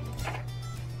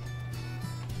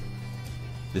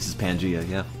 This is Pangea,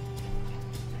 yeah.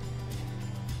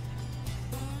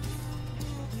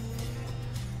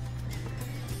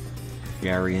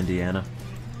 Gary, Indiana.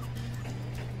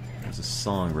 There's a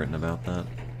song written about that.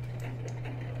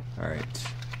 Alright.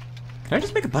 Can I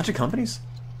just make a bunch of companies?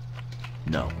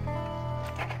 No.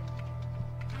 I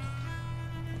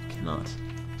cannot.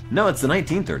 No, it's the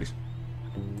 1930s.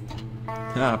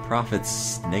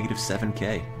 Profits negative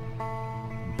 7K.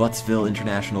 Buttsville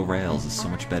International Rails is so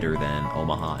much better than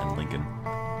Omaha and Lincoln.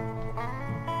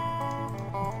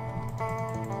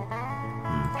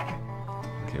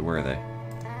 Okay, where are they?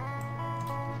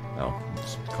 Oh,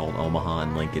 it's called Omaha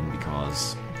and Lincoln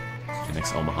because it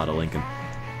connects Omaha to Lincoln.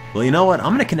 Well, you know what?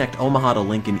 I'm gonna connect Omaha to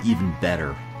Lincoln even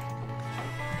better.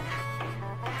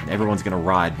 And everyone's gonna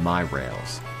ride my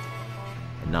rails.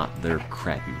 And not their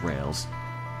crappy rails.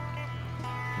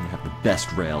 I'm gonna have the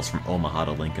best rails from Omaha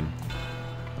to Lincoln.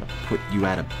 I'm gonna put you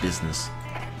out of business.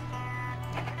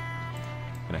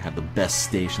 Gonna have the best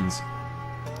stations,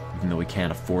 even though we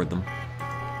can't afford them.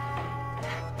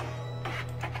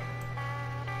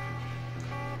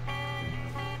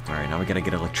 Alright, now we gotta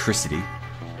get electricity.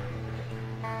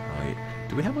 Wait,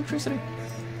 do we have electricity?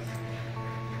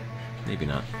 Maybe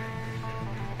not.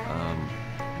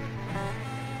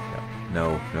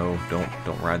 No,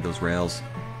 don't ride those rails.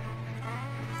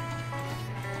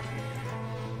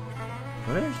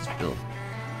 What did I just build?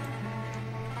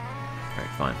 Alright,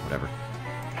 fine, whatever.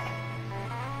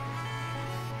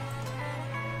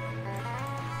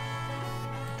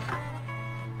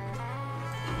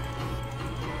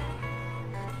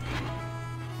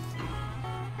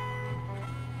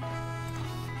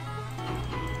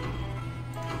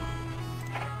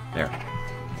 There.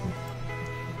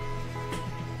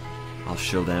 I'll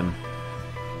show them.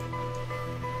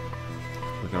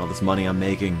 Look at all this money I'm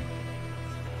making.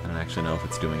 I don't actually know if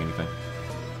it's doing anything.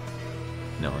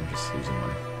 No, I'm just losing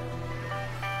money.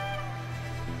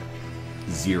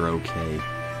 0K.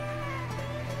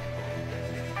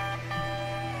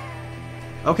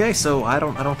 Okay, so I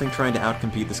don't think trying to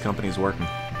outcompete this company is working.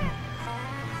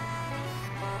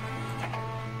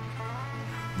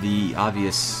 The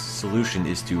obvious solution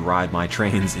is to ride my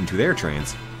trains into their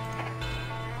trains.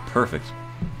 Perfect.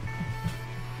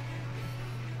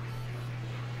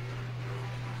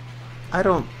 I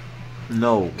don't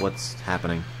know what's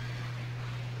happening.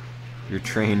 Your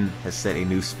train has set a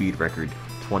new speed record,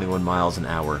 21 miles an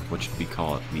hour, which we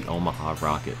call it the Omaha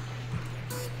Rocket.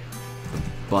 The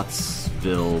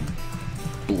Buttsville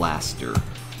Blaster.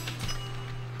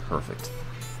 Perfect.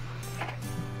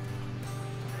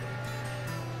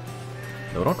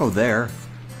 No, don't go there.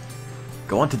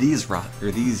 Go onto these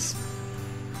these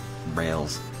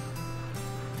rails.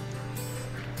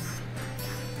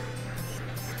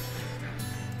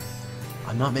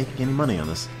 I'm not making any money on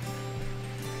this.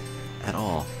 At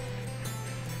all.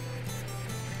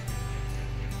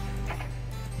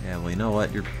 Yeah, well, you know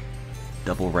what? Your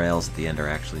double rails at the end are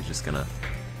actually just gonna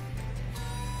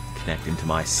connect into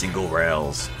my single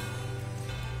rails.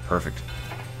 Perfect.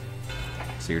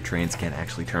 So your trains can't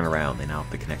actually turn around, they now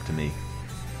have to connect to me.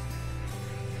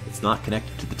 It's not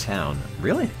connected to the town.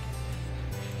 Really?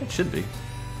 It should be.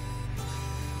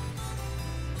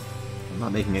 I'm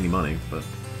not making any money, but...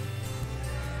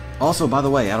 Also, by the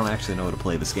way, I don't actually know how to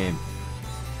play this game.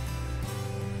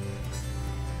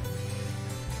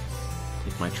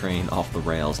 Take my train off the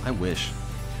rails. I wish.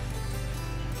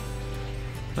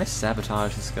 Can I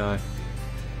sabotage this guy?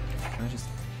 Can I just...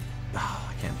 Oh,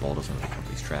 I can't bulldoze another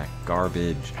company's track.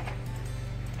 Garbage.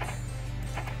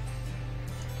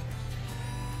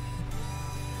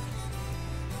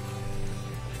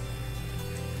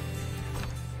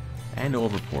 Annual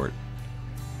report.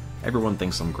 Everyone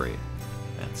thinks I'm great.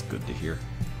 That's good to hear.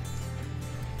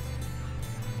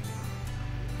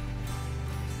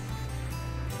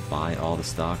 Buy all the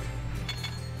stock.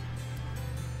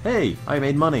 Hey, I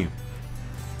made money.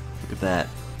 Look at that.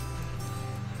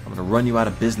 I'm gonna run you out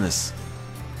of business.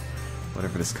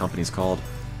 Whatever this company's called.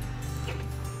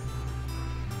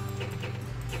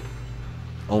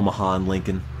 Omaha and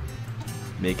Lincoln.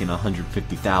 Making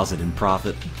 $150,000 in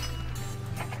profit.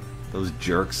 Those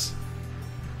jerks.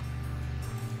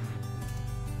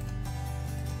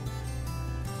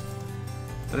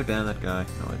 Did I ban that guy?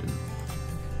 No, I didn't.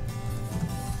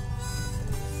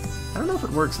 I don't know if it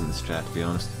works in this chat, to be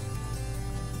honest.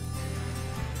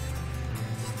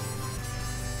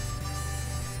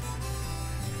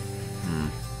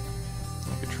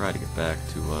 I could try to get back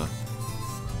to the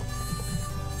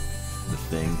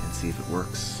thing and see if it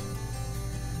works.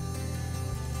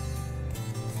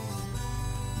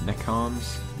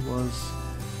 Necom's was...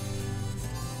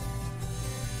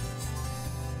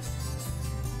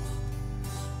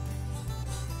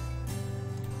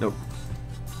 Nope.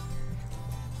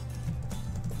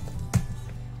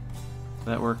 Did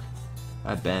that work?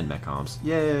 I banned Mecoms.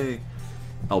 Yay!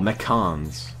 Oh,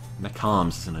 Mecons.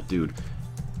 Mecoms isn't a dude.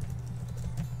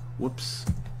 Whoops.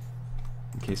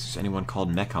 In case there's anyone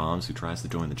called Mecoms who tries to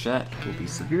join the chat, we'll be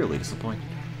severely disappointed.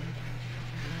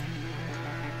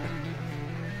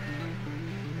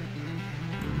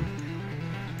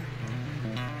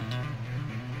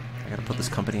 I gotta put this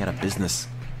company out of business.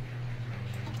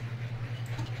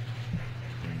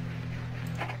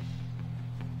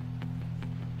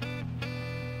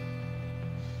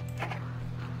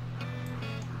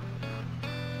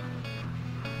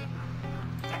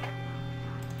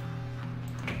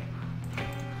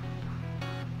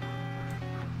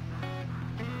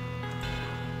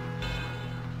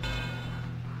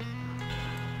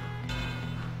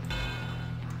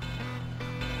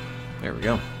 There we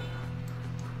go.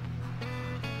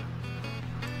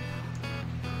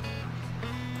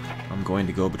 going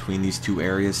to go between these two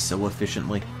areas so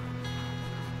efficiently.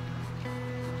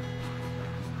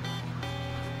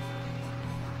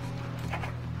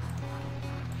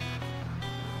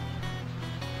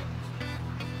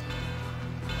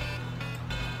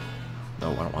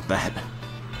 No, I don't want that.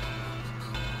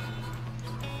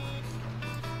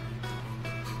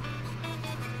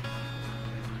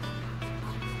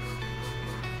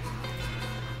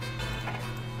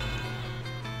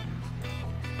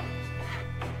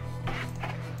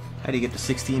 How do you get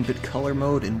to 16-bit color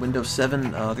mode in Windows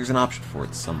 7? There's an option for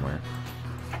it somewhere.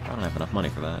 I don't have enough money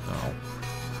for that. Oh.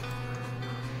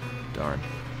 Darn.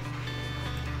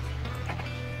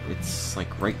 It's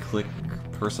like right-click,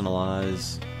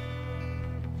 personalize,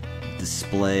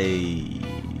 display,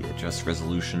 adjust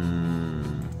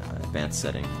resolution, advanced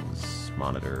settings,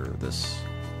 monitor, this.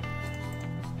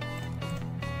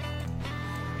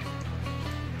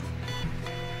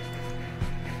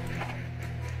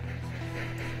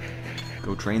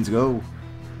 Go trains, go!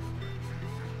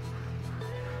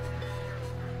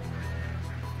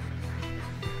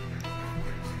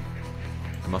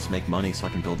 I must make money so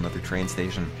I can build another train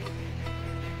station.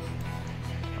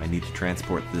 I need to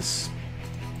transport this.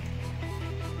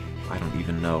 I don't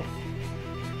even know.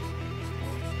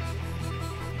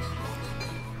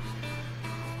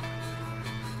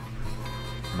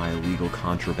 My illegal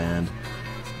contraband.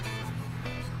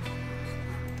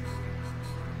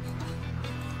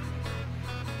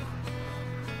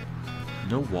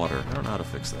 No water. I don't know how to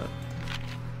fix that.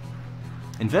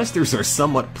 Investors are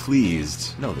somewhat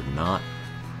pleased. No, they're not.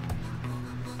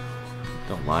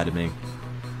 Don't lie to me.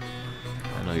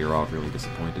 I know you're all really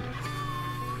disappointed.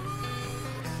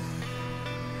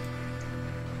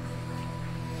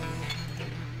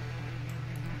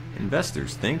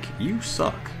 Investors think you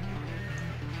suck.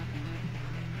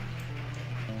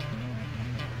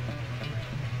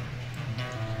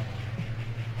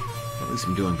 At least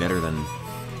I'm doing better than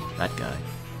that guy.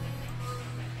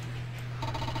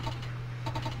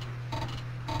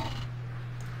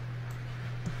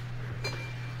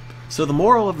 So the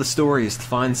moral of the story is to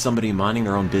find somebody minding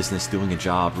their own business, doing a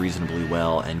job reasonably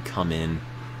well, and come in,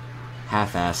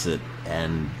 half-ass it,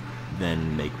 and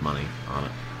then make money on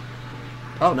it.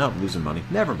 Oh no, I'm losing money.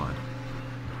 Never mind.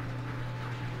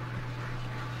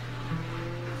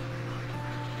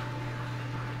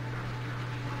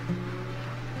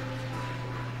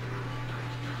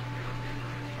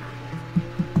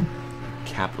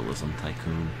 Capitalism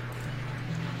Tycoon,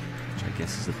 which I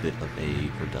guess is a bit of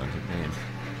a redundant name.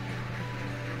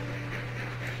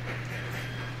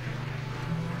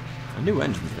 A new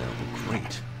engine's available.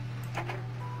 Great.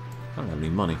 I don't have any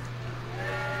money.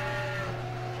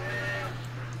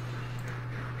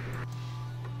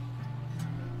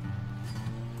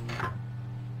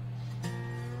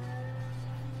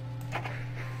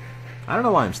 I don't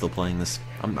know why I'm still playing this.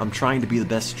 I'm trying to be the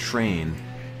best train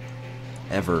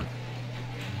ever.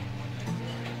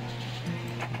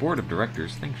 Board of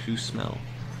directors thinks you smell.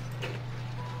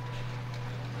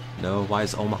 No, why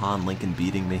is Omaha and Lincoln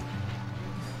beating me?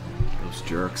 Those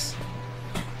jerks.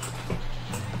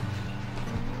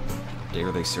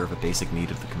 Dare they serve a basic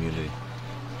need of the community?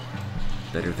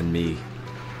 Better than me.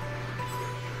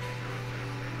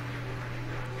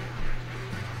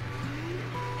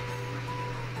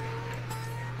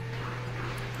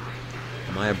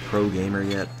 Am I a pro gamer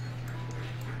yet?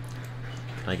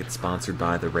 Can I get sponsored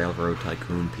by the Railroad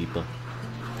Tycoon people?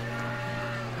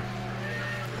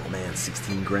 Oh man,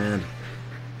 16 grand.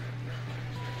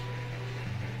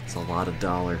 It's a lot of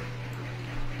dollar.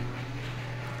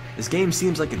 This game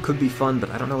seems like it could be fun, but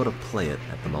I don't know how to play it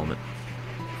at the moment.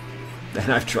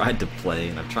 And I've tried to play,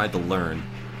 and I've tried to learn,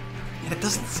 and it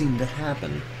doesn't seem to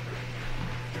happen.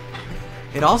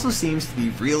 It also seems to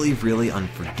be really, really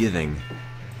unforgiving.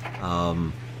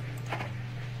 I'm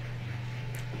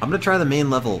gonna try the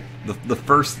main level, the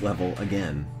first level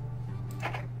again.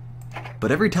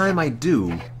 But every time I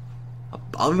do,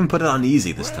 I'll even put it on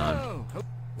easy this time.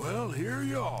 Well, here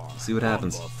you are. See what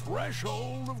happens. On the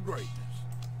threshold of greatness.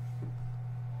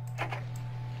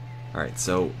 Alright,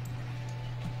 so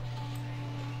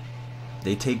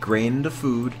they take grain into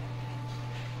food,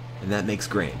 and that makes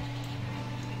grain.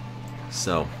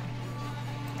 So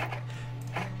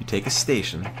you take a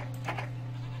station.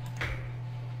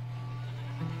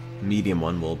 Medium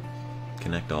one will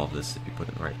connect all of this if you put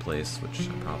it in the right place, which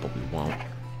I probably won't.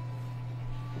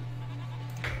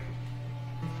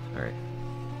 Alright.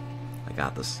 I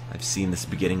got this. I've seen this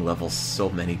beginning level so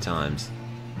many times.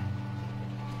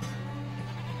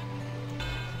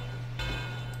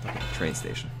 Okay, train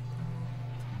station.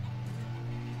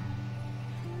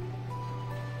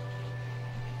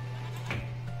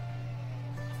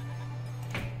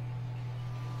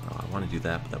 want to do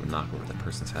that, but that would knock over that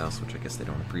person's house, which I guess they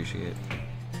don't appreciate.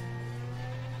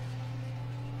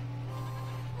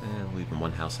 Leaving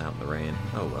one house out in the rain.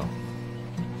 Oh well.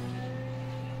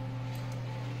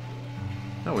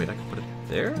 Oh wait, I can put it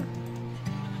there?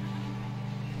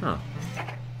 Huh.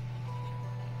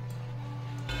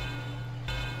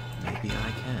 Maybe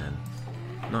I can.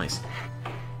 Nice.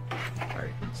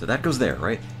 Alright, so that goes there,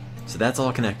 right? So that's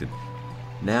all connected.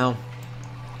 Now,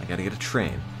 I gotta get a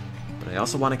train. But I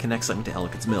also want to connect something to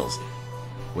Ellicott's Mills,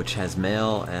 which has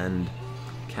mail and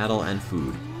cattle and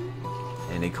food,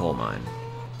 and a coal mine.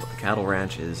 What the cattle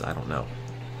ranch is, I don't know.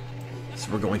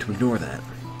 So we're going to ignore that.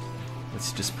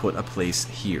 Let's just put a place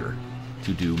here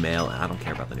to do mail, I don't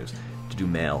care about the news, to do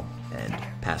mail and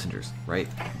passengers, right?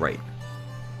 Right.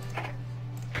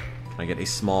 Can I get a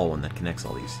small one that connects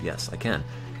all these? Yes, I can.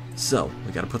 So,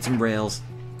 we gotta put some rails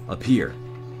up here.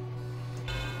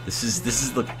 This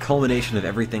is the culmination of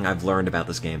everything I've learned about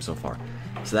this game so far.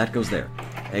 So that goes there.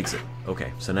 Exit.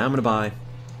 Okay, so now I'm gonna buy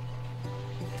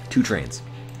 2 trains.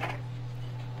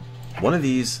 One of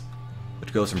these,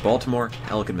 which goes from Baltimore to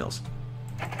Ellicott Mills.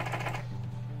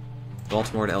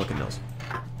 Baltimore to Ellicott Mills.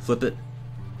 Flip it.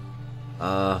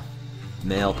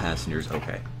 Mail passengers.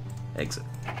 Okay. Exit.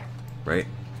 Right?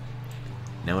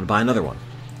 Now I'm going to buy another one.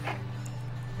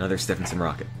 Another Stephenson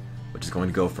rocket, which is going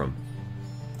to go from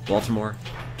Baltimore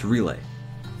to Relay.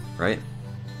 Right?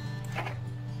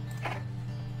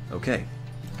 Okay.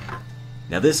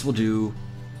 Now this will do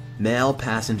mail,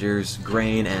 passengers,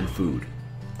 grain, and food.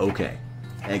 Okay.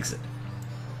 Exit.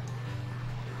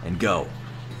 And go.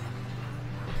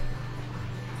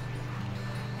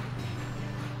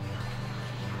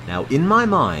 Now, in my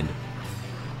mind,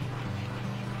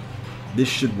 this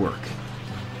should work.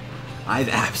 I have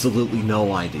absolutely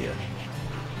no idea.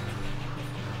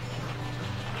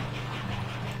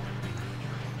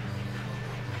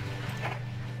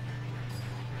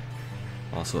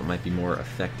 Also, it might be more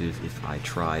effective if I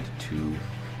tried to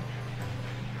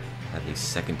have a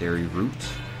secondary route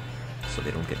so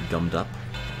they don't get gummed up.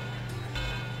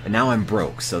 And now I'm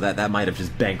broke, so that might have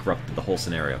just bankrupted the whole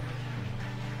scenario.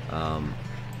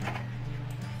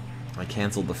 I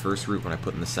canceled the first route when I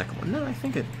put in the second one. No, I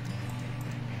think it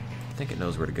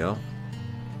knows where to go.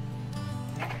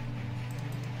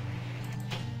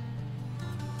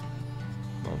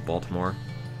 Well, Baltimore.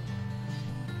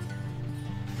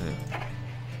 Okay.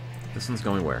 This one's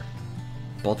going where?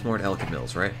 Baltimore to Ellicott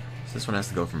Mills, right? So this one has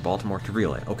to go from Baltimore to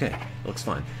Relay. Okay, looks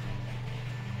fine.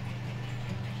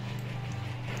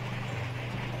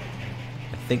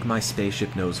 I think my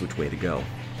spaceship knows which way to go.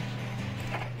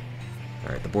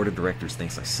 Alright, the board of directors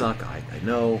thinks I suck, I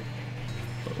know.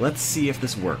 But let's see if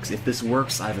this works. If this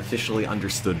works, I've officially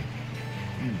understood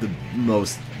the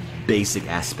most basic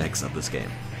aspects of this game.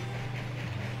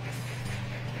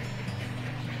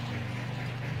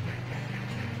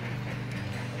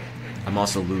 I'm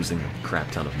also losing a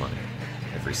crap ton of money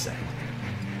every second.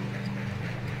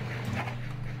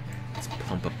 Let's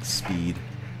pump up the speed.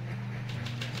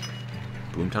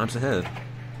 Boom times ahead.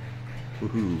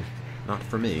 Woohoo. Not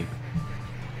for me.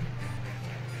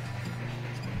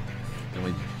 The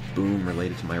only boom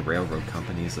related to my railroad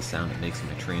company is the sound it makes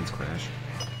when my trains crash.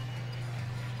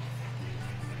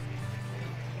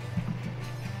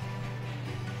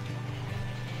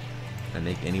 Did I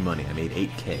make any money? I made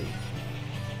 8K.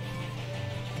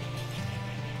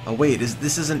 Oh wait,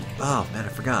 this isn't... Oh man, I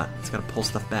forgot. It's gotta pull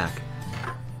stuff back.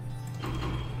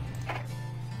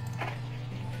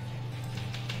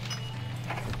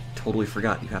 Totally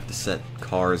forgot. You have to set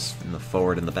cars in the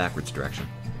forward and the backwards direction.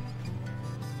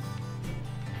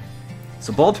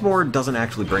 So Baltimore doesn't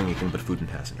actually bring anything but food and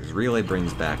passengers. Relay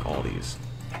brings back all these.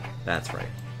 That's right.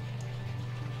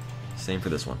 Same for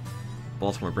this one.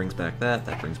 Baltimore brings back that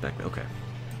brings back... Okay.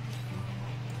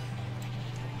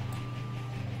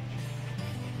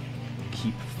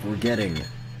 Keep forgetting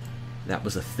that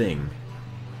was a thing.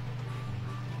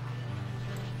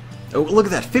 Oh, look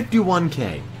at that!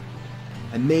 51K!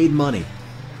 I made money.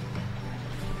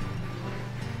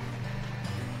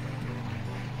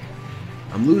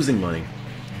 I'm losing money,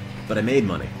 but I made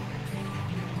money.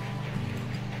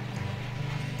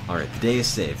 Alright, the day is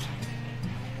saved.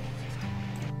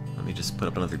 Let me just put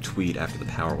up another tweet after the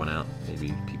power went out.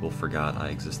 Maybe people forgot I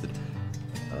existed.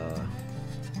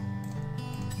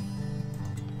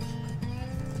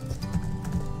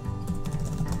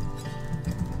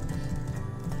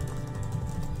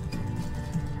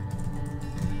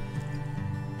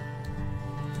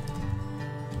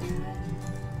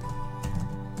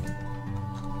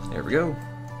 There we go.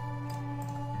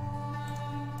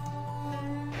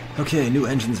 Okay, new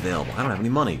engines available. I don't have any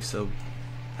money, so...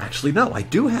 Actually, no, I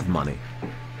do have money.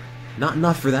 Not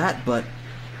enough for that, but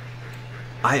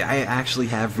I actually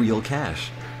have real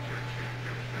cash.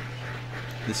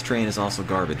 This train is also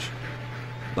garbage,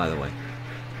 by the way.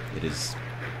 It is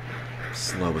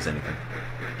slow as anything.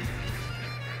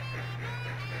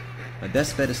 My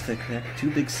best bet is to connect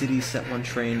 2 big cities, set one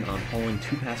train on hauling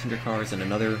 2 passenger cars and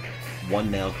another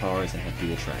 1 mail cars and have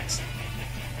dual tracks.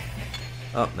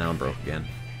 Oh, now I'm broke again.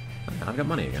 I've got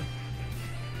money again.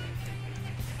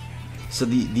 So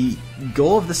the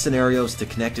goal of the scenario is to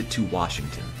connect it to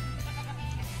Washington.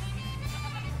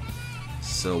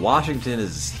 So Washington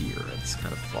is here. It's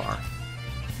kind of far.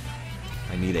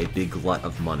 I need a big glut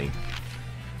of money.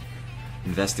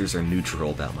 Investors are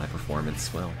neutral about my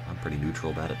performance. Well, I'm pretty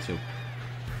neutral about it too.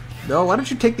 No, why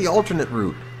don't you take the alternate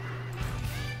route?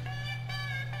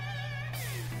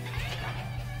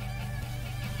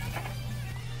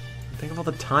 Think of all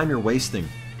the time you're wasting.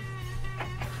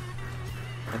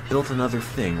 I built another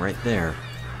thing right there.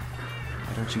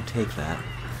 Why don't you take that?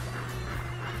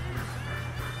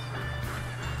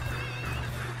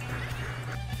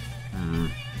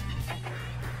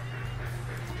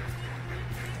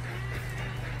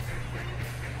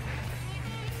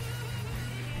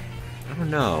 I don't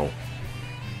know.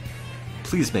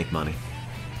 Please make money.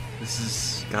 This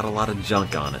has got a lot of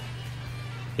junk on it.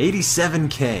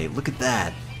 87K, look at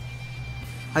that.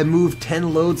 I moved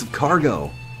 10 loads of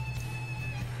cargo.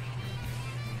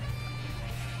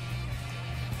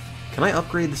 Can I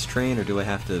upgrade this train, or do I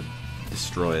have to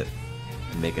destroy it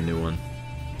and make a new one?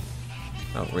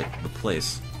 Oh, wait,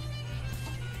 replace.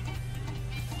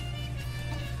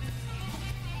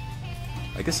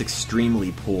 I guess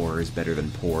extremely poor is better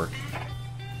than poor.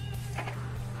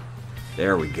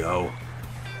 There we go.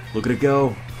 Look at it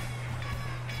go.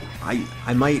 I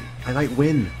might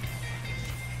win.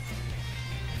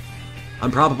 I'm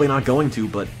probably not going to,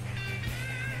 but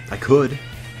I could.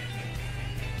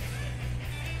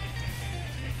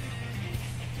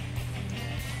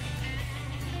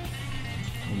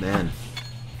 Oh man.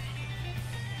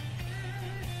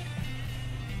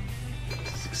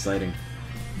 This is exciting.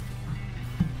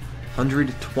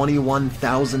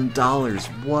 $121,000.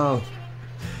 Whoa.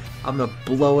 I'm gonna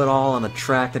blow it all on a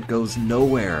track that goes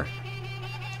nowhere.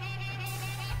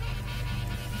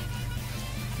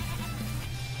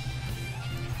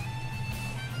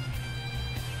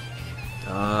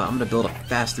 I'm gonna build a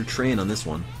faster train on this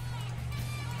one.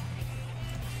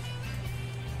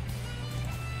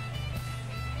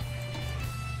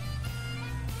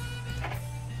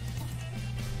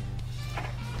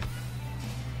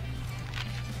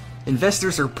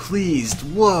 Investors are pleased.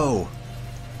 Whoa!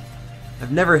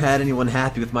 I've never had anyone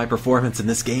happy with my performance in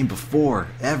this game before,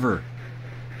 ever.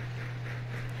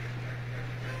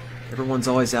 Everyone's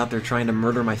always out there trying to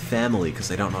murder my family because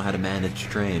they don't know how to manage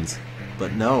trains.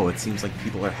 But no, it seems like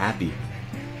people are happy.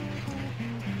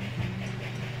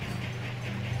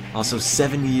 Also,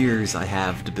 7 years I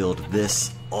have to build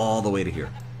this all the way to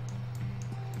here.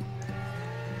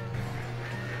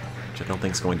 Which I don't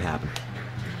think is going to happen.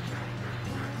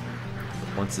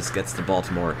 But once this gets to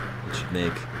Baltimore, it should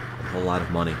make a whole lot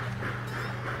of money.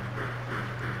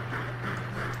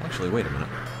 Actually, wait a minute.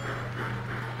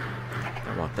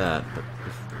 I want that, but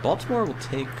if Baltimore will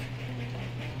take...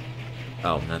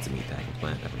 Oh, that's a meatpacking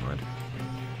plant, never mind.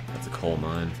 That's a coal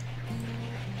mine.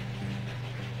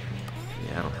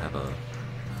 Yeah, I don't have a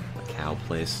cow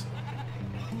place.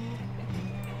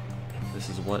 This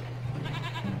is what?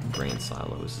 Grain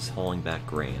silo. Is this hauling back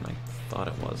grain? I thought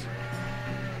it was.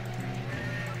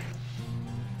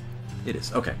 It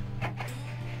is, okay.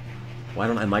 Why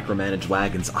don't I micromanage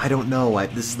wagons? I don't know.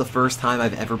 This is the first time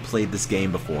I've ever played this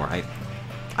game before. I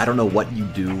don't know what you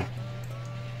do.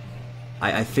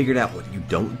 I figured out what you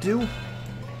don't do.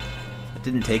 It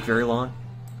didn't take very long.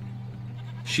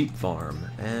 Sheep farm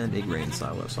and a grain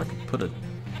silo. So I could put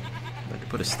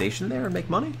a station there and make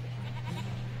money?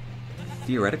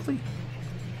 Theoretically?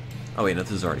 Oh wait, no,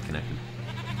 this is already connected.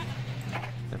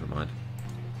 Never mind.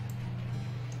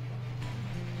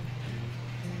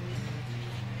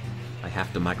 I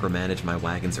have to micromanage my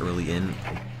wagons early in.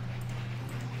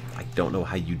 I don't know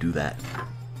how you do that.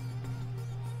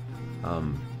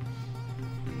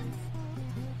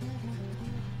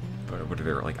 What are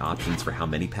there, like, options for how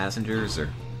many passengers, or...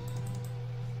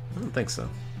 I don't think so.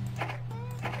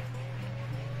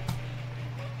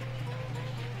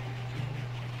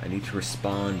 I need to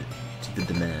respond to the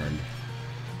demand.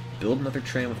 Build another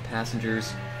train with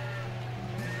passengers.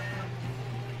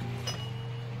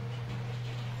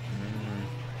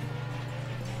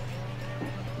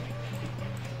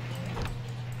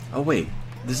 Oh wait,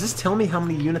 does this tell me how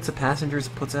many units of passengers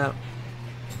it puts out?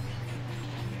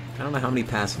 I don't know how many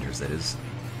passengers that is.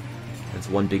 It's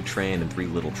one big train and 3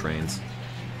 little trains.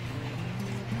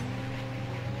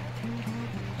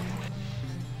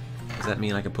 Does that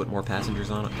mean I can put more passengers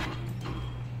on it?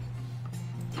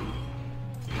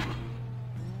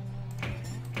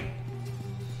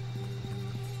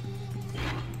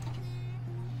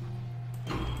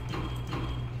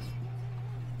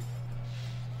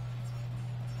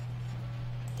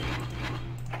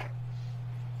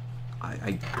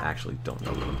 I actually don't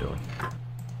know what I'm doing.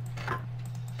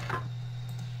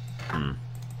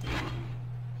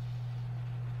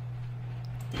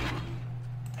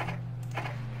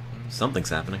 Something's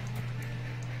happening.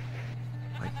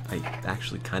 I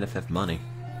actually kind of have money.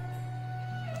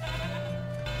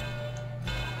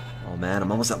 Oh man,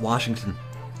 I'm almost at Washington.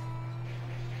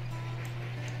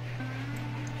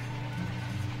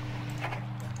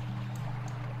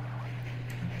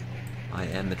 I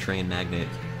am the train magnate.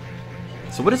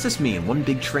 So what does this mean? One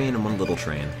big train and one little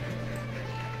train.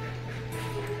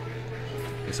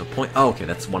 Okay, so oh, okay,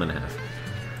 that's 1.5.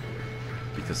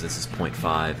 Because this is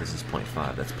 0.5, this is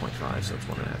 0.5, that's 0.5, so it's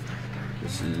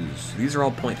 1.5. These are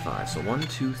all 0.5, so 1,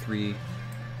 2, 3,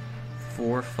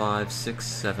 4, 5, 6,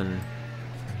 7,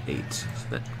 8. So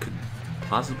that could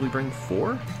possibly bring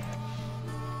 4?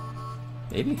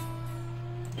 Maybe?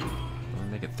 I'll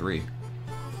make it 3.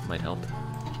 Might help.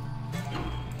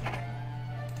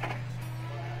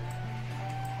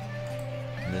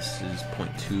 This is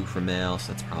 0.2 for mail,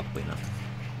 so that's probably enough.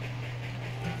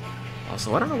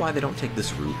 Also, I don't know why they don't take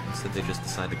this route. Instead, they just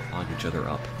decide to clog each other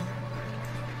up.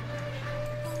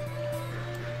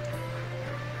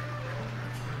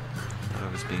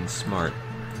 I was being smart.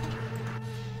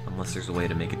 Unless there's a way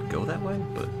to make it go that way,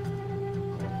 but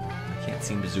I can't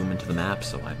seem to zoom into the map,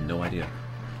 so I have no idea.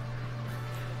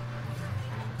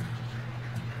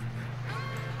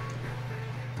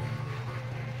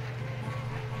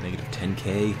 Negative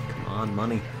 10k, come on,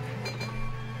 money.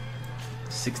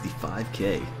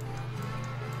 65k.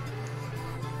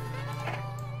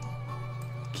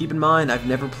 Keep in mind, I've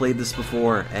never played this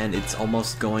before, and it's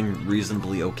almost going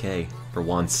reasonably okay, for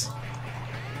once.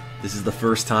 This is the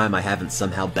first time I haven't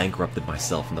somehow bankrupted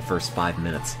myself in the first 5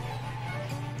 minutes.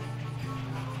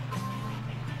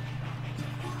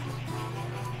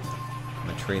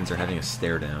 My trains are having a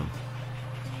stare down.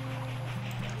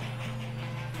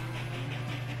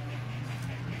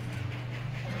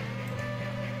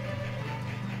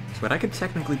 But I could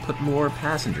technically put more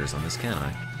passengers on this, can't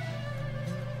I?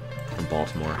 From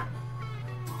Baltimore.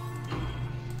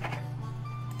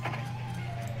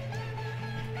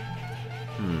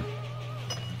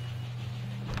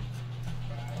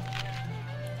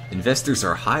 Investors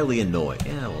are highly annoyed.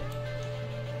 Yeah, well,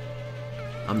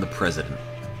 I'm the president.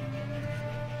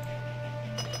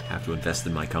 I have to invest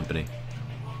in my company.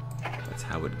 That's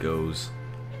how it goes.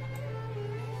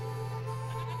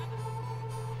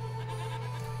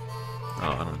 Oh,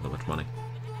 I don't have that much money.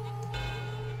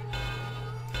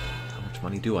 How much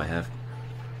money do I have?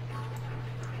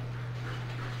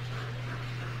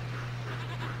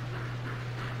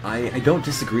 I don't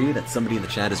disagree that somebody in the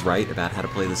chat is right about how to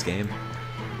play this game.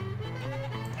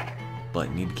 But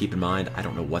you need to keep in mind, I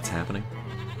don't know what's happening.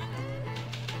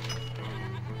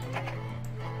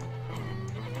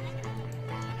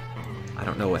 I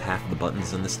don't know what half of the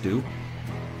buttons in this do.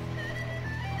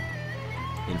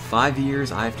 In 5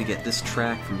 years, I have to get this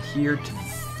track from here to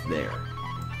there.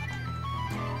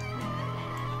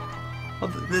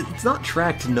 Well, it's not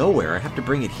tracked to nowhere. I have to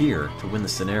bring it here to win the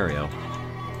scenario.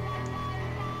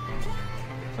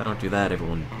 If I don't do that,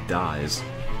 everyone dies.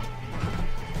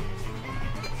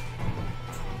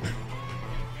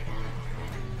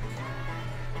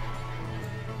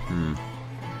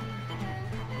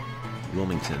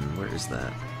 Wilmington, where is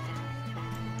that?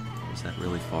 Is that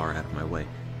really far out of my way?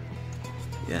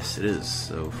 Yes, it is,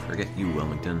 so forget you,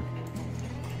 Wilmington.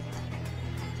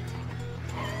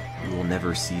 You will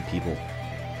never see people.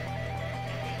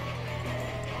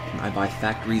 Can I buy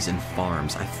factories and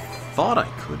farms? I thought I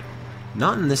could.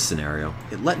 Not in this scenario.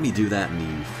 It let me do that in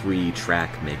the free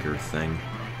track maker thing.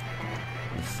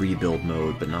 The free build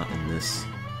mode, but not in this.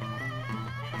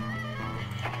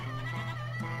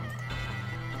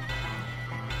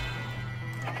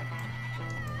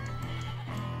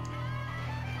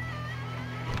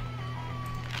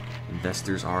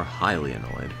 Investors are highly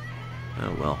annoyed.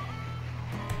 Oh well.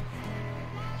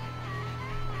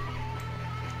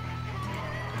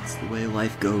 That's the way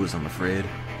life goes, I'm afraid.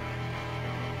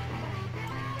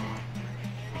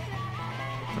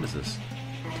 What is this?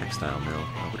 Textile mill.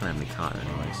 Oh, we don't have any cotton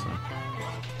anyway, so...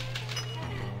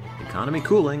 Economy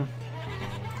cooling!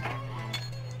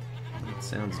 That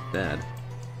sounds bad.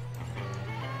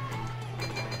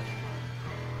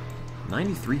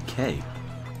 93K.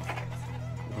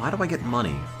 Why do I get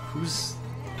money? Who's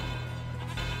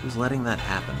letting that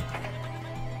happen?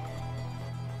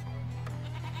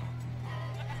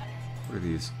 What are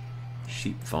these?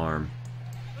 Sheep farm.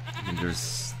 And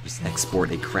there's just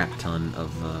export a crap ton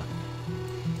of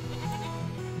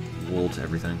wool to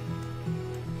everything.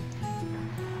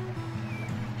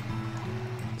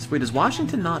 So wait, does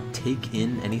Washington not take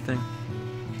in anything?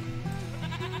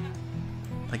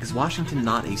 Like, is Washington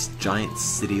not a giant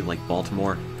city like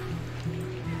Baltimore?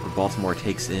 Where Baltimore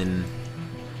takes in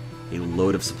a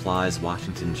load of supplies,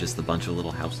 Washington's just a bunch of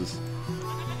little houses?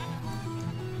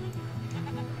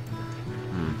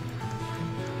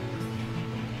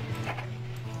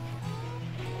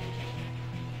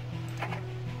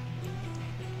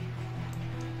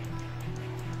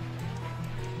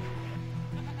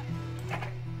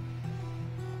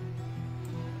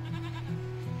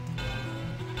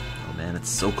 Man, it's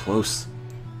so close.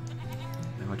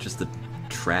 Now it's just a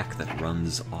track that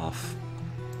runs off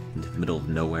into the middle of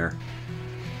nowhere.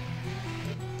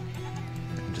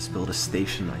 I can just build a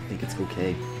station. I think it's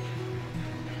okay.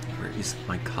 Where is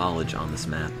my college on this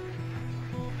map?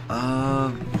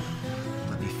 Let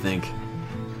me think.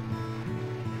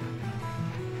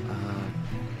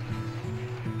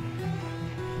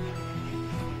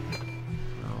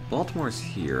 Well, Baltimore's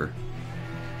here.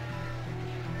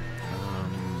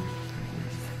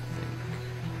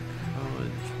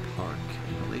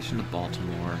 To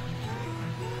Baltimore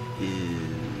is...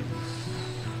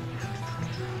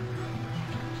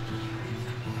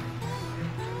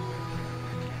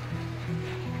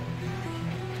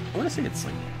 I want to say it's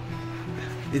like...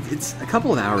 It's a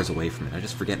couple of hours away from it. I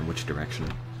just forget in which direction.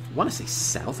 I want to say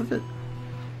south of it?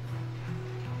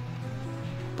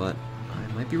 But I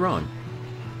might be wrong.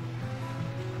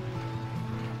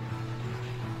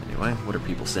 Anyway, what are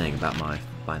people saying about my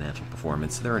financial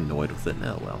performance? They're annoyed with it.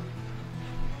 Oh well.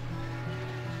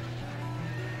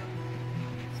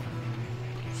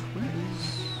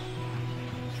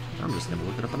 I'm just gonna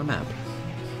look it up on a map.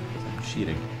 Because I'm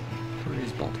cheating. Where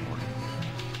is Baltimore?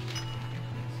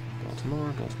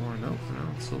 Baltimore, no,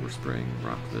 Silver Spring,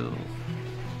 Rockville,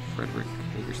 Frederick,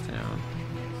 Hagerstown.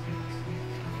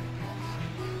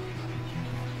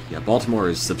 Yeah, Baltimore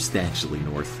is substantially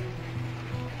north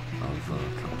of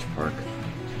College Park.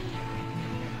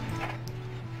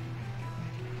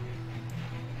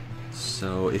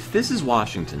 So, if this is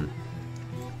Washington,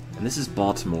 and this is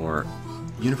Baltimore,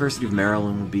 University of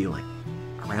Maryland would be, like,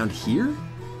 around here?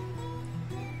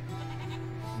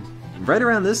 Right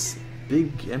around this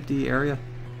big, empty area?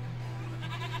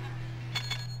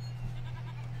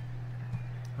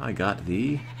 I got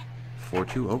the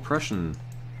 420 Prussian.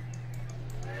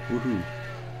 Woohoo.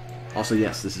 Also,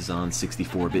 yes, this is on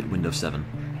 64-bit Windows 7.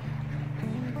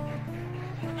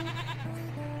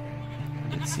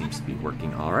 It seems to be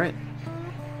working alright.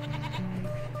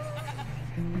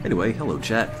 Anyway, hello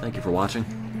chat, thank you for watching.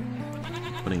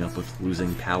 Putting up with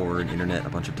losing power and internet a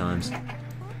bunch of times.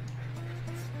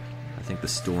 I think the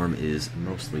storm is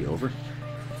mostly over.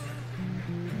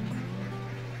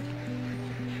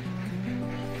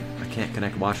 I can't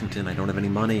connect Washington, I don't have any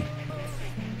money.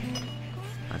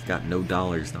 I've got no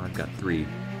dollars, now I've got 3.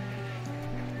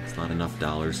 It's not enough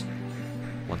dollars.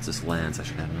 Once this lands, I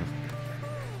should have enough.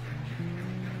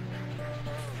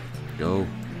 Go.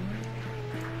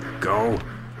 Go!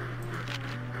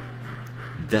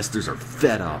 Investors are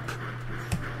fed up.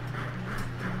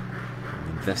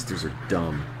 Investors are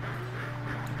dumb.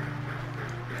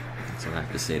 That's what I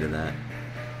have to say to that.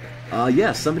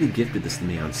 Yeah, somebody gifted this to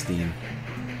me on Steam.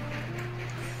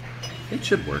 It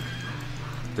should work.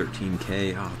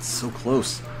 13K. Oh, it's so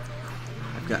close.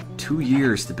 I've got 2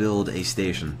 years to build a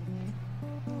station.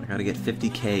 I gotta get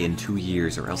 50K in 2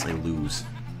 years or else I lose.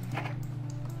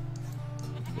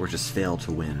 Or just fail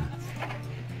to win.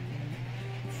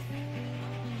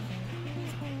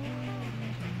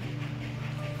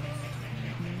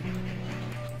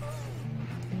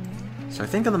 So I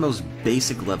think on the most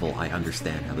basic level, I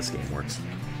understand how this game works.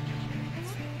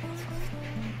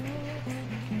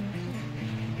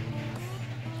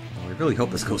 Well, I really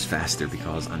hope this goes faster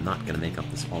because I'm not going to make up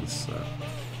all this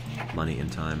money in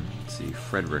time. Let's see,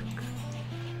 Frederick.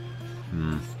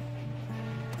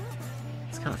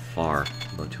 It's kind of far.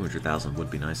 About 200,000 would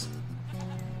be nice.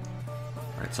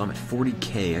 Alright, so I'm at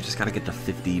 40K. I just got to get to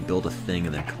 50, build a thing,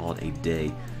 and then call it a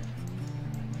day.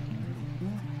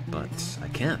 But I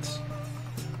can't.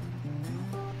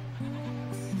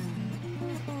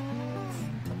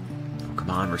 Come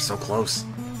on, we're so close.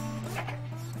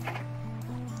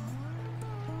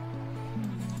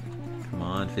 Come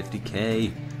on,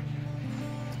 50K.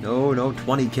 No,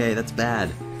 20K, that's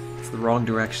bad. It's the wrong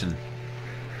direction.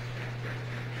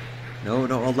 No,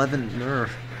 no, 11. No.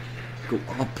 Go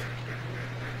up.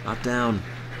 Not down.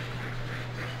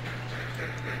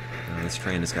 No, this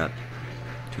train has got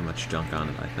too much junk on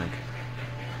it, I think.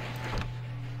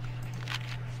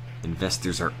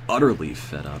 Investors are utterly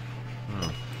fed up.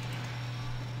 Oh.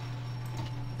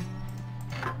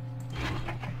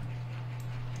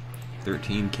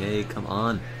 $13K, come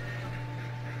on.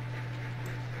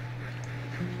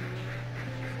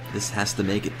 This has to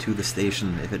make it to the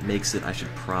station. If it makes it, I should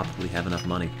probably have enough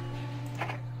money.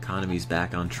 Economy's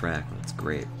back on track. That's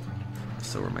great.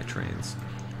 So are my trains.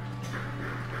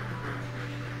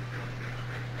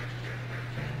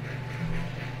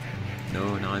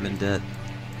 No, now I'm in debt.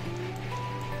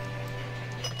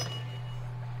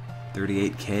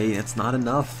 38K, that's not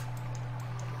enough.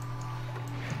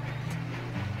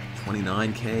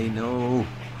 29K, no.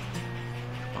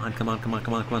 Come on, come on, come on,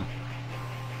 come on, come on.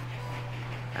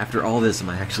 After all this, am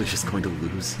I actually just going to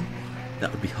lose?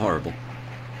 That would be horrible.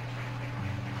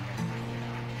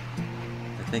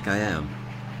 I think I am.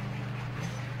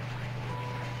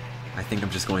 I think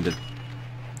I'm just going to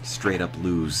straight up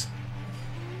lose.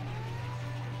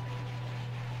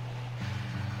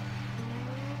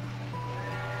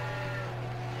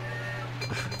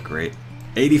 Great.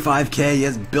 85K,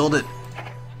 yes, build it!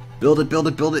 Build it, build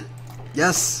it, build it!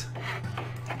 Yes!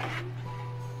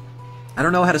 I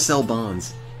don't know how to sell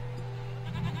bonds.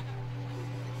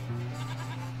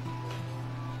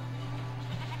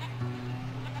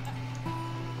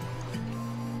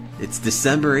 It's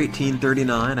December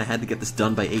 1839. I had to get this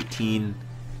done by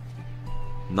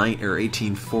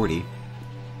 1840.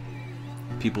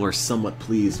 People are somewhat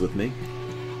pleased with me.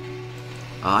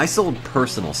 I sold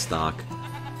personal stock,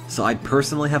 so I'd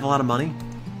personally have a lot of money,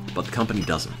 but the company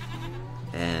doesn't.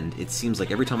 And it seems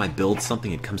like every time I build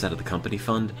something, it comes out of the company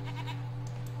fund.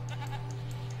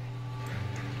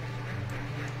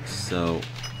 So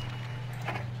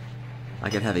I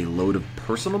could have a load of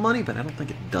personal money, but I don't think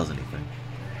it does anything.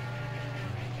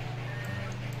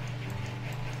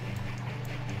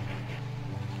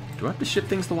 Do I have to ship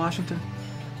things to Washington?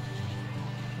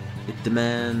 It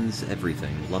demands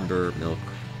everything. Lumber, milk.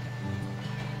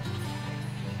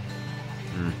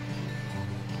 Well,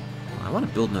 I want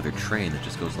to build another train that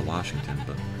just goes to Washington,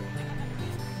 but...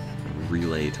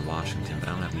 relay to Washington, but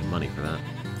I don't have any money for that.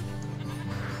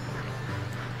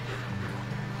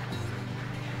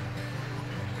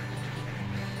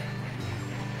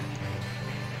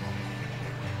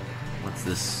 Once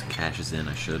this cashes in,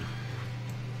 I should.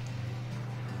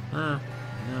 No,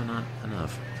 not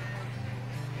enough.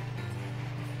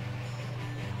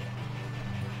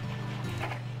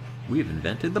 We have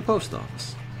invented the post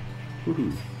office.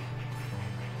 Woohoo.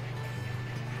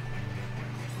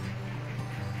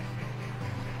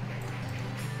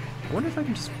 I wonder if I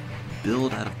can just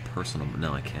build out of personal...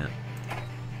 No, I can't.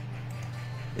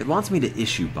 It wants me to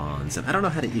issue bonds, and I don't know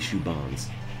how to issue bonds.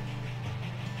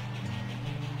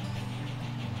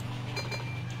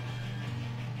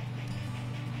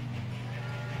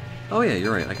 Oh yeah,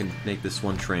 you're right. I can make this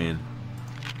one train.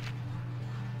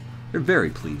 They're very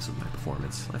pleased with my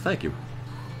performance. I thank you.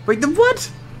 Wait, what?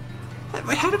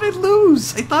 How did I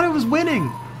lose? I thought I was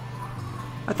winning.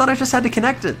 I thought I just had to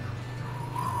connect it.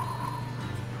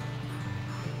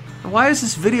 Why is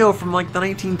this video from like the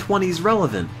 1920s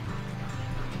relevant?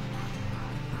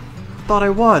 I thought I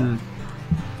won.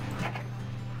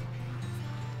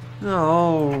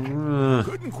 No.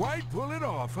 Couldn't quite pull it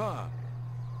off, huh?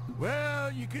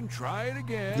 Well, you can try it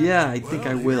again. Yeah, I think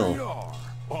I will. Here we are,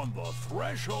 on the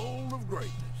threshold of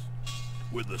greatness.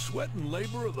 With the sweat and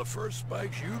labor of the first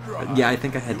spikes you drive. Yeah, I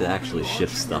think I had to actually ship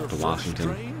stuff to Washington.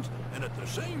 Trains, and at the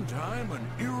same time, an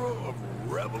era of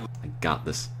revolution. I got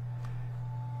this.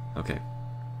 Okay.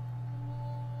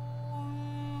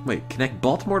 Wait, connect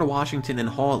Baltimore to Washington and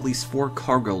haul at least 4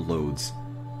 cargo loads.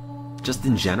 Just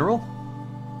in general?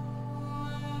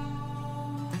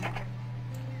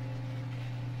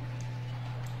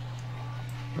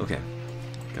 Okay.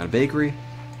 Got a bakery.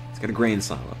 It's got a grain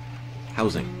silo.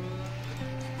 Housing.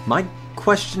 My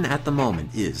question at the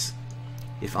moment is,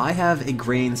 if I have a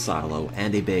grain silo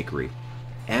and a bakery,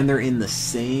 and they're in the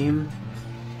same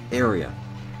area,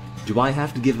 do I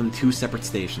have to give them 2 separate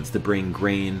stations to bring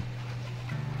grain?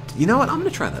 You know what? I'm going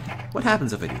to try that. What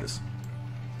happens if I do this?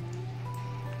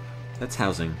 That's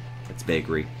housing. That's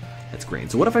bakery. That's grain.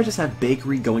 So what if I just have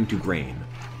bakery going to grain?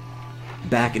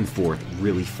 Back and forth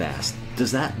really fast.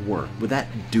 Does that work? Would that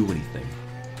do anything?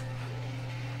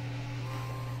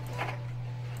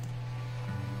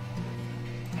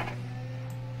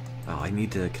 Oh, I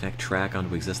need to connect track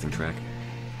onto existing track.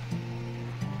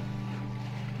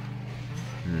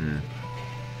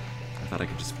 I thought I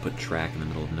could just put track in the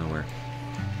middle of nowhere.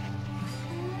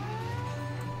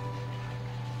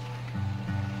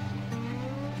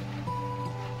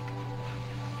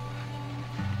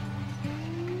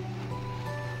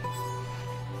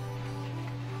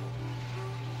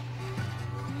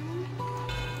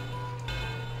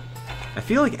 I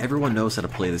feel like everyone knows how to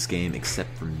play this game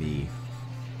except for me.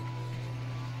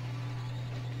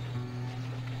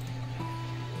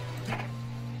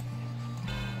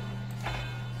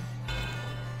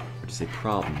 Which is a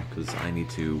problem, because I need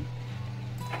to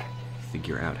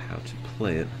figure out how to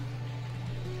play it.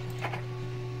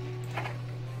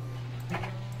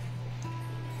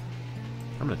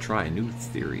 I'm gonna try a new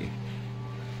theory.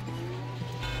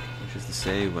 Which is to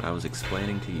say what I was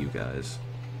explaining to you guys.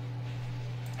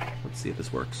 Let's see if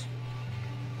this works.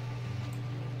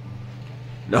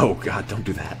 No, God, don't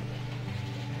do that.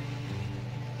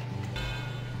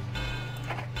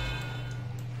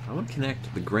 I want to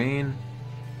connect the grain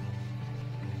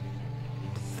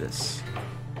to this.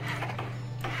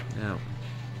 Now,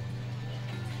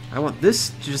 I want this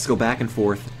to just go back and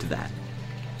forth to that.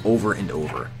 Over and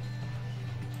over.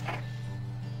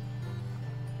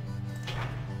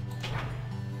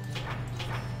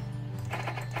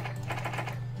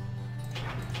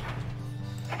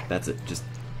 That's it. Just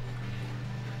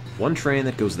one train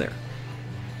that goes there.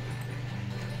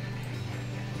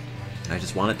 I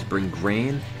just want it to bring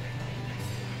grain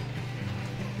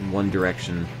in one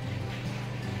direction.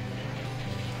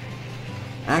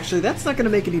 Actually, that's not going to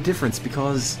make any difference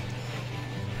because...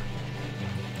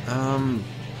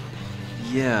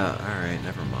 yeah, alright,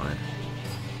 never mind.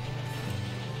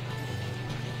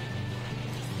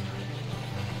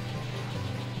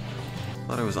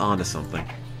 Thought I was onto something.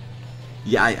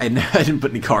 Yeah, I didn't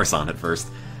put any cars on it first.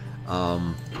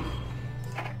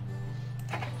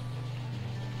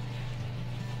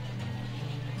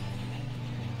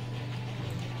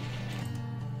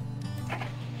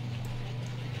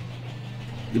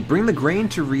 You bring the grain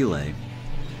to relay.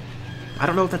 I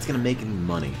don't know if that's going to make any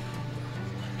money.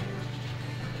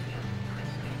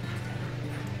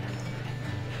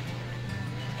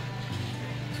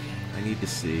 I need to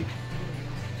see.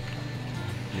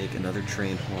 Make another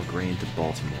train haul grain to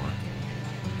Baltimore.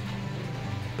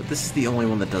 But this is the only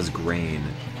one that does grain.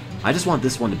 I just want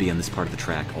this one to be on this part of the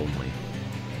track only.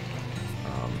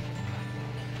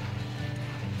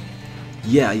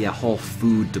 Yeah, haul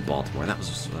food to Baltimore. That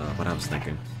was what I was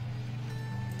thinking.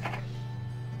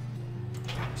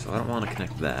 So I don't want to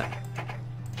connect that.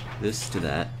 This to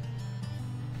that.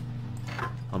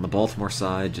 On the Baltimore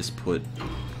side, just put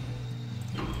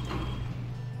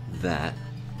that.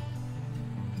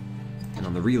 And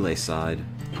on the relay side,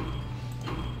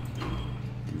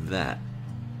 that.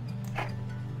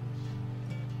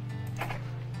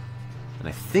 And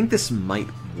I think this might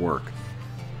work.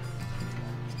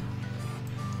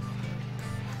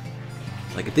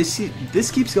 Like, if this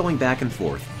keeps going back and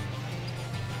forth,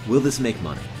 will this make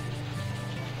money?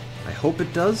 I hope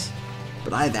it does,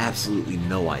 but I have absolutely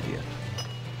no idea.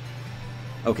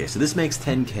 Okay, so this makes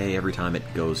 10k every time it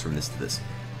goes from this to this,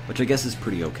 which I guess is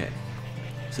pretty okay.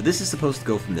 So this is supposed to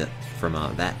go from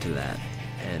that to that,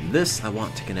 and this I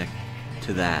want to connect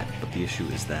to that, but the issue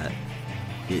is that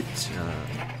it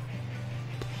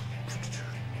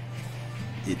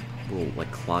will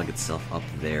like clog itself up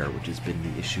there, which has been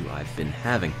the issue I've been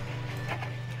having.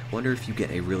 I wonder if you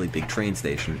get a really big train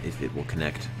station, if it will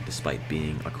connect despite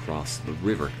being across the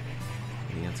river.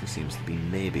 And the answer seems to be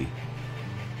maybe.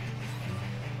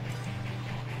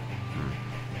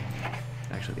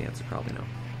 Actually, the answer probably no.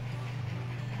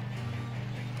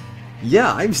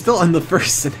 Yeah, I'm still in the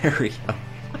first scenario.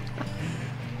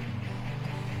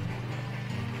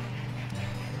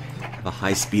 Have a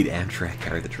high-speed Amtrak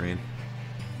carry the train.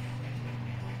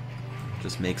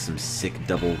 Just make some sick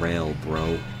double rail,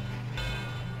 bro.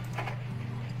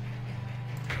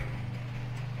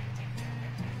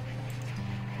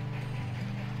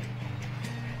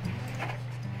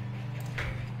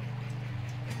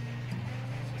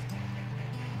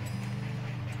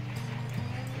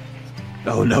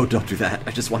 Oh no, don't do that.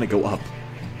 I just want to go up.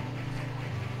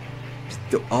 Just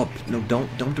go up. No,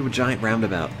 don't do a giant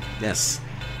roundabout. Yes.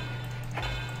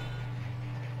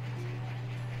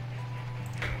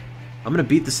 I'm gonna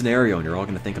beat the scenario and you're all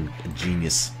gonna think I'm a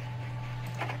genius.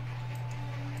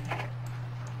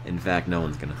 In fact, no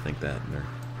one's gonna think that. And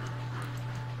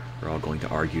they're all going to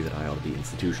argue that I ought to be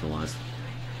institutionalized.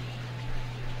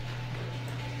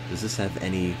 Does this have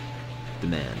any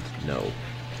demand? No.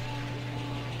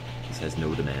 This has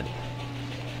no demand.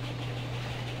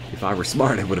 If I were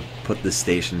smart, I would have put this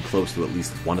station close to at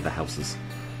least one of the houses.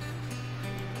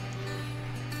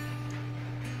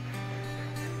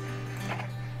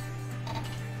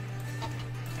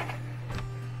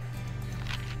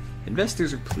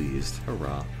 Investors are pleased.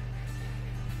 Hurrah.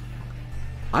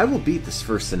 I will beat this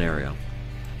first scenario.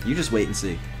 You just wait and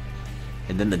see.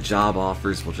 And then the job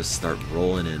offers will just start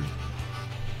rolling in.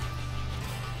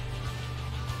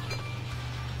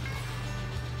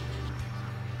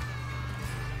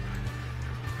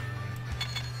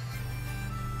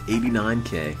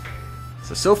 89K.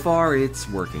 So far it's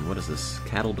working. What is this?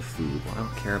 Cattle to food. Well, I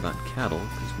don't care about cattle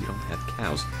because we don't have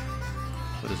cows.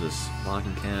 What is this?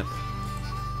 Logging camp.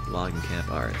 Logging camp.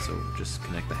 Alright, so just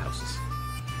connect the houses.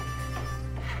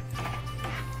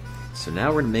 So now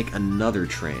we're going to make another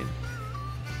train.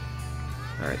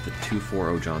 Alright, the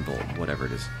 240 John Bolton, whatever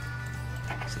it is.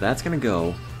 So that's going to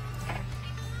go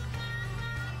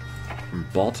from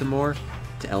Baltimore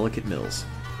to Ellicott Mills.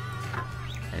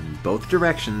 And in both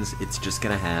directions, it's just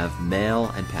going to have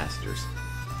mail and passengers.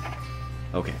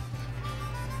 Okay.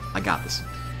 I got this.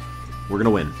 We're going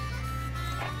to win.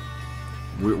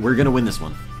 We're going to win this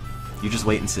one. You just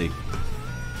wait and see.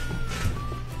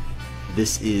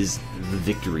 This is the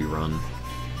victory run.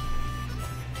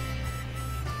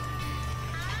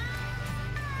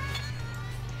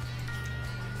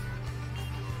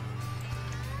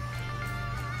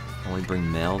 Only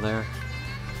bring mail there?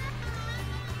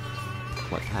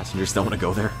 What, passengers don't want to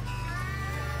go there?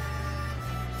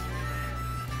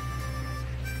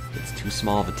 It's too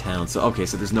small of a town. So, okay,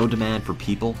 so there's no demand for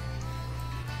people?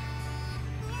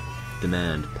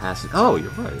 Demand, passenger. Oh,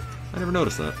 you're right. I never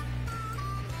noticed that.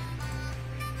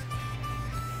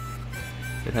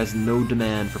 It has no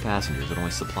demand for passengers. It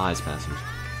only supplies passengers.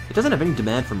 It doesn't have any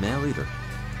demand for mail either.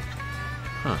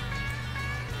 Huh.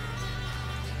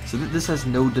 So this has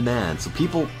no demand. So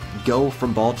people go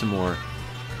from Baltimore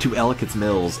to Ellicott's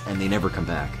Mills and they never come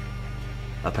back.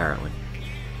 Apparently.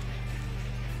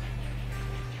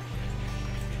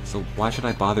 So why should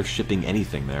I bother shipping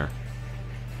anything there?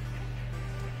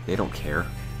 They don't care.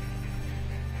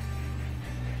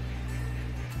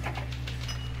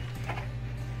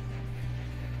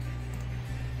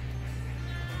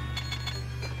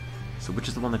 So which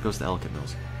is the one that goes to Ellicott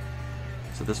Mills?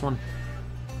 So this one?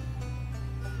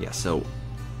 Yeah, so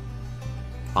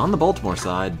on the Baltimore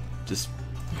side, just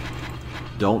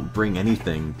don't bring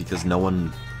anything because no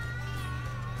one...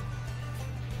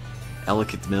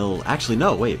 Ellicott Mill... Actually,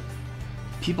 no, wait.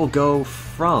 People go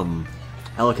from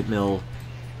Ellicott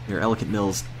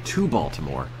Mills to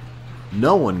Baltimore.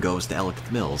 No one goes to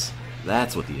Ellicott Mills.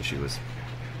 That's what the issue is.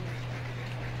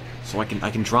 So I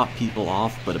can drop people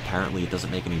off, but apparently it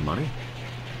doesn't make any money?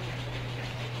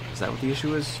 Is that what the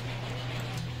issue is?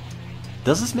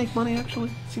 Does this make money,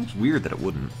 actually? Seems weird that it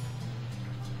wouldn't.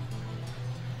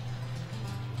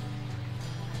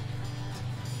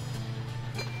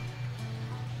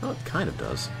 Well, it kind of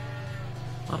does.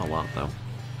 Not a lot, though.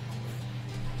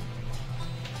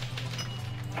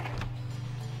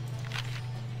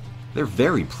 They're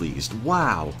very pleased.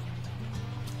 Wow!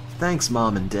 Thanks,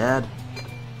 Mom and Dad.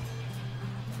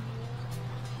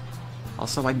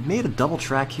 Also, I made a double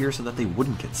track here so that they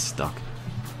wouldn't get stuck.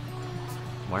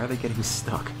 Why are they getting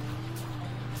stuck?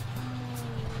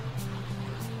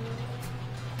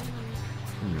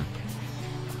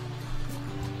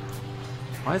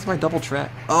 Why is my double track?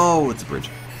 Oh, it's a bridge.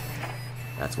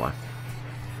 That's why.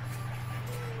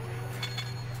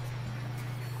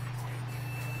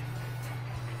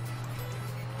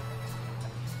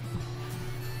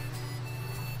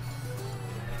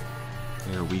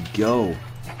 There we go. Look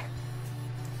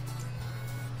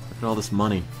at all this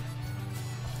money.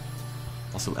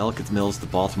 Also, Ellicott Mills to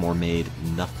Baltimore made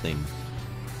nothing.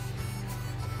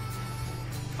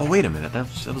 Oh, wait a minute. That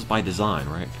was by design,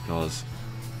 right? Because...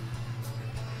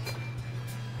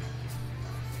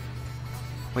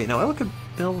 Wait, no, Ellicott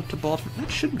Mill to Baltimore...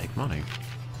 That should make money.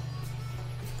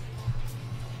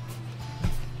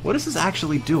 What is this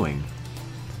actually doing?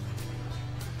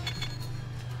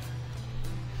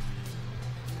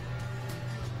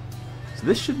 So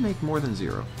this should make more than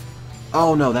 0.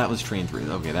 Oh, no, that was train 3.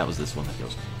 Okay, that was this one that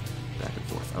goes back and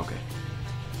forth. Okay.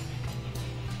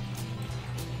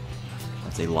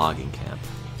 That's a logging camp.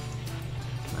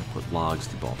 Can I put logs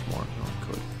to Baltimore? Oh, I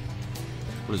could.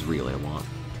 What does relay want?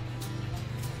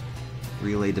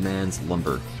 Relay demands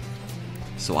lumber.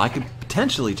 So I could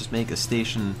potentially just make a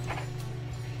station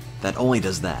that only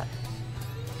does that.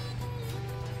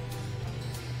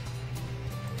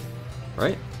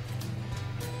 Right?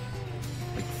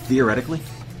 Like, theoretically?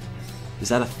 Is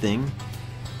that a thing?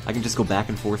 I can just go back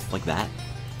and forth like that?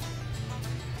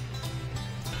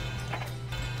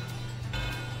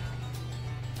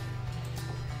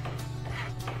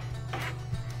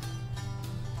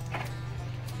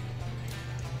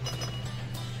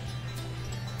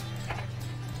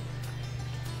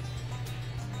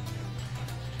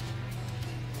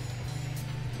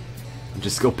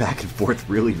 Just go back and forth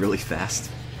really, really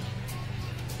fast.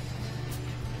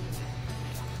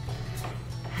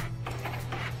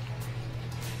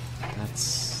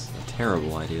 That's a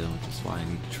terrible idea, which is why I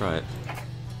need to try it.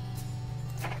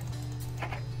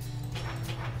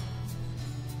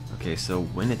 Okay, so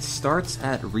when it starts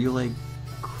at Relay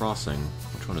Crossing,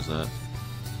 which one is that?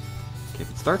 Okay,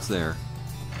 if it starts there,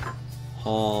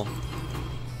 haul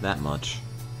that much.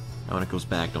 Now when it goes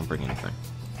back, don't bring anything.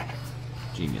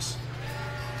 Genius.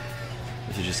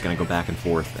 This is just gonna go back and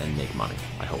forth and make money,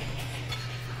 I hope.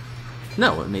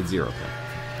 No, it made 0.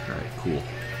 Alright, cool.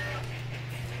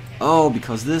 Oh,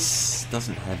 because this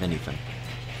doesn't have anything.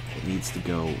 It needs to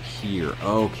go here.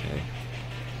 Okay.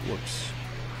 Whoops.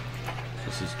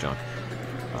 This is junk.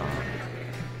 I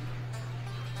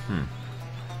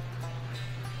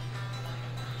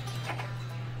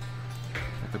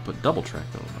could put double track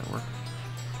though, it might work.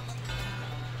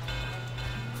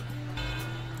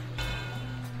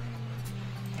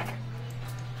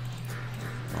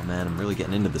 Oh man, I'm really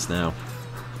getting into this now.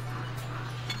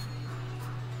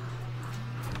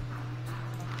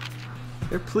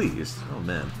 They're pleased. Oh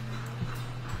man.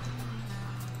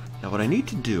 Now what I need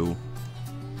to do,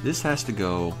 this has to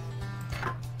go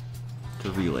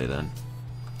to Relay then.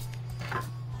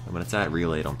 And when it's at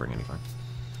Relay, don't bring anything.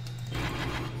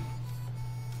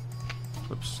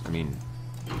 Whoops, I mean,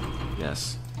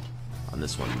 yes. On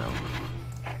this one, no.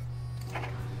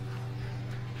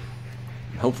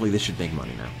 Hopefully this should make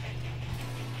money now.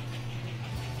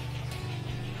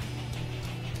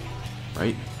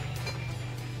 Right?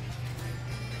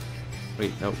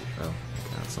 Wait, no. Oh, okay,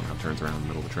 that somehow turns around in the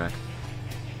middle of the track.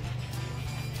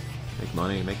 Make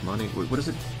money, make money. Wait, what is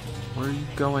it? Where are you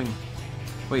going?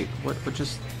 Wait, what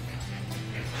just...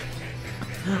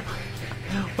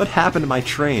 What happened to my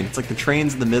train? It's like the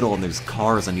train's in the middle and there's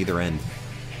cars on either end.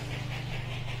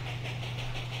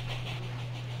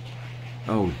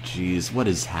 Oh jeez, what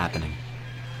is happening?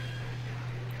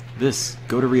 This,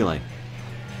 go to Relay.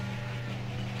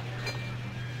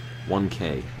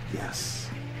 1K, yes.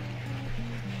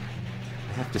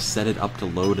 I have to set it up to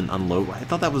load and unload. I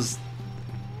thought that was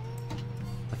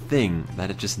a thing that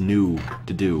it just knew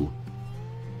to do.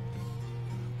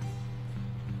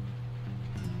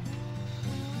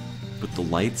 But the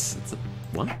lights, it's a...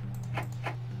 what?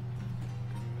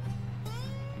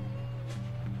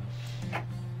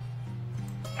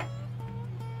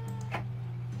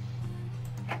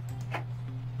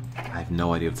 I have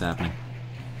no idea what's happening.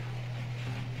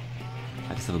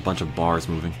 I just have a bunch of bars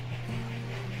moving.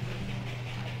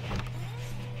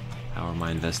 How are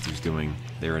my investors doing?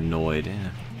 They're annoyed. Eh.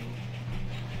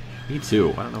 Me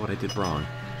too. I don't know what I did wrong.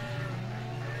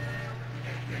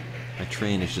 My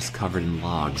train is just covered in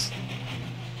logs.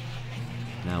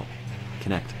 Now,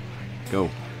 connect. Go.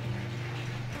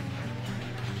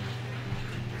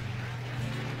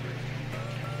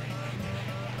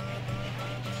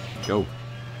 Go.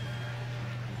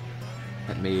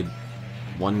 That made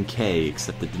 1K,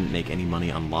 except it didn't make any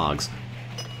money on logs.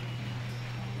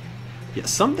 Yeah,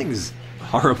 something's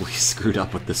horribly screwed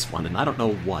up with this one, and I don't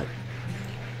know what.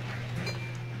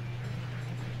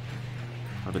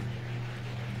 How did...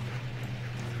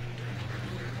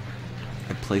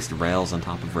 I placed rails on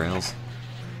top of rails.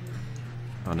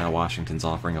 Oh, now Washington's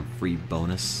offering a free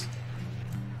bonus.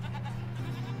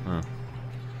 Huh.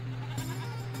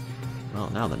 Well,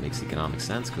 now that makes economic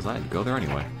sense, because I had to go there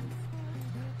anyway.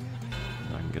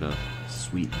 I can get a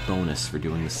sweet bonus for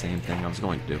doing the same thing I was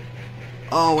going to do.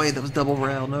 Oh wait, that was double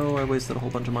rail. No, I wasted a whole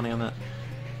bunch of money on that.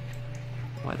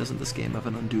 Why doesn't this game have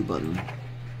an undo button?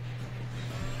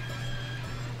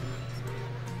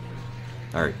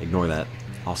 Alright, ignore that.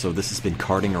 Also, this has been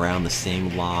carting around the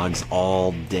same logs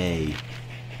all day.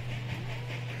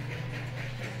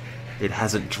 It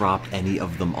hasn't dropped any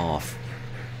of them off.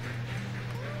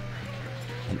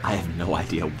 And I have no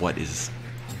idea what is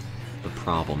the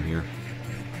problem here.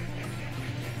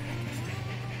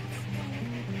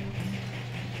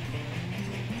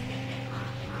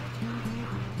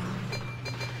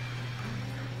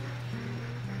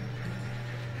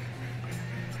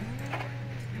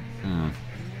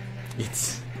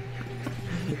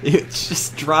 It's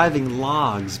just driving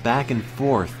logs back and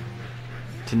forth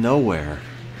to nowhere.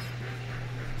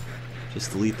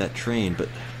 Just delete that train, but...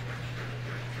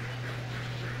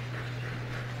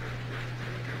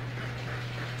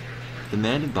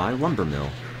 demanded by lumber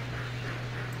mill.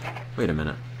 Wait a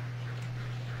minute.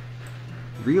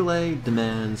 Relay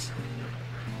demands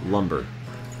lumber.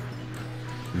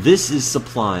 This is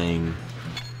supplying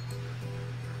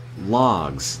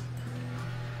logs.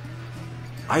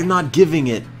 I'm not giving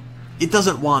it... It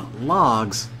doesn't want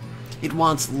logs. It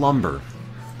wants lumber.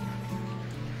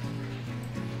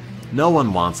 No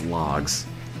one wants logs.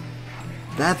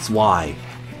 That's why.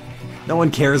 No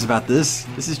one cares about this.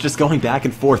 This is just going back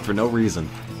and forth for no reason.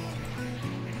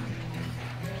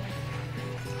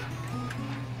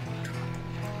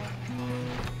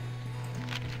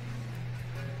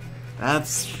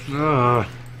 That's...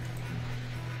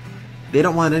 They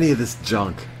don't want any of this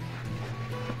junk.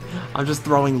 I'm just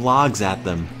throwing logs at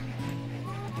them.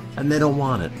 And they don't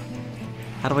want it.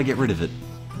 How do I get rid of it?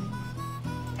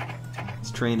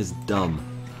 This train is dumb.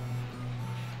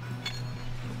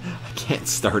 I can't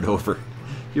start over.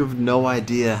 You have no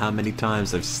idea how many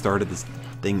times I've started this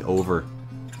thing over.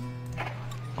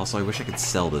 Also, I wish I could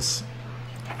sell this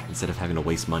instead of having to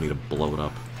waste money to blow it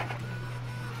up.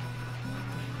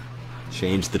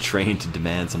 Change the train to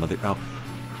demand some other... Oh.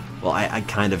 Well, I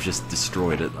kind of just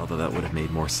destroyed it, although that would have made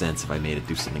more sense if I made it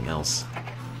do something else.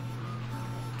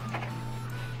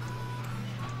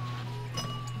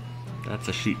 That's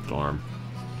a sheep farm.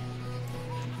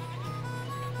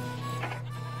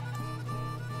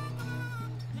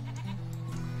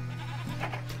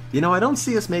 You know, I don't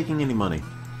see us making any money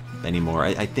anymore.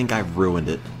 I think I've ruined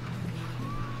it.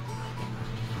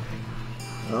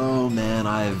 Oh man,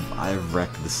 I've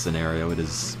wrecked this scenario. It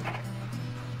is...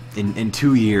 In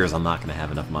 2 years, I'm not going to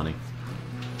have enough money.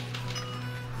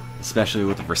 Especially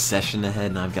with the recession ahead,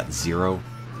 and I've got 0.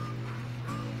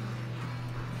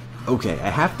 Okay, I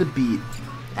have to beat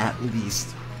at least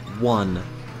one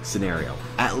scenario.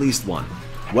 At least one.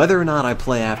 Whether or not I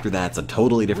play after that's a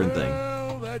totally different thing.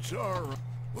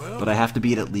 But I have to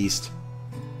beat at least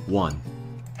one.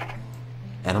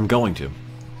 And I'm going to.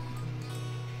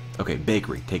 Okay,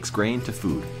 bakery. Takes grain to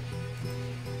food.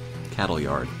 Cattle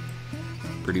yard.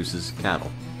 Produces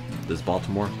cattle. Does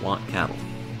Baltimore want cattle?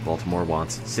 Baltimore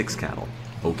wants 6 cattle.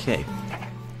 Okay.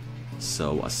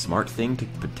 So, a smart thing to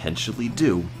potentially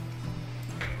do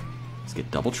is get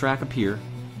double track up here.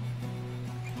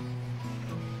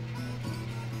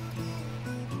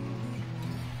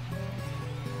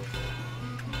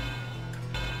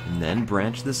 And then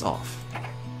branch this off.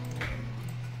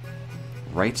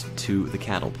 Right to the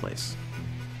cattle place.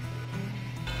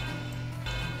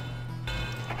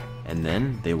 And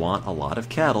then they want a lot of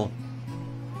cattle.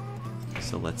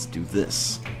 So let's do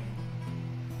this.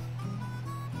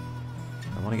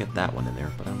 I want to get that one in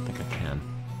there, but I don't think I can.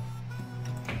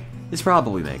 This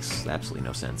probably makes absolutely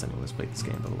no sense. Anyways, play this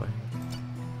game, by the way.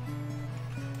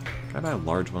 Can I buy a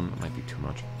large one? That might be too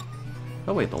much.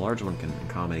 Oh wait, the large one can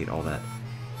accommodate all that.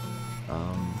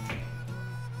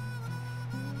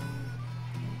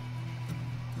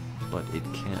 But it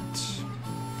can't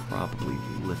probably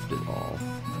lift it all.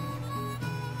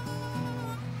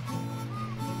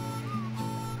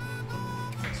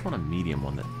 I just want a medium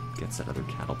one that gets that other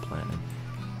cattle planted.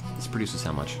 This produces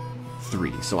how much?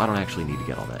 3. So I don't actually need to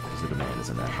get all that because the demand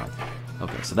isn't that high.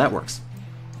 Okay, so that works.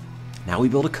 Now we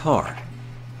build a car.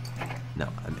 No,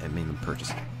 I mean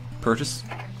purchase. Purchase,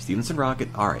 Stevenson Rocket.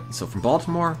 Alright, so from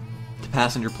Baltimore to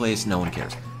Passenger Place, no one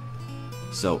cares.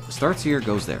 So, starts here,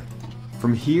 goes there.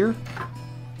 From here,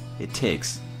 it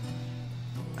takes...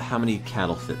 How many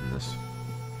cattle fit in this?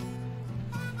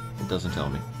 It doesn't tell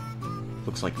me.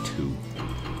 Looks like 2.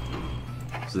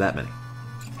 So that many.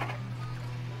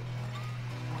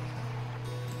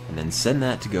 And then send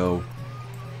that to go...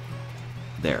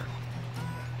 there.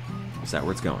 Is that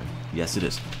where it's going? Yes, it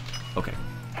is. Okay.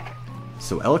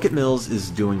 So Ellicott Mills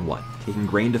is doing what? Taking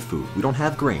grain to food. We don't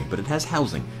have grain, but it has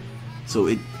housing. So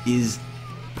it is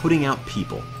putting out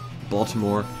people.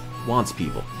 Baltimore wants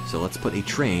people. So let's put a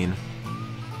train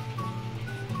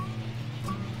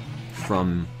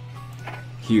from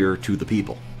here to the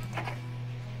people.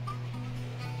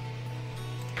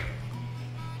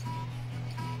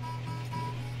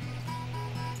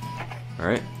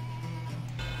 Alright.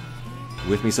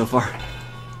 With me so far?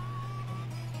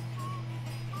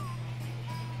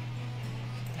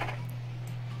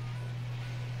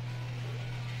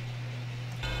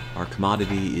 Our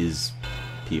commodity is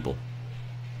people.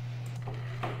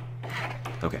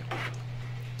 Okay.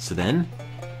 So then,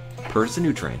 purchase a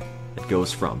new train that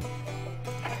goes from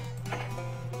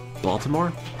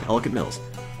Baltimore to Ellicott Mills.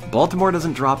 Baltimore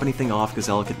doesn't drop anything off because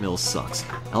Ellicott Mills sucks.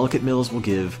 Ellicott Mills will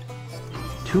give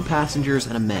 2 passengers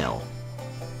and a mail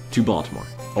to Baltimore.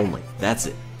 Only. That's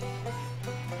it.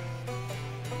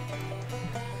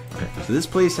 Okay, so this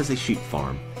place has a sheep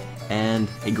farm and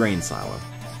a grain silo.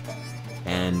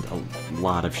 And a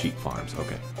lot of sheep farms.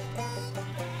 Okay.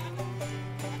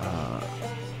 I'm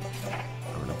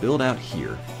going to build out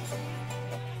here.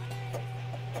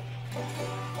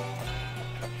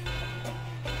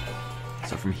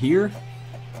 So from here,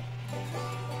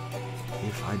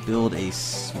 if I build a...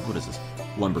 what is this?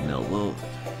 Lumber mill. Well,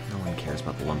 no one cares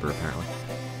about the lumber, apparently.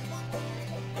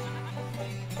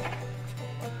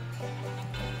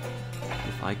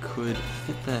 If I could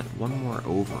fit that one more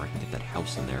over, I can get that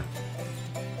house in there.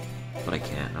 But I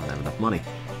can't. I don't have enough money.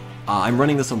 I'm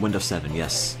running this on Windows 7,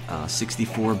 yes.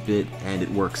 64-bit, and it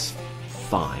works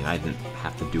fine. I didn't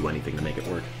have to do anything to make it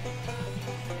work.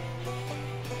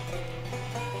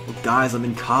 Well, guys, I'm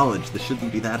in college. This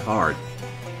shouldn't be that hard.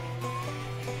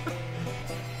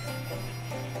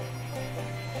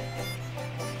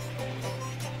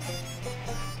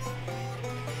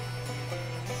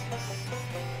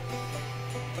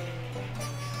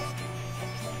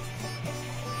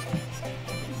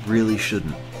 Really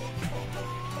shouldn't.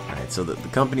 Alright, so the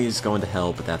company is going to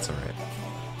hell, but that's alright.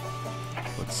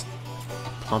 Let's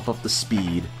pump up the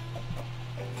speed.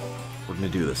 We're gonna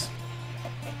do this.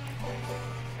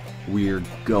 We're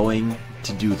going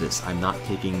to do this. I'm not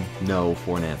taking no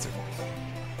for an answer.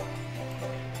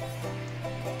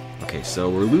 Okay, so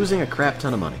we're losing a crap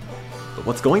ton of money. But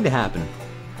what's going to happen,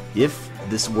 if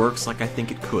this works like I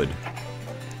think it could,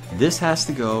 this has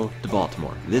to go to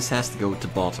Baltimore. This has to go to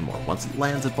Baltimore. Once it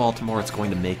lands at Baltimore, it's going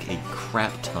to make a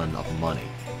crap ton of money.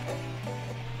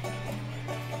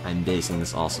 I'm basing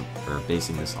this off of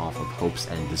hopes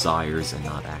and desires and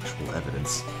not actual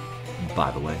evidence, by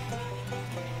the way.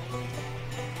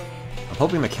 I'm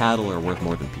hoping the cattle are worth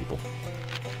more than people.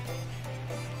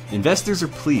 Investors are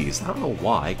pleased. I don't know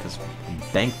why, because I'm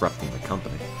bankrupting the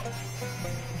company.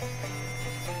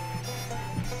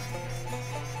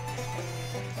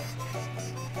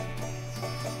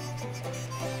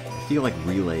 I feel like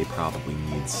Relay probably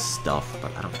needs stuff,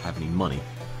 but I don't have any money.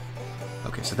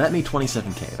 Okay, so that made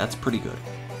 27k. That's pretty good.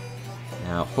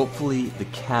 Now, hopefully the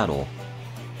cattle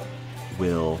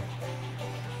will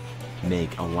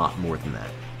make a lot more than that.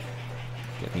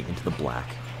 Get me into the black.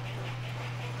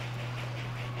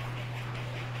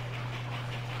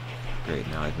 Great,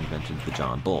 now I've invented the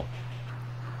John Bull.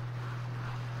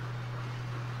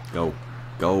 Go.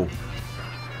 Go.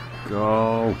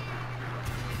 Go.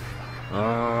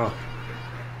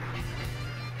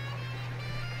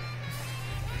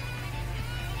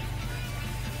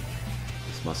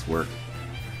 This must work.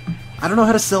 I don't know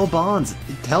how to sell bonds.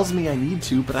 It tells me I need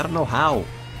to, but I don't know how.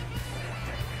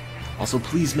 Also,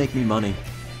 please make me money.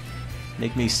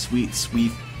 Make me sweet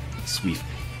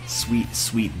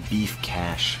beef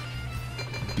cash.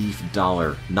 Beef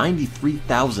dollar.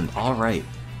 93,000. Alright.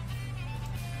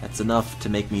 That's enough to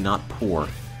make me not poor.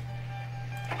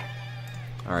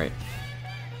 Alright.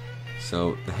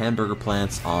 So, the hamburger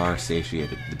plants are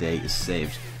satiated. The day is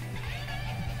saved.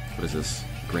 What is this?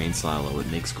 Grain silo. It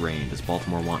makes grain. Does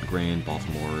Baltimore want grain?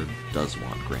 Baltimore does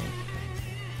want grain.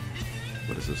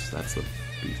 What is this? That's the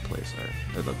beef place.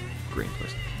 Or the grain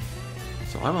place.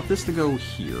 So I want this to go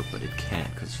here, but it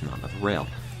can't because there's not enough rail.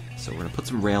 So we're going to put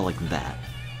some rail like that.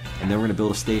 And then we're going to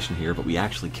build a station here, but we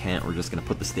actually can't. We're just going to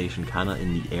put the station kind of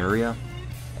in the area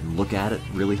and look at it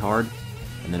really hard.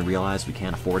 And then realize we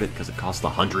can't afford it because it costs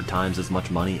 100 times as much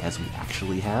money as we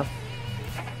actually have.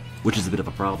 Which is a bit of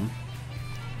a problem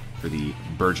for the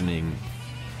burgeoning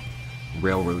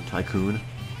railroad tycoon,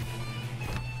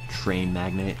 train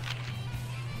magnate.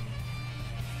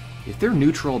 If they're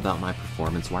neutral about my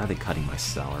performance, why are they cutting my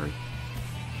salary?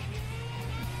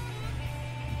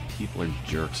 People are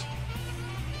jerks.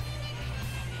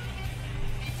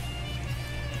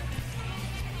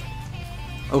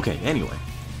 Okay, anyway.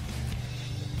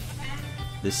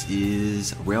 This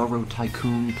is Railroad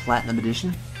Tycoon Platinum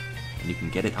Edition, and you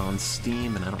can get it on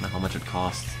Steam, and I don't know how much it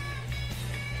costs,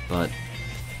 but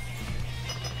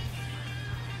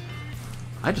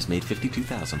I just made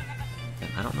 52,000, and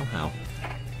I don't know how.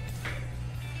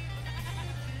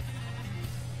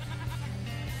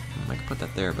 I could put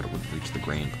that there, but it wouldn't reach the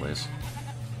grain place.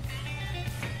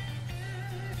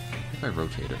 If I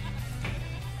rotate it,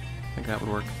 I think that would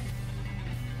work.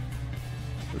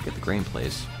 It would get the grain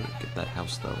place. It would get that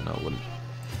house, though. No, it wouldn't.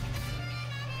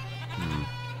 I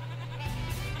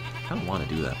kind of want to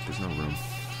do that, but there's no room.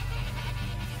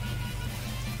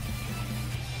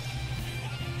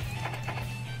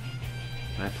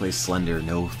 Can I play Slender?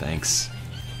 No, thanks.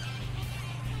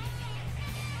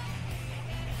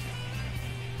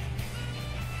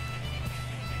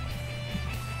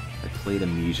 I played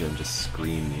Amnesia and just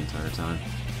screamed the entire time.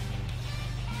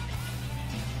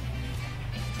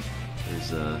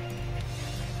 There's a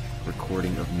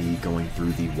recording of me going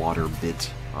through the water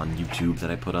bit on YouTube that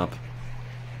I put up.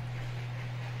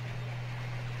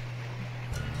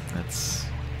 That's...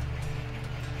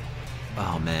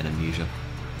 oh man, Amnesia.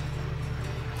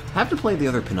 I have to play the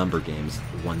other Penumbra games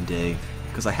one day,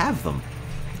 because I have them.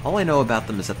 All I know about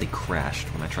them is that they crashed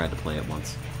when I tried to play it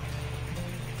once.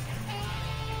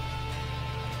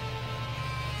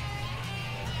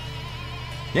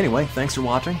 Anyway, thanks for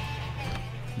watching.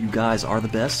 You guys are the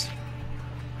best.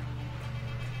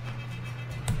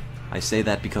 I say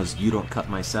that because you don't cut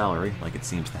my salary, like it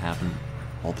seems to happen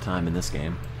all the time in this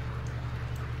game.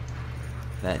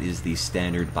 That is the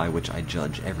standard by which I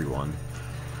judge everyone.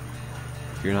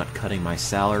 If you're not cutting my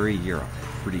salary, you're a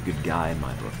pretty good guy in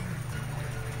my book.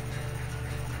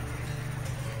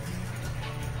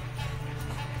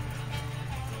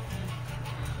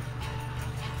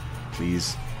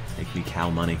 Please, make me cow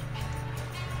money.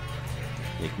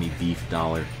 Make me beef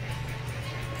dollar.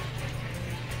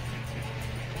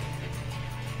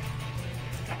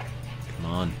 Come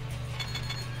on.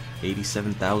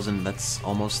 87,000, that's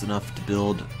almost enough to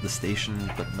build the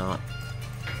station, but not.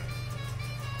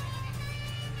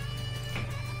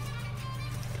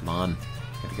 Come on.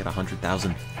 Gotta get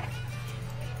 100,000.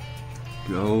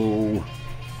 Go.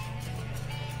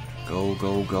 Go,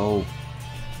 go, go.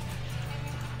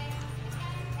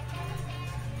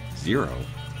 0.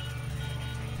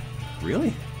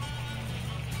 Really?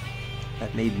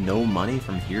 That made no money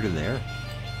from here to there?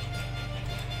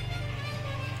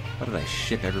 How did I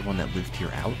ship everyone that lived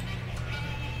here out?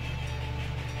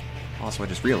 Also, I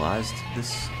just realized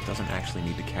this doesn't actually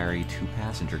need to carry 2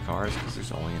 passenger cars because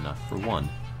there's only enough for 1.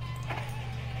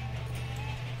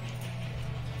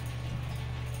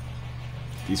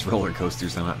 These roller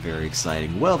coasters are not very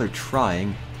exciting. Well, they're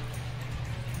trying.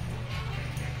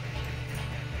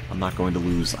 I'm not going to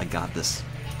lose. I got this.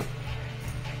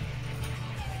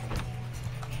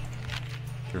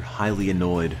 They're highly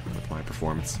annoyed with my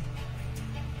performance.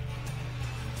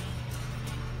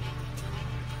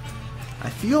 I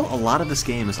feel a lot of this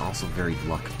game is also very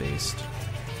luck-based.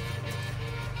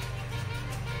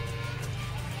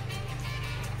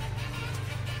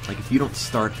 Like, if you don't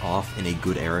start off in a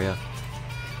good area,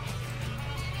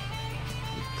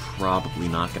 you're probably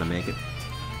not gonna make it.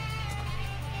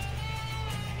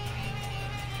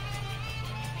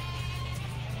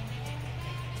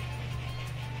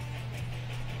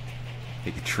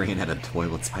 Make a train out of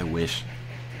toilets, I wish.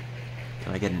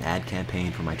 Can I get an ad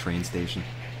campaign for my train station?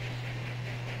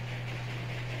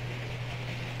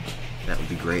 That would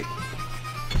be great.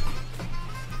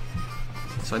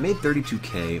 So I made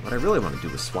 32K. What I really want to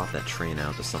do is swap that train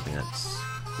out to something that's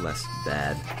less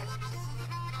bad.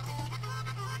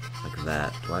 Like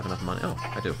that. Do I have enough money? Oh,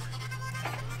 I do.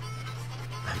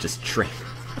 I'll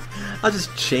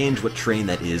just change what train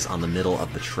that is on the middle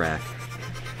of the track.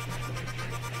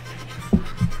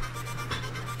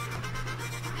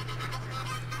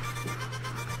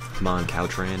 Come on, cow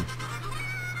train.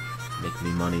 Make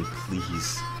me money,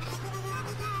 please.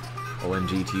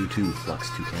 OMG to you too, Flux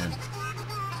Toucan.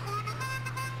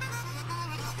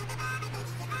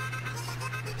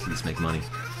 Please make money.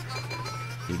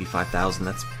 85,000,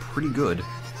 that's pretty good. I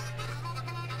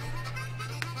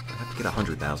have to get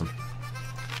 100,000.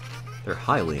 They're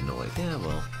highly annoyed. Yeah,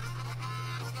 well.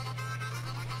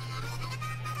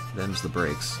 Them's the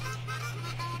breaks.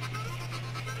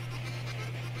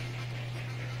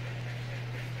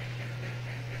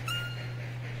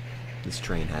 This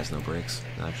train has no brakes,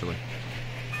 actually.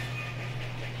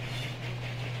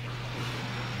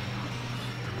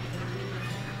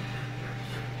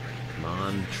 Come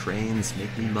on, trains,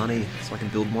 make me money so I can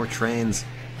build more trains.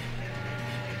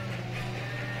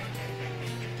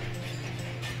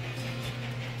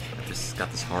 I've just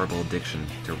got this horrible addiction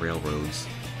to railroads,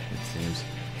 it seems.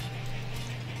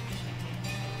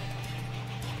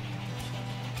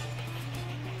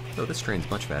 Though this train's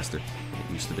much faster than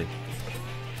it used to be.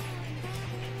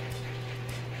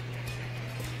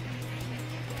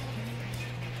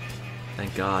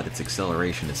 Thank God its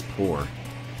acceleration is poor,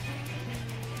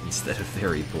 instead of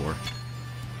very poor.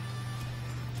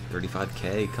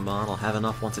 35K, come on, I'll have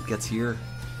enough once it gets here.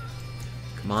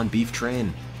 Come on, beef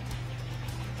train.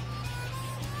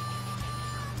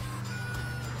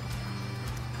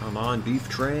 Come on, beef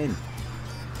train.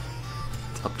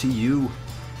 It's up to you.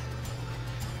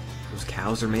 Those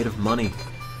cows are made of money.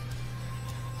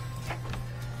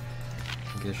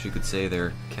 I guess you could say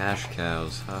they're cash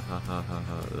cows. Ha ha ha ha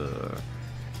ha.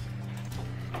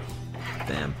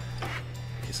 Damn.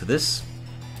 Okay, so this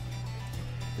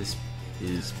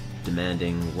is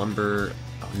demanding lumber.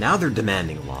 Oh, now they're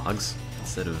demanding logs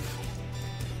instead of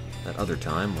that other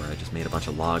time where I just made a bunch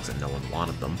of logs and no one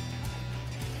wanted them.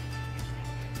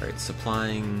 Alright,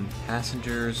 supplying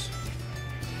passengers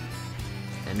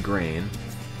and grain.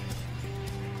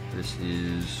 This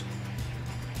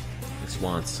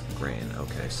wants grain.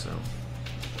 Okay, so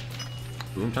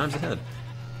boom times ahead.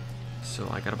 So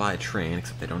I gotta buy a train,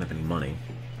 except they don't have any money.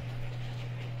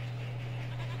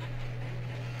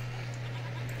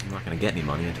 I'm not gonna get any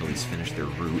money until these finish their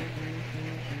route.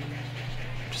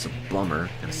 Which is a bummer.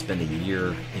 Gonna spend a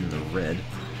year in the red.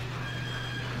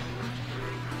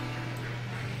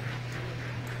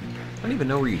 I don't even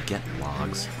know where you get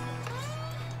logs.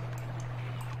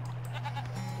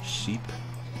 Sheep.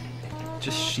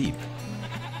 just sheep.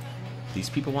 These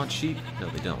people want sheep? No,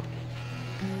 they don't.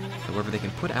 However, they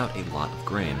can put out a lot of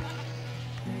grain.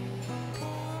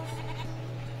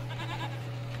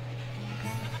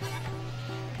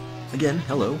 Again,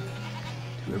 hello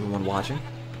to everyone watching.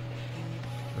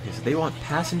 Okay, so they want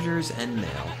passengers and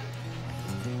mail.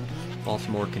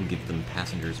 Baltimore can give them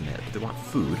passengers and mail, but they want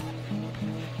food.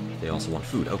 They also want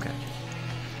food, okay.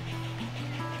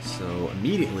 So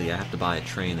immediately I have to buy a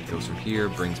train that goes from here,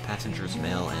 brings passengers,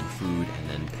 mail, and food, and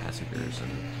then passengers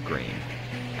and grain.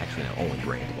 Actually, no, only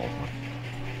grain to Baltimore.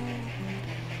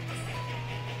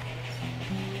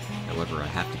 However, I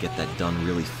have to get that done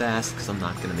really fast because I'm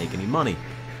not going to make any money.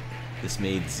 This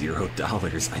made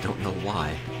 $0. I don't know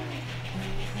why.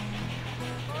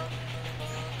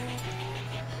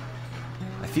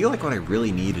 I feel like what I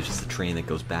really need is just a train that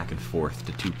goes back and forth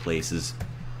to two places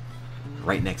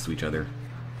right next to each other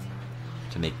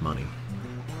to make money.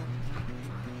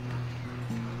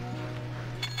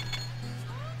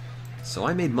 So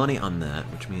I made money on that,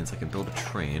 which means I can build a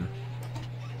train.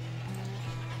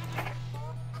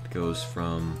 It goes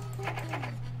from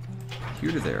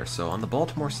here to there. So on the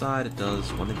Baltimore side, it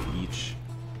does one of each.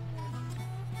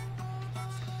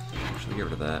 Actually, get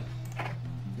rid of that.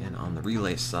 And on the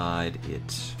relay side,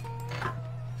 it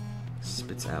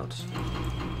spits out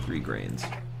 3 grains.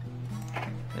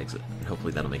 Exit. And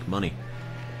hopefully that'll make money.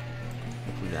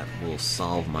 Hopefully that will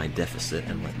solve my deficit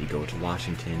and let me go to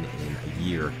Washington in a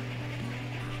year.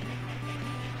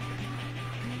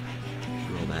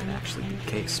 Will that actually be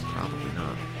the case? Probably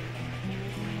not.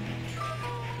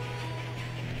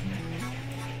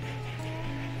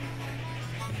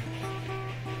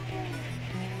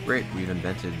 Great, we've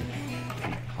invented a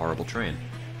horrible train.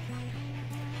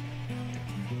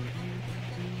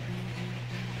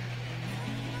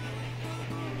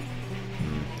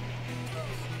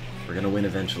 We're gonna win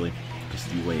eventually.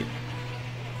 Just you wait.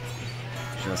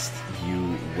 Just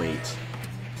you wait.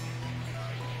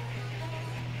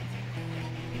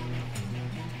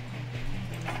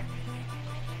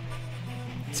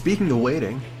 Speaking of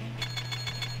waiting...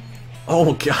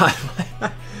 Oh god!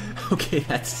 Okay,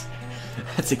 that's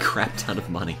a crap ton of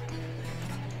money.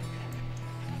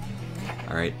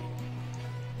 Alright.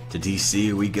 To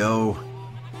DC we go.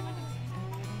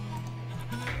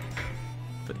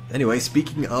 But anyway,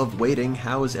 speaking of waiting,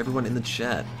 how is everyone in the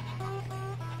chat?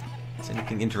 Is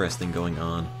anything interesting going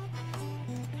on?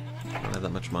 I don't have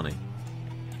that much money.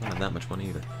 I don't have that much money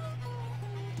either.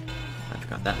 I've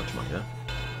got that much money, though.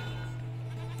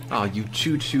 Oh, you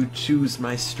choose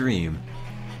my stream.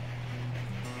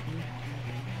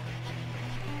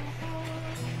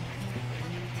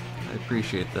 I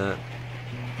appreciate that.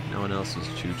 No one else is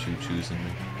choosing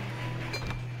me.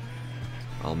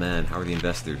 Oh man, how are the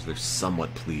investors? They're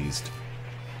somewhat pleased.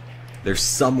 They're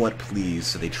somewhat pleased,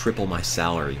 so they triple my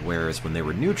salary, whereas when they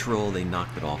were neutral, they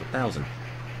knocked it off 1,000.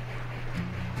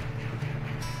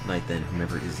 Night then,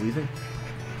 whomever is leaving.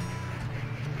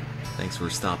 Thanks for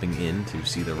stopping in to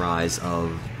see the rise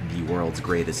of the world's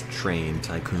greatest train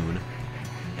tycoon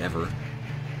ever.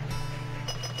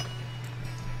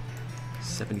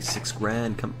 76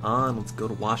 grand, come on, let's go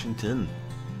to Washington.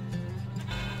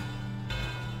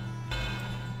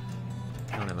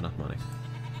 I don't have enough money.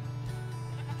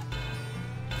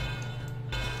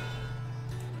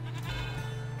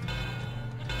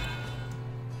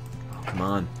 Oh, come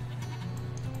on.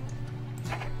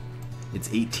 It's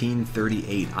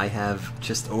 1838. I have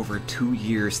just over 2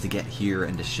 years to get here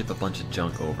and to ship a bunch of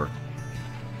junk over.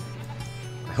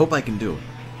 I hope I can do it.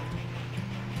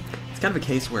 It's kind of a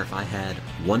case where if I had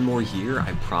one more year,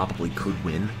 I probably could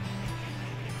win.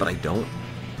 But I don't.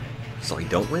 So I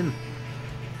don't win?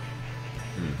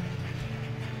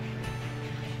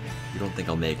 You don't think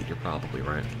I'll make it, you're probably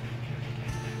right.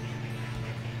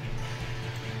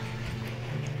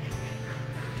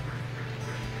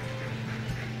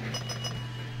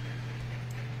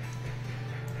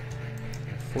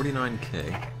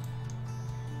 $49K.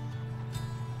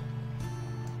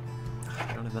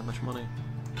 I don't have that much money.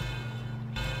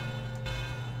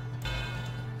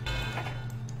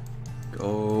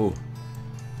 Go.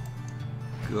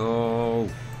 Go.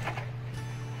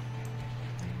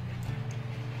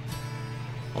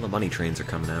 All the money trains are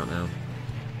coming out now.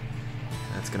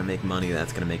 That's gonna make money,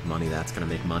 that's gonna make money, that's gonna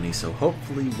make money, so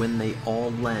hopefully when they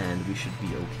all land, we should be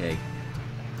okay.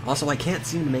 Also, I can't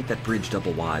seem to make that bridge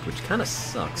double wide, which kind of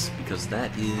sucks, because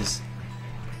that is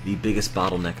the biggest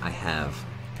bottleneck I have.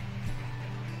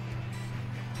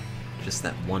 Just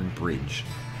that one bridge.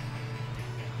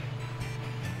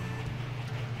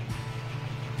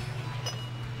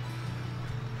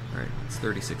 Alright, it's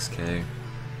 36K.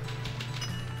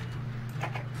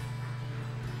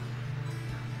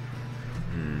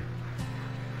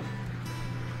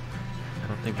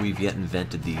 we've yet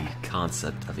invented the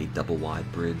concept of a double-wide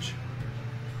bridge.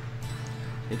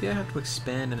 Maybe I have to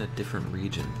expand in a different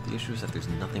region. The issue is that there's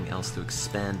nothing else to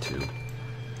expand to.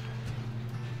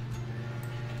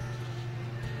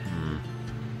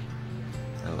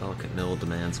 Ellicott Mill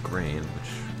demands grain, which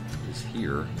is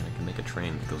here. I can make a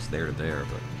train that goes there to there,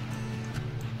 but...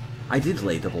 I did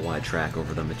lay double-wide track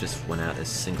over them. It just went out as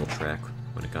single track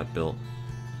when it got built.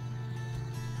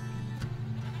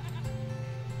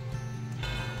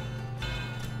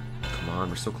 Come on,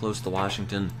 we're so close to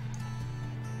Washington.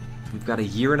 We've got a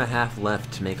year and a half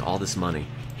left to make all this money.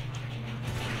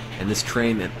 And this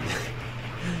train,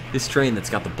 this train that's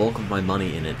got the bulk of my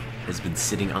money in it has been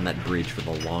sitting on that bridge for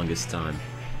the longest time.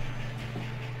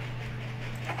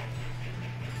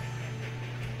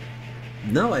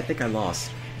 No, I think I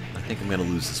lost. I think I'm gonna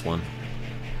lose this one.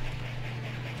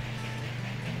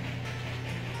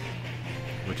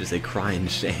 Which is a crying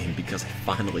shame, because I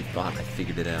finally thought I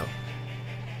figured it out.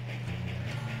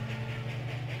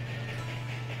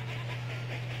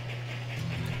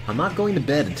 I'm not going to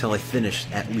bed until I finish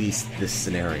at least this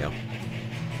scenario.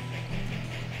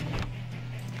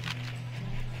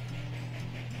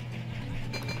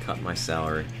 Cut my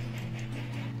salary.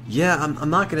 Yeah, I'm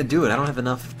not gonna do it. I don't have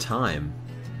enough time.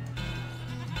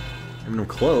 I mean, I'm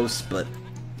close, but...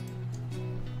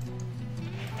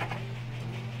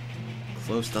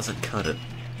 close doesn't cut it.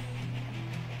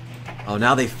 Oh,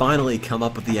 now they finally come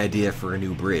up with the idea for a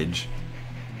new bridge.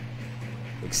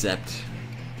 Except...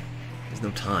 there's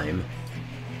no time.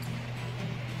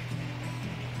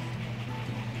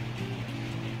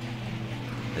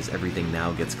 As everything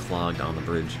now gets clogged on the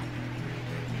bridge.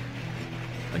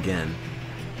 Again.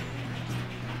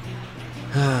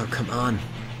 Oh, come on.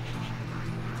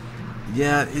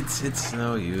 Yeah, it's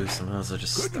no use. I might as well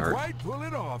just start quite pull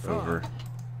it off, over. Huh?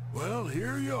 Well,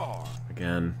 here you are.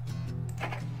 Again.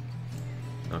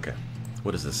 Okay.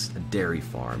 What is this? A dairy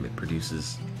farm. It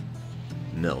produces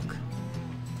milk.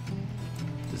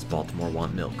 Does Baltimore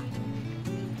want milk?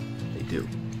 They do.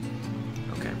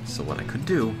 Okay, so what I could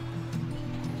do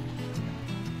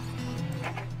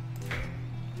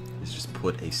is just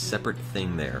put a separate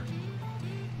thing there.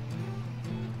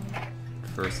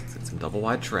 First, let's get some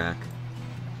double-wide track.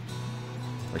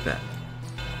 Like that.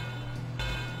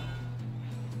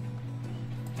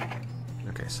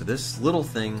 Okay, so this little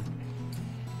thing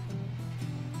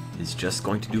is just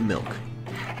going to do milk.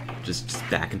 Just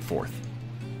back and forth.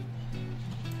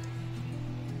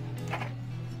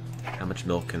 How much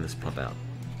milk can this pump out?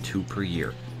 2 per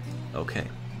year. Okay.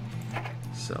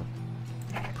 So,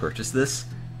 purchase this.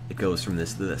 It goes from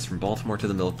this to this. From Baltimore to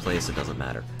the milk place, it doesn't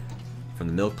matter. From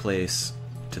the milk place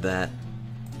to that,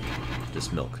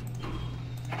 just milk.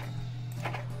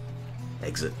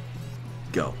 Exit.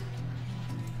 Go.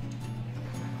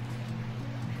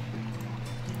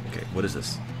 Okay, what is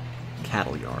this?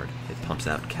 Cattle yard. It pumps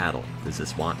out cattle. Does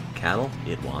this want cattle?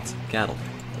 It wants cattle.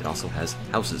 It also has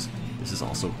houses. This is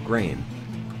also grain.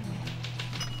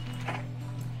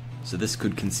 So this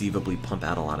could conceivably pump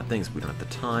out a lot of things. We don't have the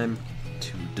time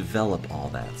to develop all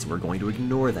that, so we're going to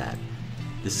ignore that.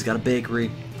 This has got a bakery,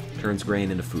 turns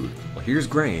grain into food. Well, here's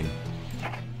grain.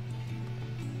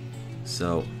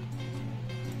 So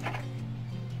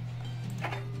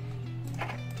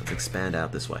let's expand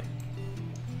out this way.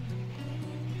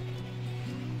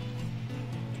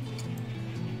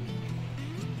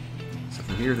 So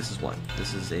from here, this is what?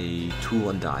 This is a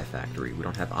tool and die factory. We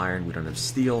don't have iron, we don't have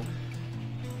steel.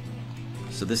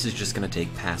 So this is just going to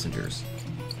take passengers.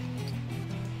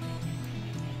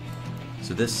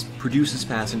 So this produces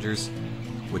passengers,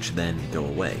 which then go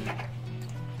away.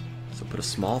 So put a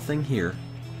small thing here,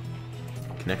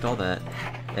 connect all that,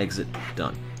 exit,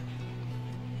 done.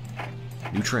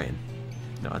 New train.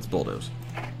 No, that's bulldoze.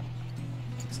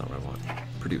 That's not what I want.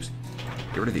 Produce.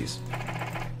 Get rid of these.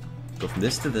 Go from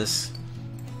this to this.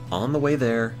 On the way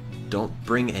there, don't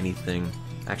bring anything.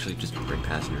 Actually, just bring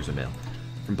passengers and mail.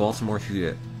 From Baltimore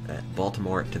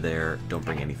to there, don't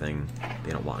bring anything.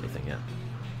 They don't want anything yet.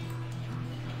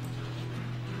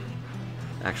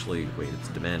 Actually, wait, it's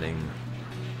demanding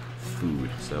food,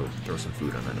 so throw some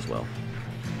food on that as well.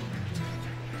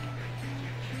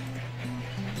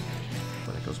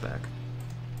 When it goes back.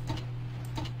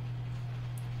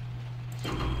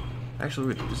 Actually,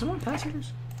 wait, does it want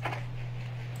passengers?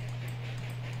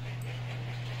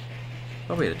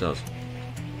 Oh wait, it does.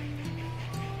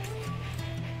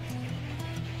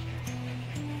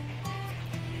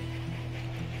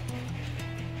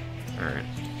 Alright.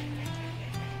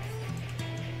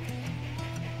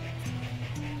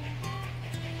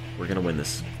 We're gonna win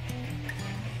this.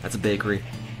 That's a bakery.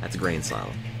 That's a grain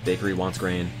silo. Bakery wants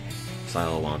grain.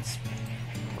 Silo wants,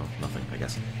 well, nothing, I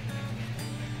guess.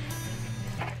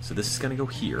 So this is gonna go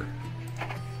here.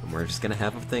 And we're just gonna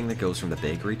have a thing that goes from the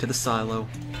bakery to the silo,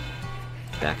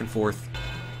 back and forth,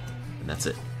 and that's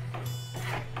it.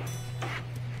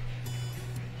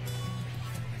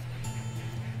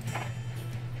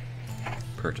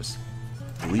 Purchase.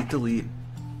 Delete, delete,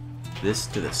 this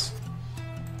to this.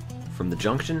 From the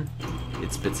junction,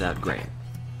 it spits out grain.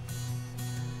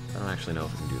 I don't actually know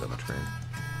if it can do that much grain.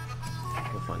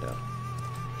 We'll find out.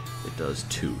 It does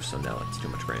 2, so now it's too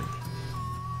much grain.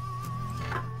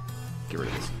 Get rid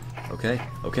of this. Okay,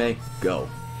 okay, go.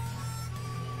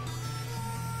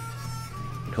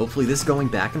 And hopefully this going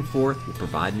back and forth will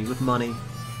provide me with money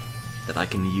that I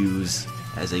can use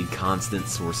as a constant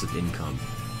source of income.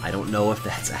 I don't know if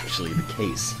that's actually the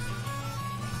case.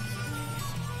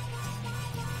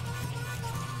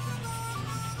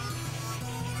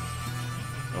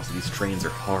 Also, these trains are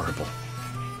horrible.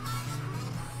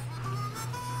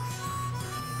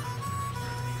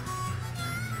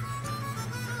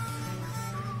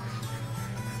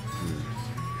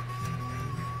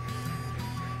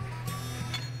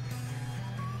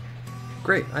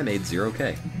 Great, I made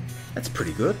 0K. That's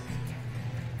pretty good.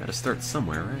 Gotta start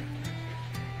somewhere, right?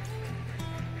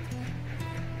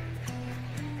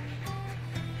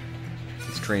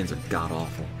 These trains are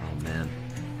god-awful. Oh, man.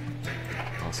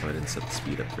 Also, I didn't set the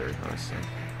speed up very high, so...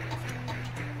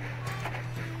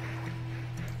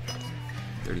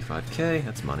 35K,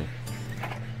 that's money.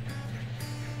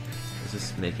 Is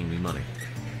this making me money?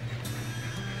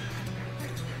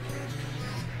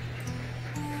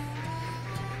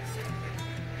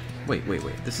 Wait,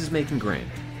 this is making grain.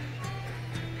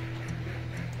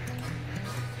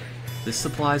 This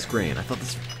supplies grain. I thought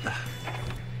this...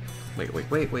 Wait,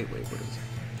 what is it?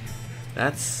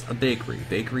 That's a bakery.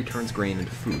 Bakery turns grain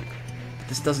into food. But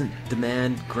this doesn't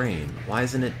demand grain. Why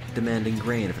isn't it demanding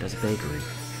grain if it has a bakery?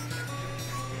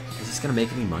 Is this gonna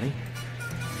make any money?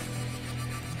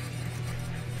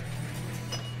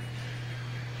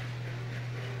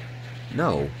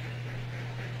 No.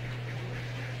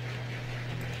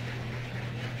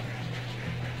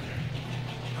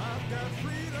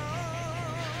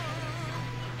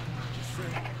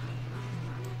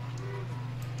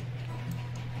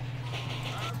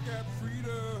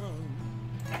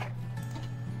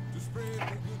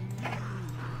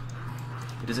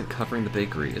 It isn't covering the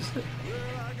bakery, is it?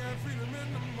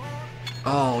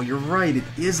 Oh, you're right, it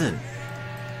isn't.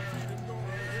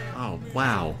 Oh,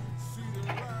 wow.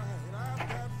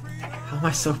 How am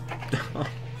I so...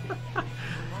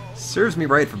 Serves me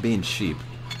right for being cheap.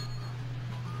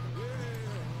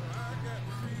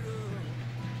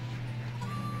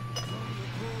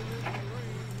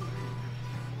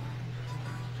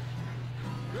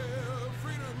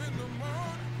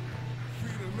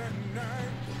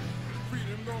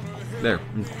 There,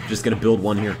 I'm just gonna build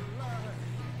one here.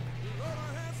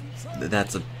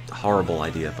 That's a horrible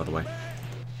idea, by the way.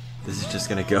 This is just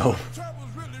gonna go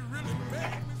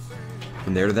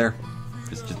from there to there.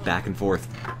 Just back and forth.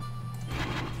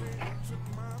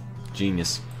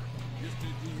 Genius.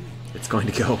 It's going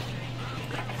to go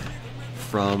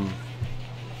from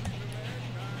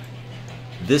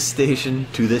this station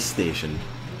to this station.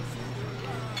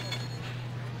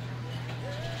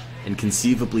 And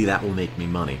conceivably that will make me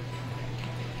money.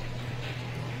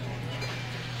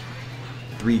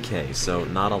 3K, so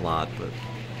not a lot, but...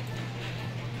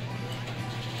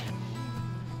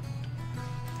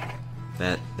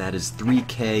 That is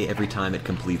 3K every time it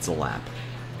completes a lap.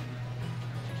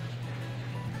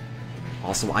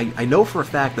 Also, I know for a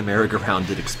fact the merry-go-round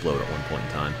did explode at one point in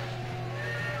time.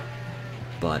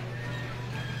 But...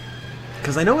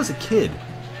 because I know as a kid,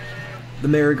 the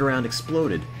merry-go-round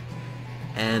exploded.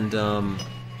 And,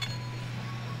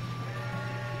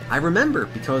 I remember,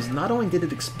 because not only did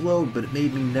it explode, but it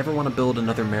made me never want to build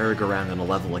another merry-go-round in a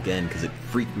level again, because it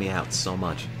freaked me out so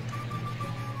much.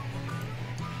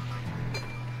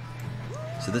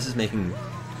 So this is making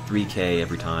 3K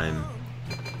every time,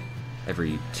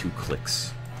 every 2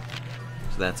 clicks.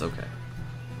 So that's okay.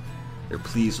 They're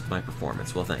pleased with my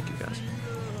performance. Well, thank you, guys.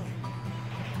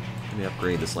 Let me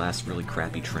upgrade this last really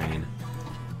crappy train.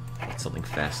 Get something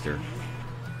faster.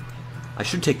 I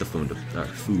should take the food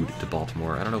to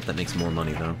Baltimore. I don't know if that makes more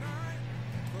money, though.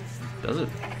 Does it?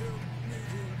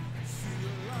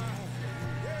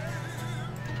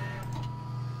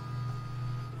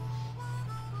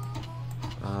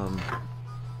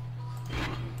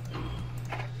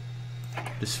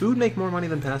 Does food make more money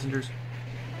than passengers?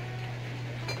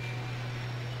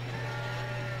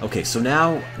 Okay, so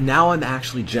now I'm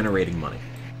actually generating money.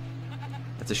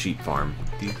 That's a sheep farm.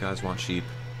 Do you guys want sheep?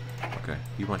 Okay,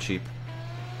 you want sheep?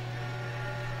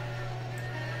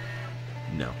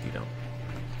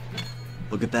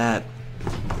 Look at that.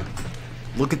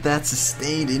 Look at that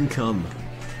sustained income.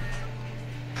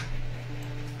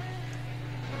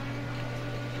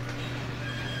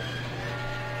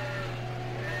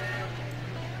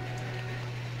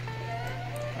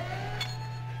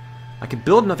 I could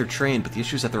build another train, but the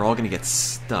issue is that they're all going to get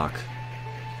stuck.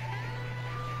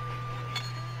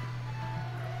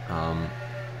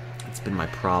 It's been my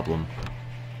problem.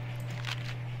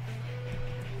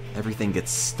 Everything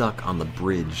gets stuck on the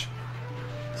bridge.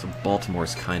 So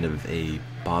Baltimore's kind of a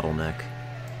bottleneck.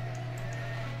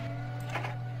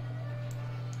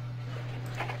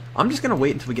 I'm just going to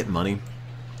wait until we get money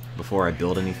before I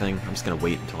build anything. I'm just going to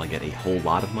wait until I get a whole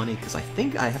lot of money, because I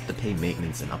think I have to pay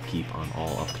maintenance and upkeep on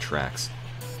all of the tracks.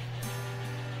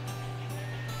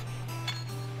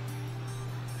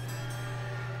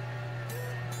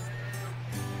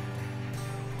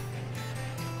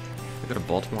 If I go to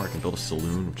Baltimore, I can build a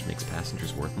saloon, which makes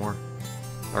passengers worth more.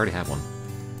 I already have one.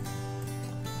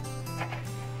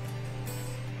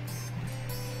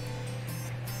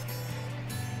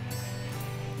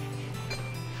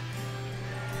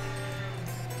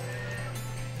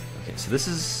 Okay, so this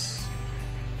is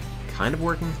kind of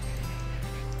working.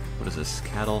 What is this?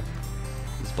 Cattle?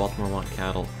 Does Baltimore want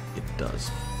cattle? It does.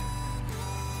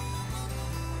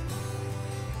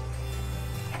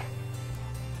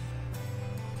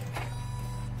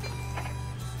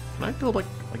 Can I build like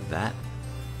that?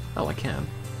 Oh, I can.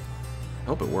 I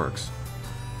hope it works.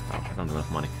 Oh, I don't have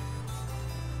enough money.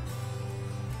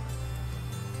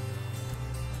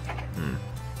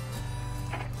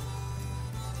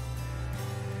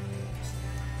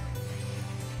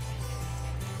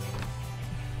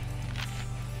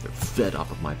 They're fed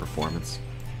up with my performance.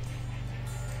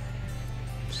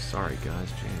 Sorry,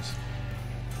 guys. Jeez.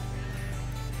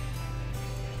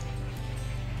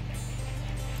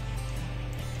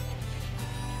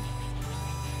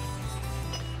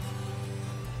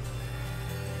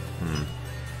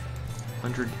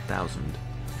 $100,000.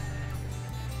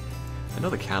 I know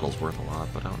the cattle's worth a lot,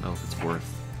 but I don't know if it's worth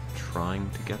trying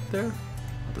to get there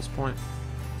at this point.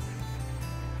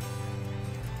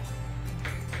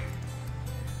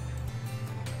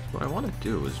 What I want to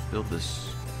do is build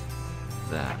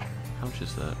that. How much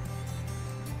is that?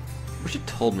 I wish it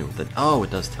told me what the... Oh, it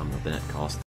does tell me what the net cost